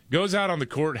 goes out on the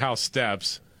courthouse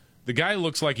steps. The guy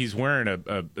looks like he's wearing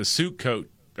a suit coat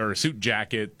or a suit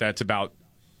jacket that's about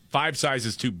 5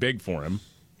 sizes too big for him.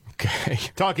 Okay.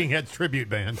 Talking Heads tribute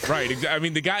band. Right. I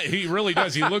mean, the guy, he really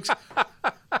does. He looks,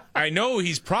 I know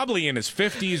he's probably in his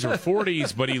 50s or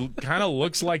 40s, but he kind of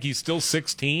looks like he's still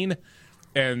 16.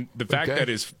 And the fact that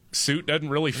his suit doesn't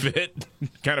really fit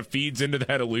kind of feeds into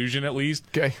that illusion, at least.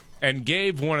 Okay. And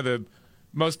gave one of the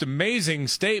most amazing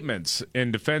statements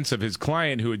in defense of his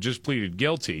client who had just pleaded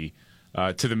guilty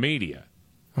to the media.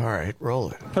 All right, roll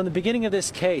it. From the beginning of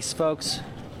this case, folks,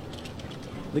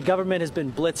 the government has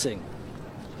been blitzing,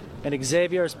 and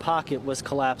Xavier's pocket was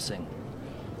collapsing.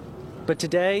 But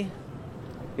today,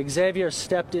 Xavier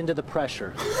stepped into the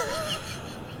pressure.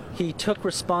 He took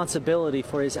responsibility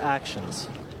for his actions.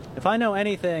 If I know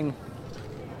anything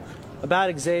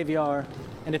about Xavier,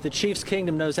 and if the Chiefs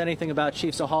Kingdom knows anything about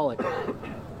Chiefsaholic,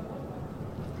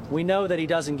 we know that he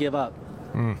doesn't give up.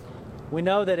 We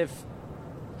know that if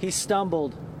he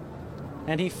stumbled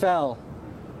and he fell,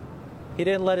 he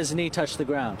didn't let his knee touch the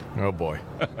ground. Oh, boy.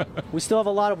 We still have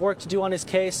a lot of work to do on his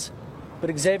case,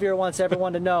 but Xavier wants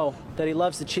everyone to know that he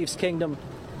loves the Chiefs Kingdom,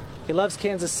 he loves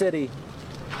Kansas City,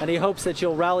 and he hopes that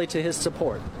you'll rally to his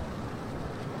support.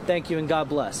 Thank you, and God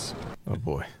bless. Oh,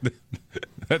 boy.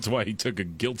 That's why he took a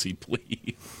guilty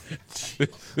plea.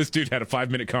 This dude had a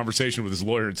 5-minute conversation with his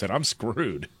lawyer and said, "I'm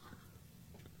screwed."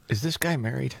 Is this guy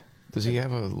married? Does he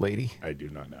have a lady? I do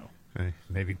not know.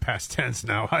 Maybe past tense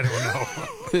now. I don't know.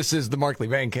 This is the Markley,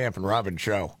 Van Camp, and Robbins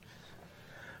show.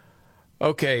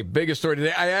 Okay, biggest story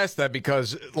today. I asked that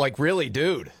because, like, really,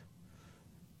 dude.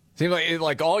 Seems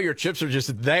like all your chips are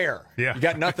just there. Yeah. You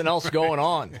got nothing else going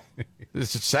on.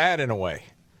 This is sad in a way.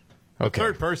 Okay.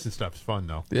 Third-person stuff is fun,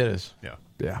 though. It is. Yeah.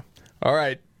 Yeah. All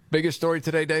right. Biggest story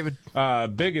today, David?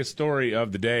 Biggest story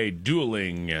of the day,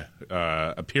 dueling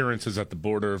appearances at the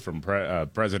border from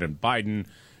President Biden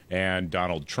and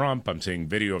Donald Trump. I'm seeing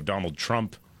video of Donald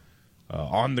Trump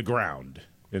on the ground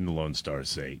in the Lone Star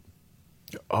State.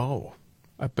 Oh,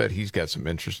 I bet he's got some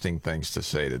interesting things to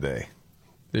say today.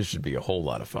 This should be a whole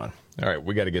lot of fun. All right,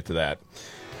 we got to get to that.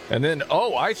 And then,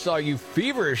 I saw you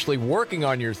feverishly working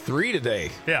on your 3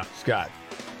 today. Yeah. Scott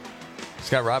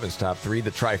Robbins' top 3,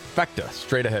 the trifecta,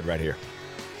 straight ahead right here.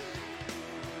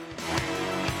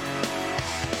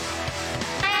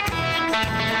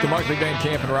 The Markley, Van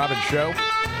Camp, and Robbins show.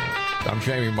 I'm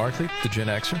Jamie Markley, the Gen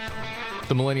Xer.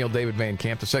 The millennial David Van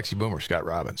Camp, the sexy boomer Scott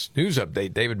Robbins. News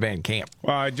update, David Van Camp.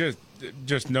 Well, I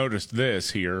just noticed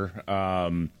this here.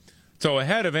 So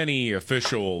ahead of any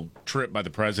official trip by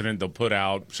the president, they'll put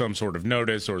out some sort of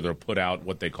notice, or they'll put out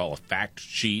what they call a fact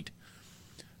sheet.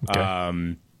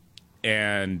 Okay.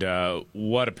 And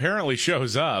what apparently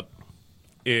shows up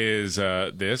is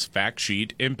this fact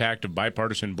sheet: impact of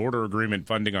bipartisan border agreement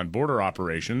funding on border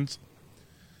operations.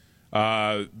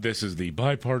 This is the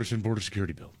bipartisan border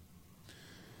security bill.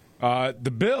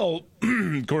 The bill,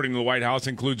 according to the White House,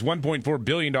 includes $1.4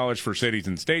 billion for cities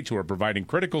and states who are providing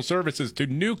critical services to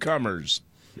newcomers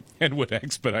and would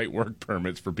expedite work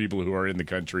permits for people who are in the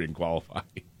country and qualify.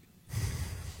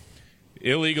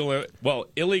 Illegal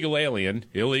alien,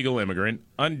 illegal immigrant,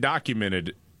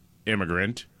 undocumented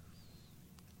immigrant,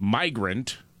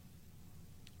 migrant,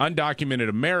 undocumented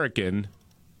American,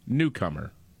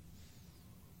 newcomer.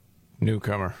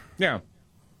 Newcomer. Yeah.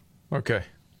 Okay.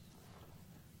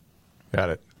 Got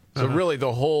it. So really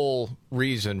the whole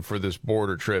reason for this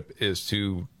border trip is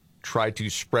to try to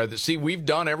spread the... See, we've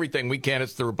done everything we can.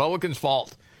 It's the Republicans'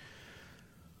 fault.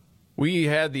 We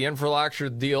had the infrastructure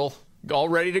deal all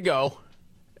ready to go,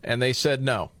 and they said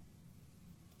no.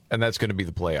 And that's going to be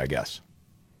the play, I guess.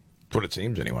 That's what it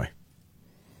seems anyway.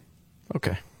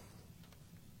 Okay.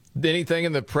 Anything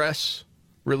in the press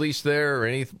release there or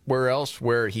anywhere else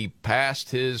where he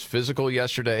passed his physical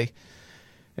yesterday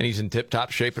and he's in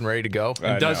tip-top shape and ready to go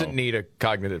and doesn't need a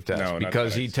cognitive test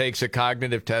because he takes a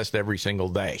cognitive test every single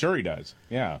day? Sure he does.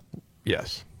 Yeah.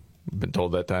 Yes. Been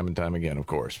told that time and time again, of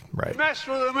course. Right. Mess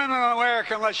with the men in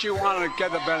America unless you want to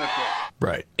get the benefit.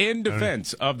 Right. In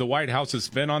defense of the White House's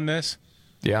spin on this,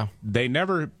 yeah, did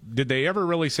they ever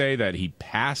really say that he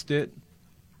passed it,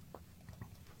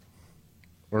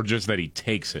 or just that he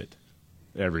takes it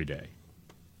every day?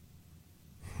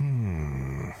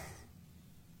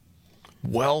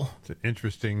 Well, it's an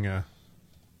interesting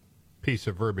piece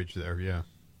of verbiage there, yeah.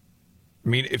 I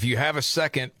mean, if you have a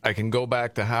second, I can go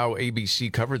back to how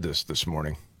ABC covered this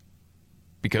morning,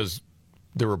 because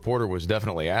the reporter was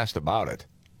definitely asked about it.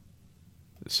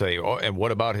 Say, and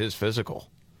what about his physical?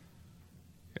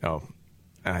 And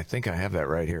I think I have that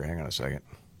right here. Hang on a second.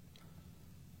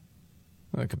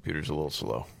 The computer's a little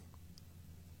slow.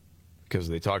 Because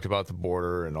they talked about the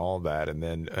border and all that, and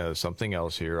then something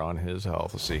else here on his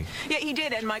health. Let's see. Yeah, he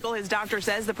did. And, Michael, his doctor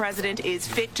says the president is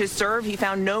fit to serve. He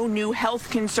found no new health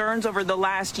concerns over the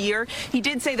last year. He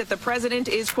did say that the president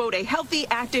is, quote, a healthy,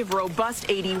 active, robust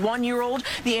 81-year-old.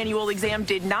 The annual exam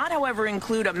did not, however,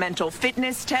 include a mental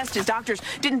fitness test. His doctors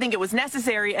didn't think it was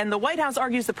necessary. And the White House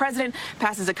argues the president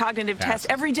passes a cognitive test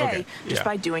every day just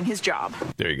by doing his job.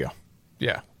 There you go.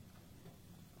 Yeah.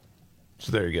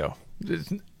 So there you go.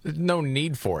 There's no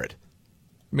need for it.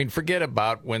 I mean, forget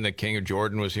about when the King of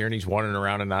Jordan was here and he's wandering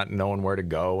around and not knowing where to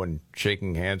go and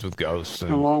shaking hands with ghosts.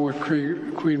 And... Along with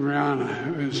Queen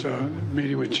Rihanna, who's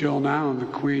meeting with Jill now, and the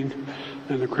Queen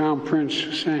and the Crown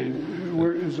Prince saying,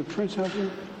 "Where is the Prince out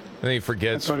there?" And he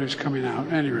forgets. I thought he was coming out.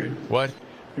 At any rate. What?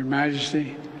 Your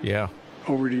Majesty. Yeah.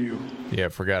 Over to you. Yeah,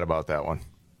 forgot about that one.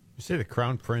 You say the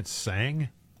Crown Prince sang?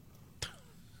 I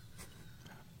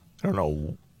don't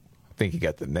know. I think you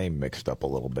got the name mixed up a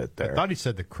little bit there. I thought he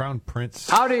said the Crown Prince.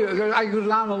 How do you? I go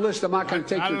down the list. I'm not going to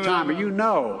take your time, but you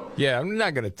know. Yeah, I'm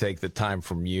not going to take the time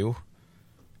from you.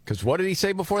 Because what did he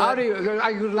say before that? How do you?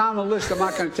 I go down the list. I'm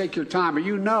not going to take your time, but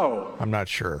you know. I'm not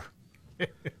sure.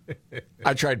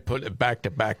 I tried putting it back to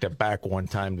back to back one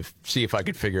time to see if I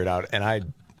could figure it out, and I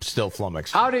still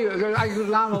flummoxed. How do you? I go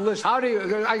down the list. How do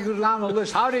you? I go down the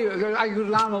list. How do you? I go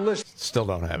down the list. Still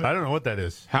don't have it. I don't know what that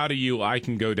is. How do you? I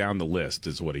can go down the list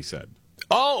is what he said.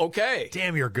 Oh, okay.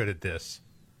 Damn, you're good at this.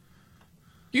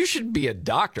 You should be a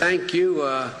doctor. Thank you,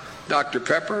 Dr.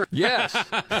 Pepper. Yes.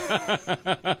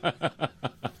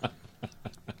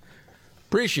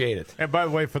 Appreciate it. And by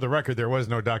the way, for the record, there was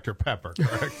no Dr. Pepper,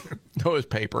 correct? No, it was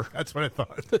paper. That's what I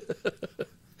thought.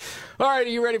 All right, are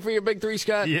you ready for your big three,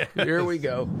 Scott? Yeah. Here we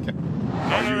go.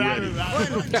 Are you ready?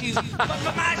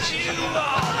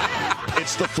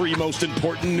 It's the three most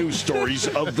important news stories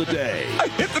of the day. I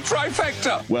hit the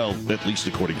trifecta. Well, at least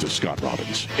according to Scott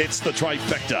Robbins. It's the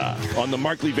trifecta on the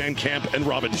Markley, Van Camp, and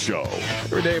Robbins show.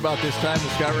 Every day about this time, the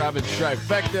Scott Robbins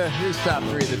trifecta. His top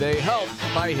three of the day, helped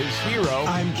by his hero.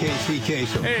 I'm Casey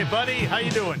Kasem. Hey, buddy. How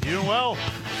you doing? You doing well?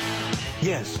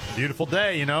 Yes. Beautiful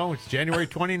day, you know. It's February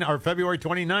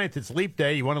 29th. It's leap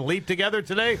day. You want to leap together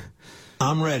today?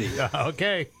 I'm ready.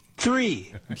 Okay.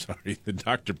 3. I'm sorry, the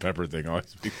Dr. Pepper thing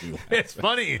always makes me laugh. It's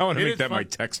funny. I want to It make is that fun. my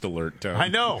text alert tone. I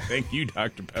know. Thank you,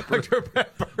 Dr. Pepper. Dr.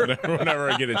 Pepper. Whenever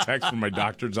I get a text from my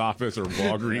doctor's office or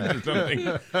Walgreens or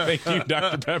something, thank you,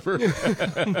 Dr. Pepper.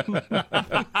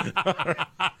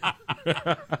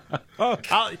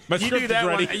 You do that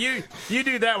one. You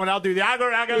do that one. I'll do the.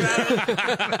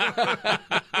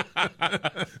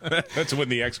 That's when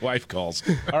the ex-wife calls.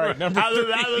 All right,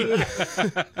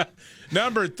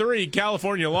 number 3,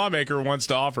 California lawmaker wants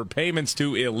to offer payments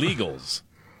to illegals.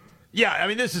 Yeah, I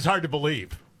mean, this is hard to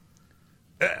believe.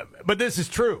 But this is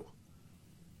true.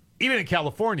 Even in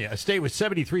California, a state with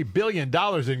 $73 billion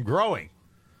and growing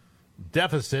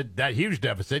deficit, that huge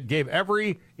deficit, gave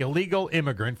every illegal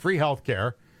immigrant free health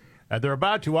care. And they're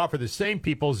about to offer the same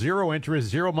people zero interest,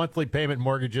 zero monthly payment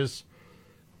mortgages.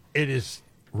 It is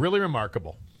really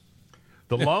remarkable.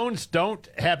 The loans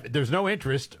there's no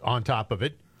interest on top of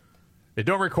it. They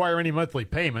don't require any monthly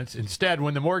payments. Instead,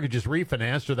 when the mortgage is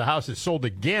refinanced or the house is sold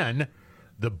again,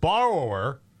 the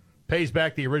borrower pays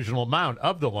back the original amount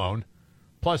of the loan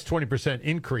plus 20%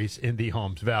 increase in the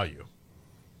home's value.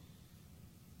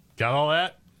 Got all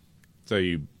that?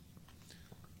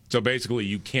 So basically,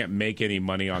 you can't make any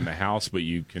money on the house, but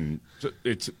you can.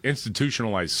 It's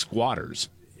institutionalized squatters.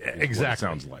 Exactly. It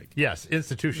sounds like. Yes,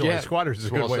 institutionalized squatters is a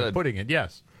good way of putting it.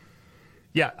 Yes.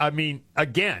 Yeah, I mean,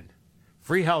 again,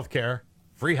 free health care,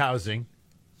 free housing,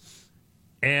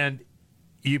 and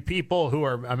you people who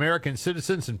are American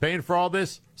citizens and paying for all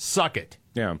this, suck it.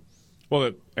 Yeah.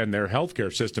 Well, and their health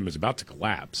care system is about to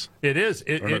collapse. It is.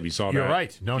 I don't know if you saw that. You're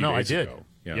right. No, I did.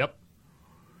 Yeah. Yep.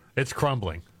 It's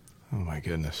crumbling. Oh, my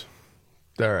goodness.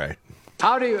 All right.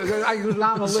 How do you? I go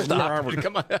down the list.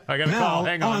 Come on. I got a call.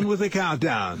 Hang on. with the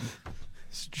countdown.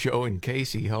 It's Joe and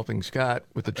Casey helping Scott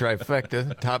with the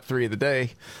trifecta, top three of the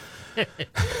day.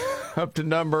 Up to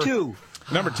number 2.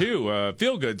 Number 2,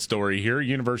 feel-good story here.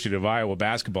 University of Iowa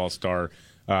basketball star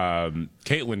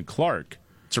Caitlin Clark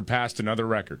surpassed another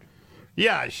record.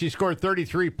 Yeah, she scored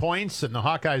 33 points, and the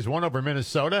Hawkeyes won over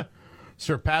Minnesota,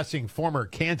 surpassing former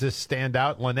Kansas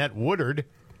standout Lynette Woodard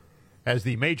as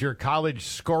the major college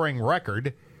scoring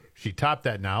record. She topped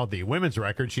that now, the women's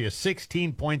record. She is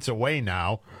 16 points away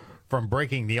now from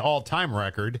breaking the all-time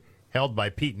record held by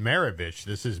Pete Maravich.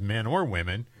 This is men or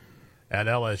women at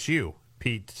LSU.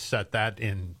 Pete set that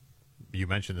in, you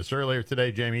mentioned this earlier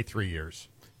today, Jamie, 3 years.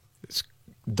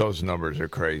 Those numbers are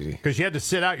crazy. Because you had to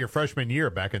sit out your freshman year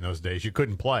back in those days. You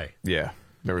couldn't play. Yeah,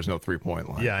 there was no three-point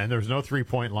line. Yeah, and there was no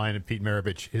three-point line at Pete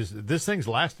Maravich. This thing's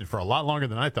lasted for a lot longer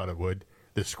than I thought it would,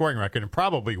 this scoring record, and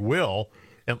probably will.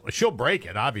 And she'll break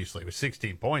it, obviously, with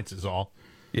 16 points is all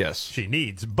she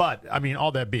needs. But, I mean,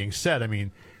 all that being said, I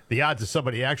mean, the odds of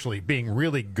somebody actually being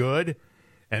really good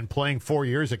and playing 4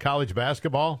 years of college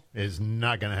basketball is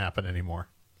not going to happen anymore.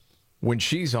 When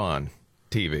she's on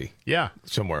TV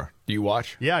somewhere, do you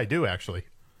watch? Yeah, I do, actually.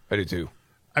 I do, too.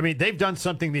 I mean, they've done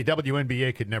something the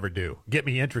WNBA could never do. Get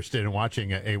me interested in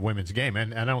watching a women's game.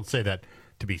 And I don't say that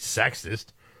to be sexist.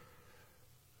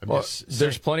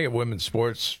 There's plenty of women's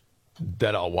sports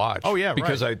that I'll watch. Oh, yeah,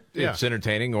 because right. It's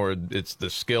entertaining or it's the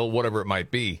skill, whatever it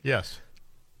might be. Yes.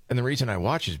 And the reason I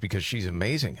watch is because she's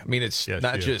amazing. I mean, it's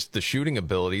not just the shooting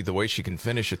ability, the way she can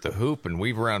finish at the hoop and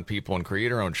weave around people and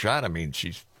create her own shot. I mean,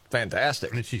 she's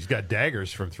fantastic. And she's got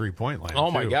daggers from three-point line.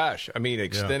 Oh, my gosh. I mean,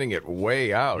 extending it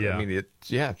way out. Yeah. I mean,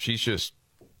 she's just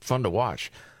fun to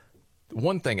watch.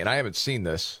 One thing, and I haven't seen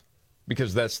this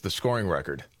because that's the scoring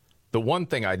record. The one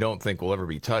thing I don't think will ever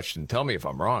be touched, and tell me if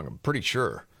I'm wrong, I'm pretty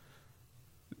sure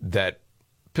that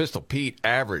Pistol Pete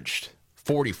averaged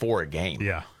 44 a game.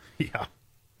 Yeah.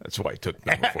 That's why I took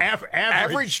number 4.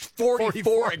 Averaged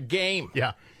 44 a game.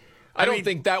 Yeah. I don't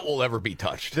think that will ever be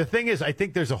touched. The thing is, I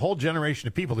think there's a whole generation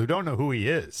of people who don't know who he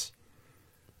is.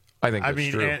 I think that's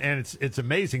true. And it's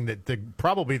amazing that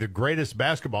probably the greatest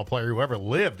basketball player who ever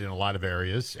lived in a lot of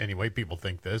areas, anyway, people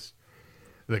think this,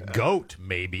 The GOAT,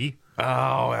 maybe.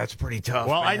 Oh, that's pretty tough.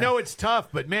 Well, man. I know it's tough,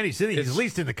 but man, he's at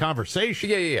least in the conversation.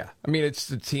 Yeah. I mean, it's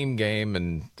the team game,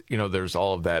 and there's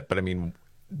all of that. But I mean,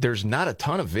 there's not a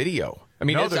ton of video. I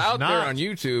mean, it's out there on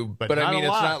YouTube, but I mean, it's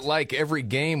not like every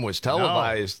game was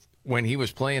televised when he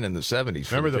was playing in the 70s.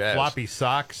 Remember the floppy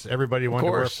socks? Everybody wanted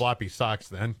to wear floppy socks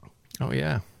then. Oh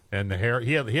yeah, and the hair.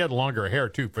 He had longer hair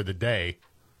too for the day.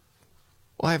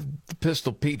 Well, I have the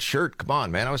Pistol Pete shirt. Come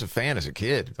on, man. I was a fan as a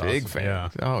kid. Big fan. Yeah.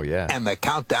 Oh, yeah. And the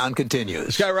countdown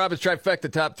continues. Sky Robbins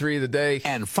trifecta, top 3 of the day.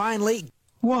 And finally,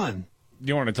 1.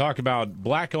 You want to talk about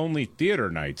black-only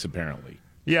theater nights, apparently.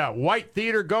 Yeah, white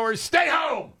theater goers, stay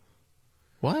home!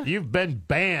 What? You've been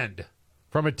banned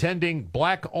from attending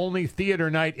black-only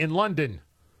theater night in London.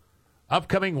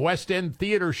 Upcoming West End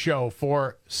theater show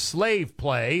for Slave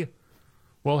Play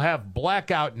will have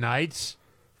blackout nights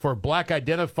for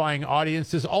black-identifying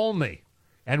audiences only,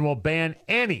 and will ban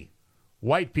any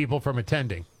white people from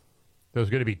attending.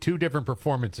 There's going to be 2 different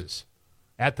performances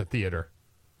at the theater.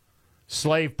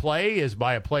 Slave Play is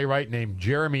by a playwright named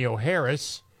Jeremy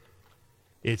O'Harris.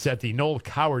 It's at the Noel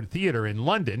Coward Theater in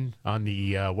London on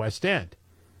the West End.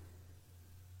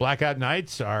 Blackout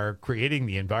nights are creating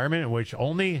the environment in which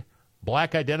only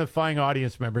black-identifying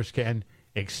audience members can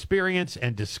experience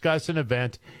and discuss an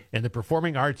event in the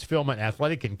performing arts, film, and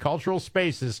athletic and cultural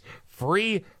spaces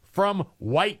free from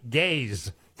white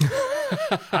gaze.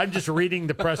 I'm just reading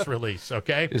the press release,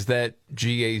 okay? Is that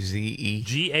G-A-Z-E?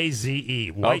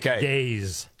 G-A-Z-E, white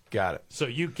gaze. Got it. So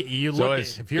you look so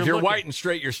at, if you're white and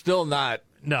straight, you're still not.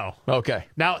 No. Okay.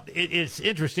 Now, it's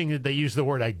interesting that they use the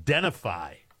word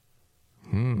identify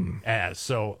as.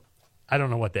 So I don't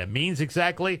know what that means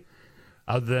exactly.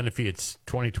 Other than if it's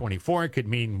 2024, it could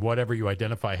mean whatever you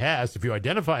identify as. If you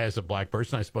identify as a black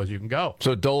person, I suppose you can go.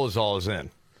 So Dolezal is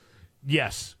in?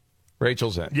 Yes.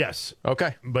 Rachel's in? Yes.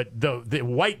 Okay. But the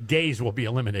white gaze will be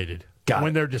eliminated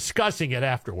when they're discussing it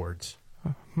afterwards.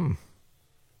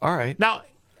 All right. Now,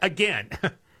 again,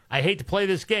 I hate to play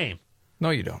this game. No,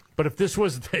 you don't. But if this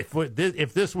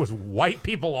was white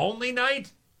people only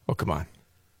night? Oh, come on.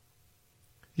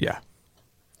 Yeah.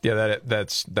 Yeah,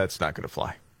 that's not going to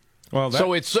fly. Well,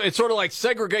 so it's sort of like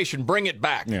segregation. Bring it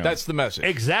back. Yeah. That's the message.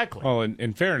 Exactly. Well,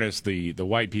 in fairness, the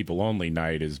white people only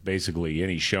night is basically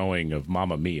any showing of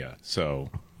Mamma Mia. So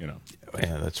yeah,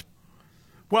 that's.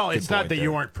 Well, it's not that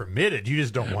you aren't permitted. You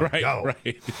just don't want to go.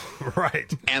 Right.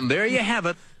 Right. And there you have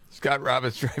it. Scott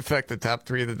Robbins, trifecta, top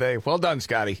 3 of the day. Well done,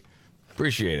 Scotty.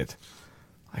 Appreciate it.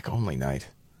 Like only night.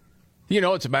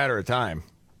 It's a matter of time.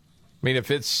 I mean, if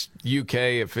it's UK,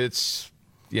 if it's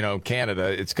Canada,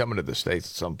 it's coming to the States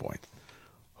at some point.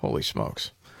 Holy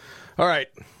smokes. All right.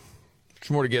 There's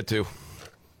more to get to.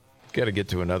 Got to get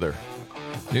to another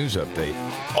news update.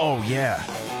 Oh, yeah.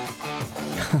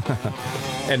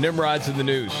 And Nimrod's in the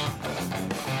news.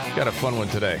 Got a fun one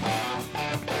today.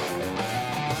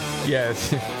 Yeah, it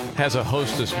has a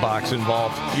hostess box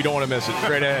involved. You don't want to miss it.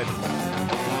 Straight ahead.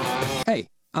 Hey,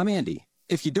 I'm Andy.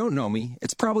 If you don't know me,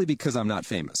 it's probably because I'm not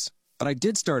famous. But I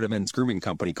did start a men's grooming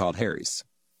company called Harry's.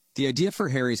 The idea for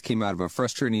Harry's came out of a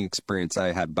frustrating experience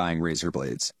I had buying razor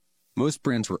blades. Most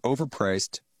brands were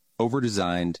overpriced,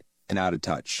 overdesigned, and out of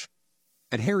touch.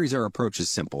 At Harry's, our approach is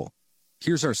simple.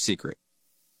 Here's our secret.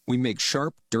 We make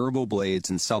sharp, durable blades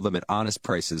and sell them at honest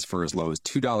prices for as low as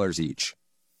 $2 each.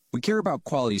 We care about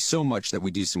quality so much that we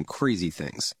do some crazy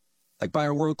things, like buy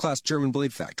a world-class German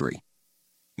blade factory.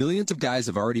 Millions of guys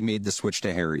have already made the switch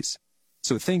to Harry's,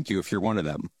 so thank you if you're one of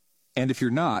them. And if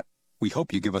you're not, we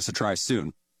hope you give us a try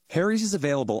soon. Harry's is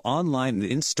available online and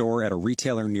in-store at a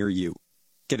retailer near you.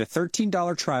 Get a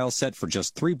 $13 trial set for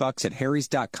just $3 at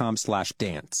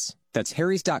harrys.com/dance. That's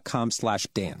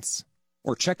harrys.com/dance.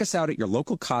 Or check us out at your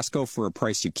local Costco for a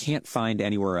price you can't find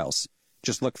anywhere else.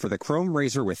 Just look for the Chrome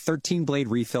Razor with 13-blade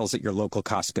refills at your local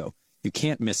Costco. You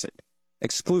can't miss it.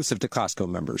 Exclusive to Costco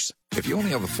members. If you only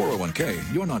have a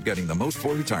 401k, you're not getting the most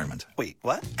for retirement. Wait,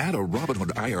 what? Add a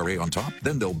Robinhood IRA on top,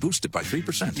 then they'll boost it by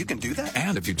 3%. You can do that?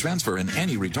 And if you transfer in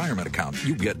any retirement account,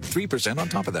 you get 3% on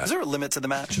top of that. Is there a limit to the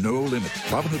match? No limit.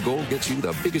 Robinhood Gold gets you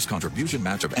the biggest contribution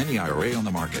match of any IRA on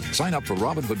the market. Sign up for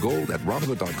Robinhood Gold at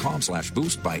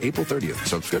Robinhood.com/boost by April 30th.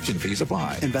 Subscription fees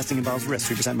apply. Investing involves risk.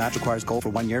 3% match requires gold for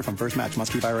 1 year from first match.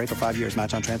 Must keep IRA for 5 years.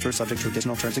 Match on transfer subject to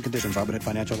additional terms and conditions. Robinhood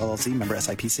Financial LLC member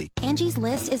SIPC. Angie's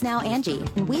List is now Angie,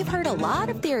 and we've heard heard a lot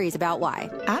of theories about why.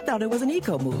 I thought it was an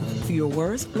eco move. Fewer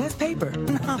words, less paper.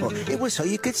 No, it was so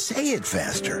you could say it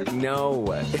faster. No,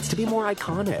 it's to be more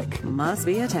iconic. Must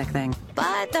be a tech thing.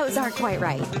 But those aren't quite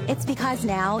right. It's because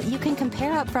now you can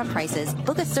compare upfront prices,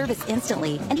 book a service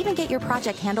instantly, and even get your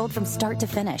project handled from start to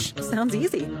finish. Sounds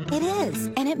easy. It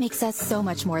is, and it makes us so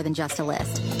much more than just a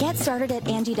list. Get started at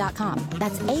Angie.com.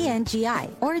 That's ANGI,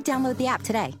 or download the app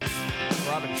today.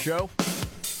 Robbins Show.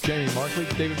 Jamie Markley,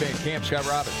 David Van Camp, Scott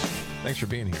Robbins. Thanks for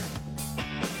being here.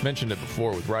 Mentioned it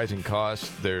before, with rising costs,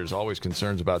 there's always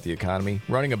concerns about the economy.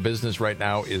 Running a business right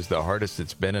now is the hardest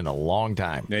it's been in a long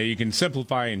time. Now, you can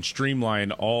simplify and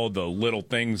streamline all the little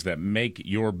things that make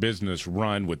your business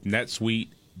run with NetSuite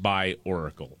by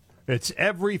Oracle. It's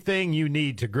everything you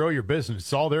need to grow your business.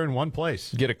 It's all there in one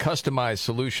place. Get a customized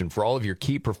solution for all of your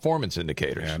key performance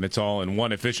indicators. And it's all in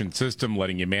one efficient system,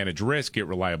 letting you manage risk, get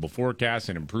reliable forecasts,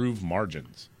 and improve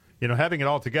margins. You know, having it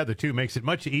all together, too, makes it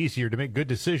much easier to make good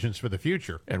decisions for the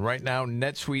future. And right now,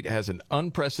 NetSuite has an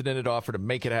unprecedented offer to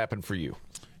make it happen for you.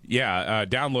 Yeah,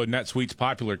 download NetSuite's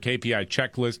popular KPI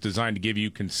checklist designed to give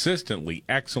you consistently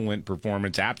excellent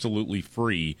performance absolutely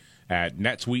free at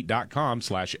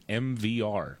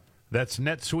netsuite.com/MVR. That's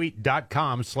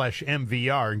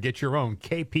netsuite.com/MVR and get your own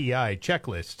KPI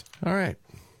checklist. All right.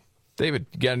 David,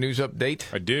 you got a news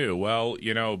update? I do. Well,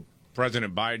 you know,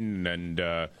 President Biden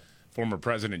and former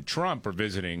President Trump are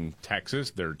visiting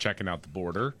Texas. They're checking out the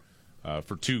border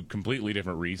for two completely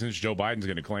different reasons. Joe Biden's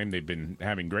going to claim they've been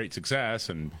having great success,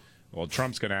 and, well,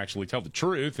 Trump's going to actually tell the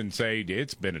truth and say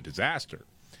it's been a disaster.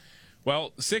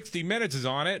 Well, 60 Minutes is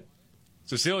on it.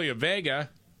 Cecilia Vega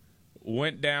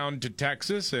went down to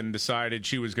Texas and decided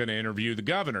she was going to interview the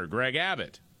governor, Greg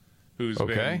Abbott, who's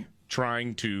been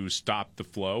trying to stop the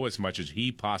flow as much as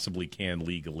he possibly can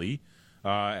legally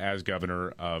as governor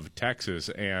of Texas.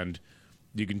 And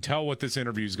you can tell what this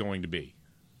interview is going to be.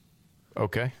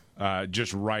 Okay.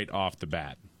 Just right off the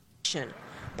bat.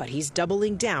 But he's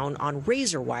doubling down on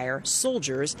razor wire,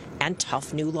 soldiers, and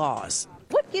tough new laws.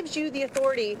 What gives you the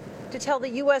authority to tell the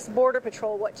U.S. Border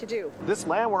Patrol what to do? This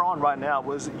land we're on right now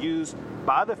was used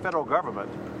by the federal government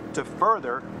to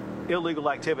further illegal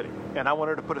activity, and I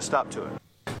wanted to put a stop to it.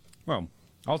 Well,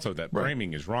 also that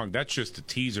framing is wrong. That's just a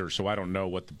teaser, so I don't know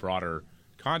what the broader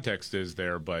context is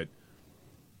there, but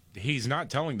he's not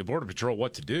telling the Border Patrol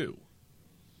what to do.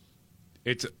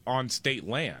 It's on state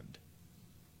land.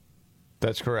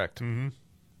 That's correct. Mm-hmm.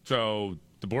 So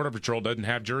the Border Patrol doesn't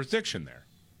have jurisdiction there.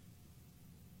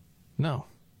 No.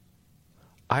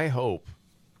 I hope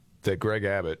that Greg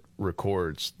Abbott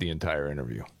records the entire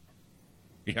interview.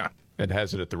 Yeah. And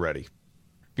has it at the ready.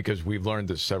 Because we've learned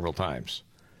this several times.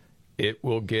 It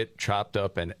will get chopped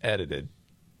up and edited,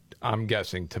 I'm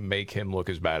guessing, to make him look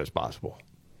as bad as possible.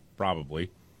 Probably.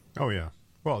 Oh, yeah.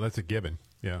 Well, that's a given.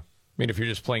 Yeah. I mean, if you're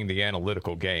just playing the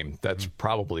analytical game, that's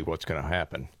probably what's going to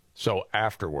happen. So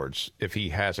afterwards, if he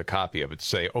has a copy of it,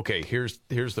 say, okay, here's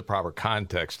the proper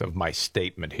context of my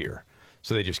statement here.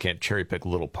 So they just can't cherry pick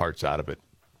little parts out of it.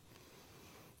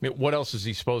 I mean, what else is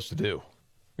he supposed to do?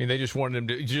 I mean, they just wanted him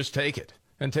to just take it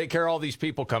and take care of all these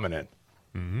people coming in.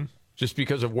 Mm-hmm. Just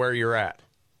because of where you're at.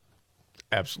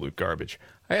 Absolute garbage.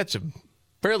 I had some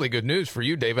fairly good news for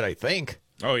you, David, I think.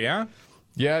 Oh, yeah?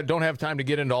 Yeah, don't have time to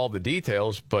get into all the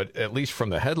details, but at least from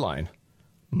the headline,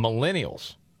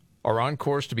 millennials are on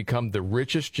course to become the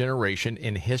richest generation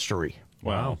in history.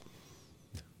 Wow.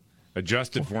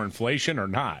 Adjusted for inflation or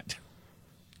not?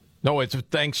 No, it's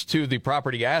thanks to the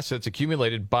property assets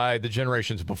accumulated by the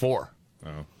generations before.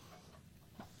 Oh.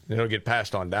 It'll get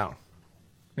passed on down. I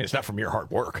mean, it's not from your hard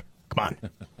work. Come on.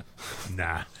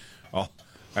 Nah. Well,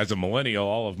 as a millennial,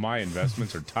 all of my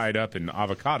investments are tied up in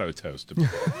avocado toast.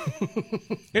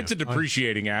 It's a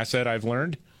depreciating asset, I've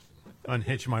learned.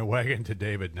 Unhitch my wagon to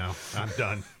David now. I'm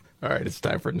done. All right, it's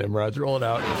time for Nimrod's. Roll it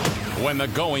out. When the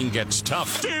going gets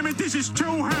tough. Damn it, this is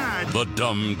too hard. The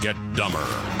dumb get dumber.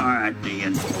 All right,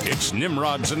 Ian. It's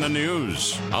Nimrod's in the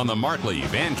News on the Markley,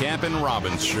 Van Camp, and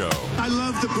Robbins Show. I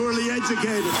love the poorly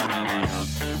educated.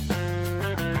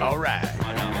 All right.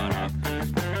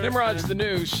 Nimrod's the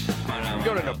News. We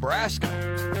go to Nebraska.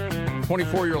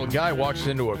 24-year-old guy walks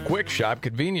into a quick shop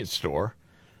convenience store.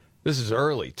 This is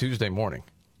early Tuesday morning.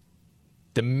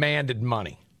 Demanded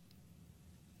money.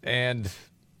 And,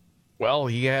 well,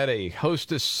 he had a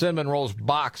Hostess cinnamon rolls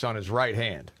box on his right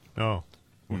hand. Oh.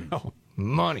 Well,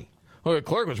 money. Well, the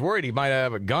clerk was worried he might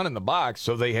have a gun in the box,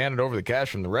 so they handed over the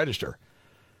cash from the register.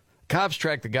 Cops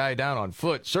tracked the guy down on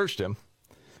foot, searched him,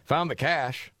 found the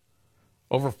cash,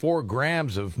 over 4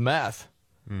 grams of meth.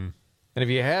 Mm. And if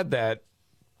you had that,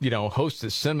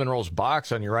 Hostess cinnamon rolls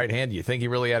box on your right hand, do you think he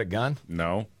really had a gun?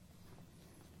 No.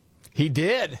 He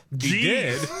did.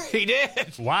 He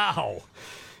did? Wow.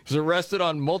 He was arrested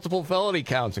on multiple felony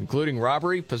counts, including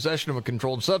robbery, possession of a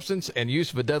controlled substance, and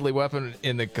use of a deadly weapon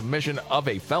in the commission of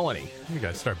a felony. You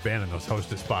got to start banning those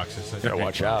Hostess boxes. Gotta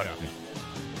watch out.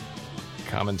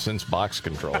 Common sense box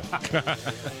control.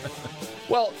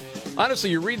 Well, honestly,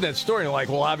 you're reading that story and you're like,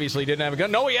 well, obviously he didn't have a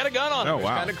gun. No, he had a gun on him. Oh, wow.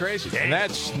 It's kind of crazy. And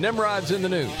that's Nimrod's in the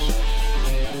news.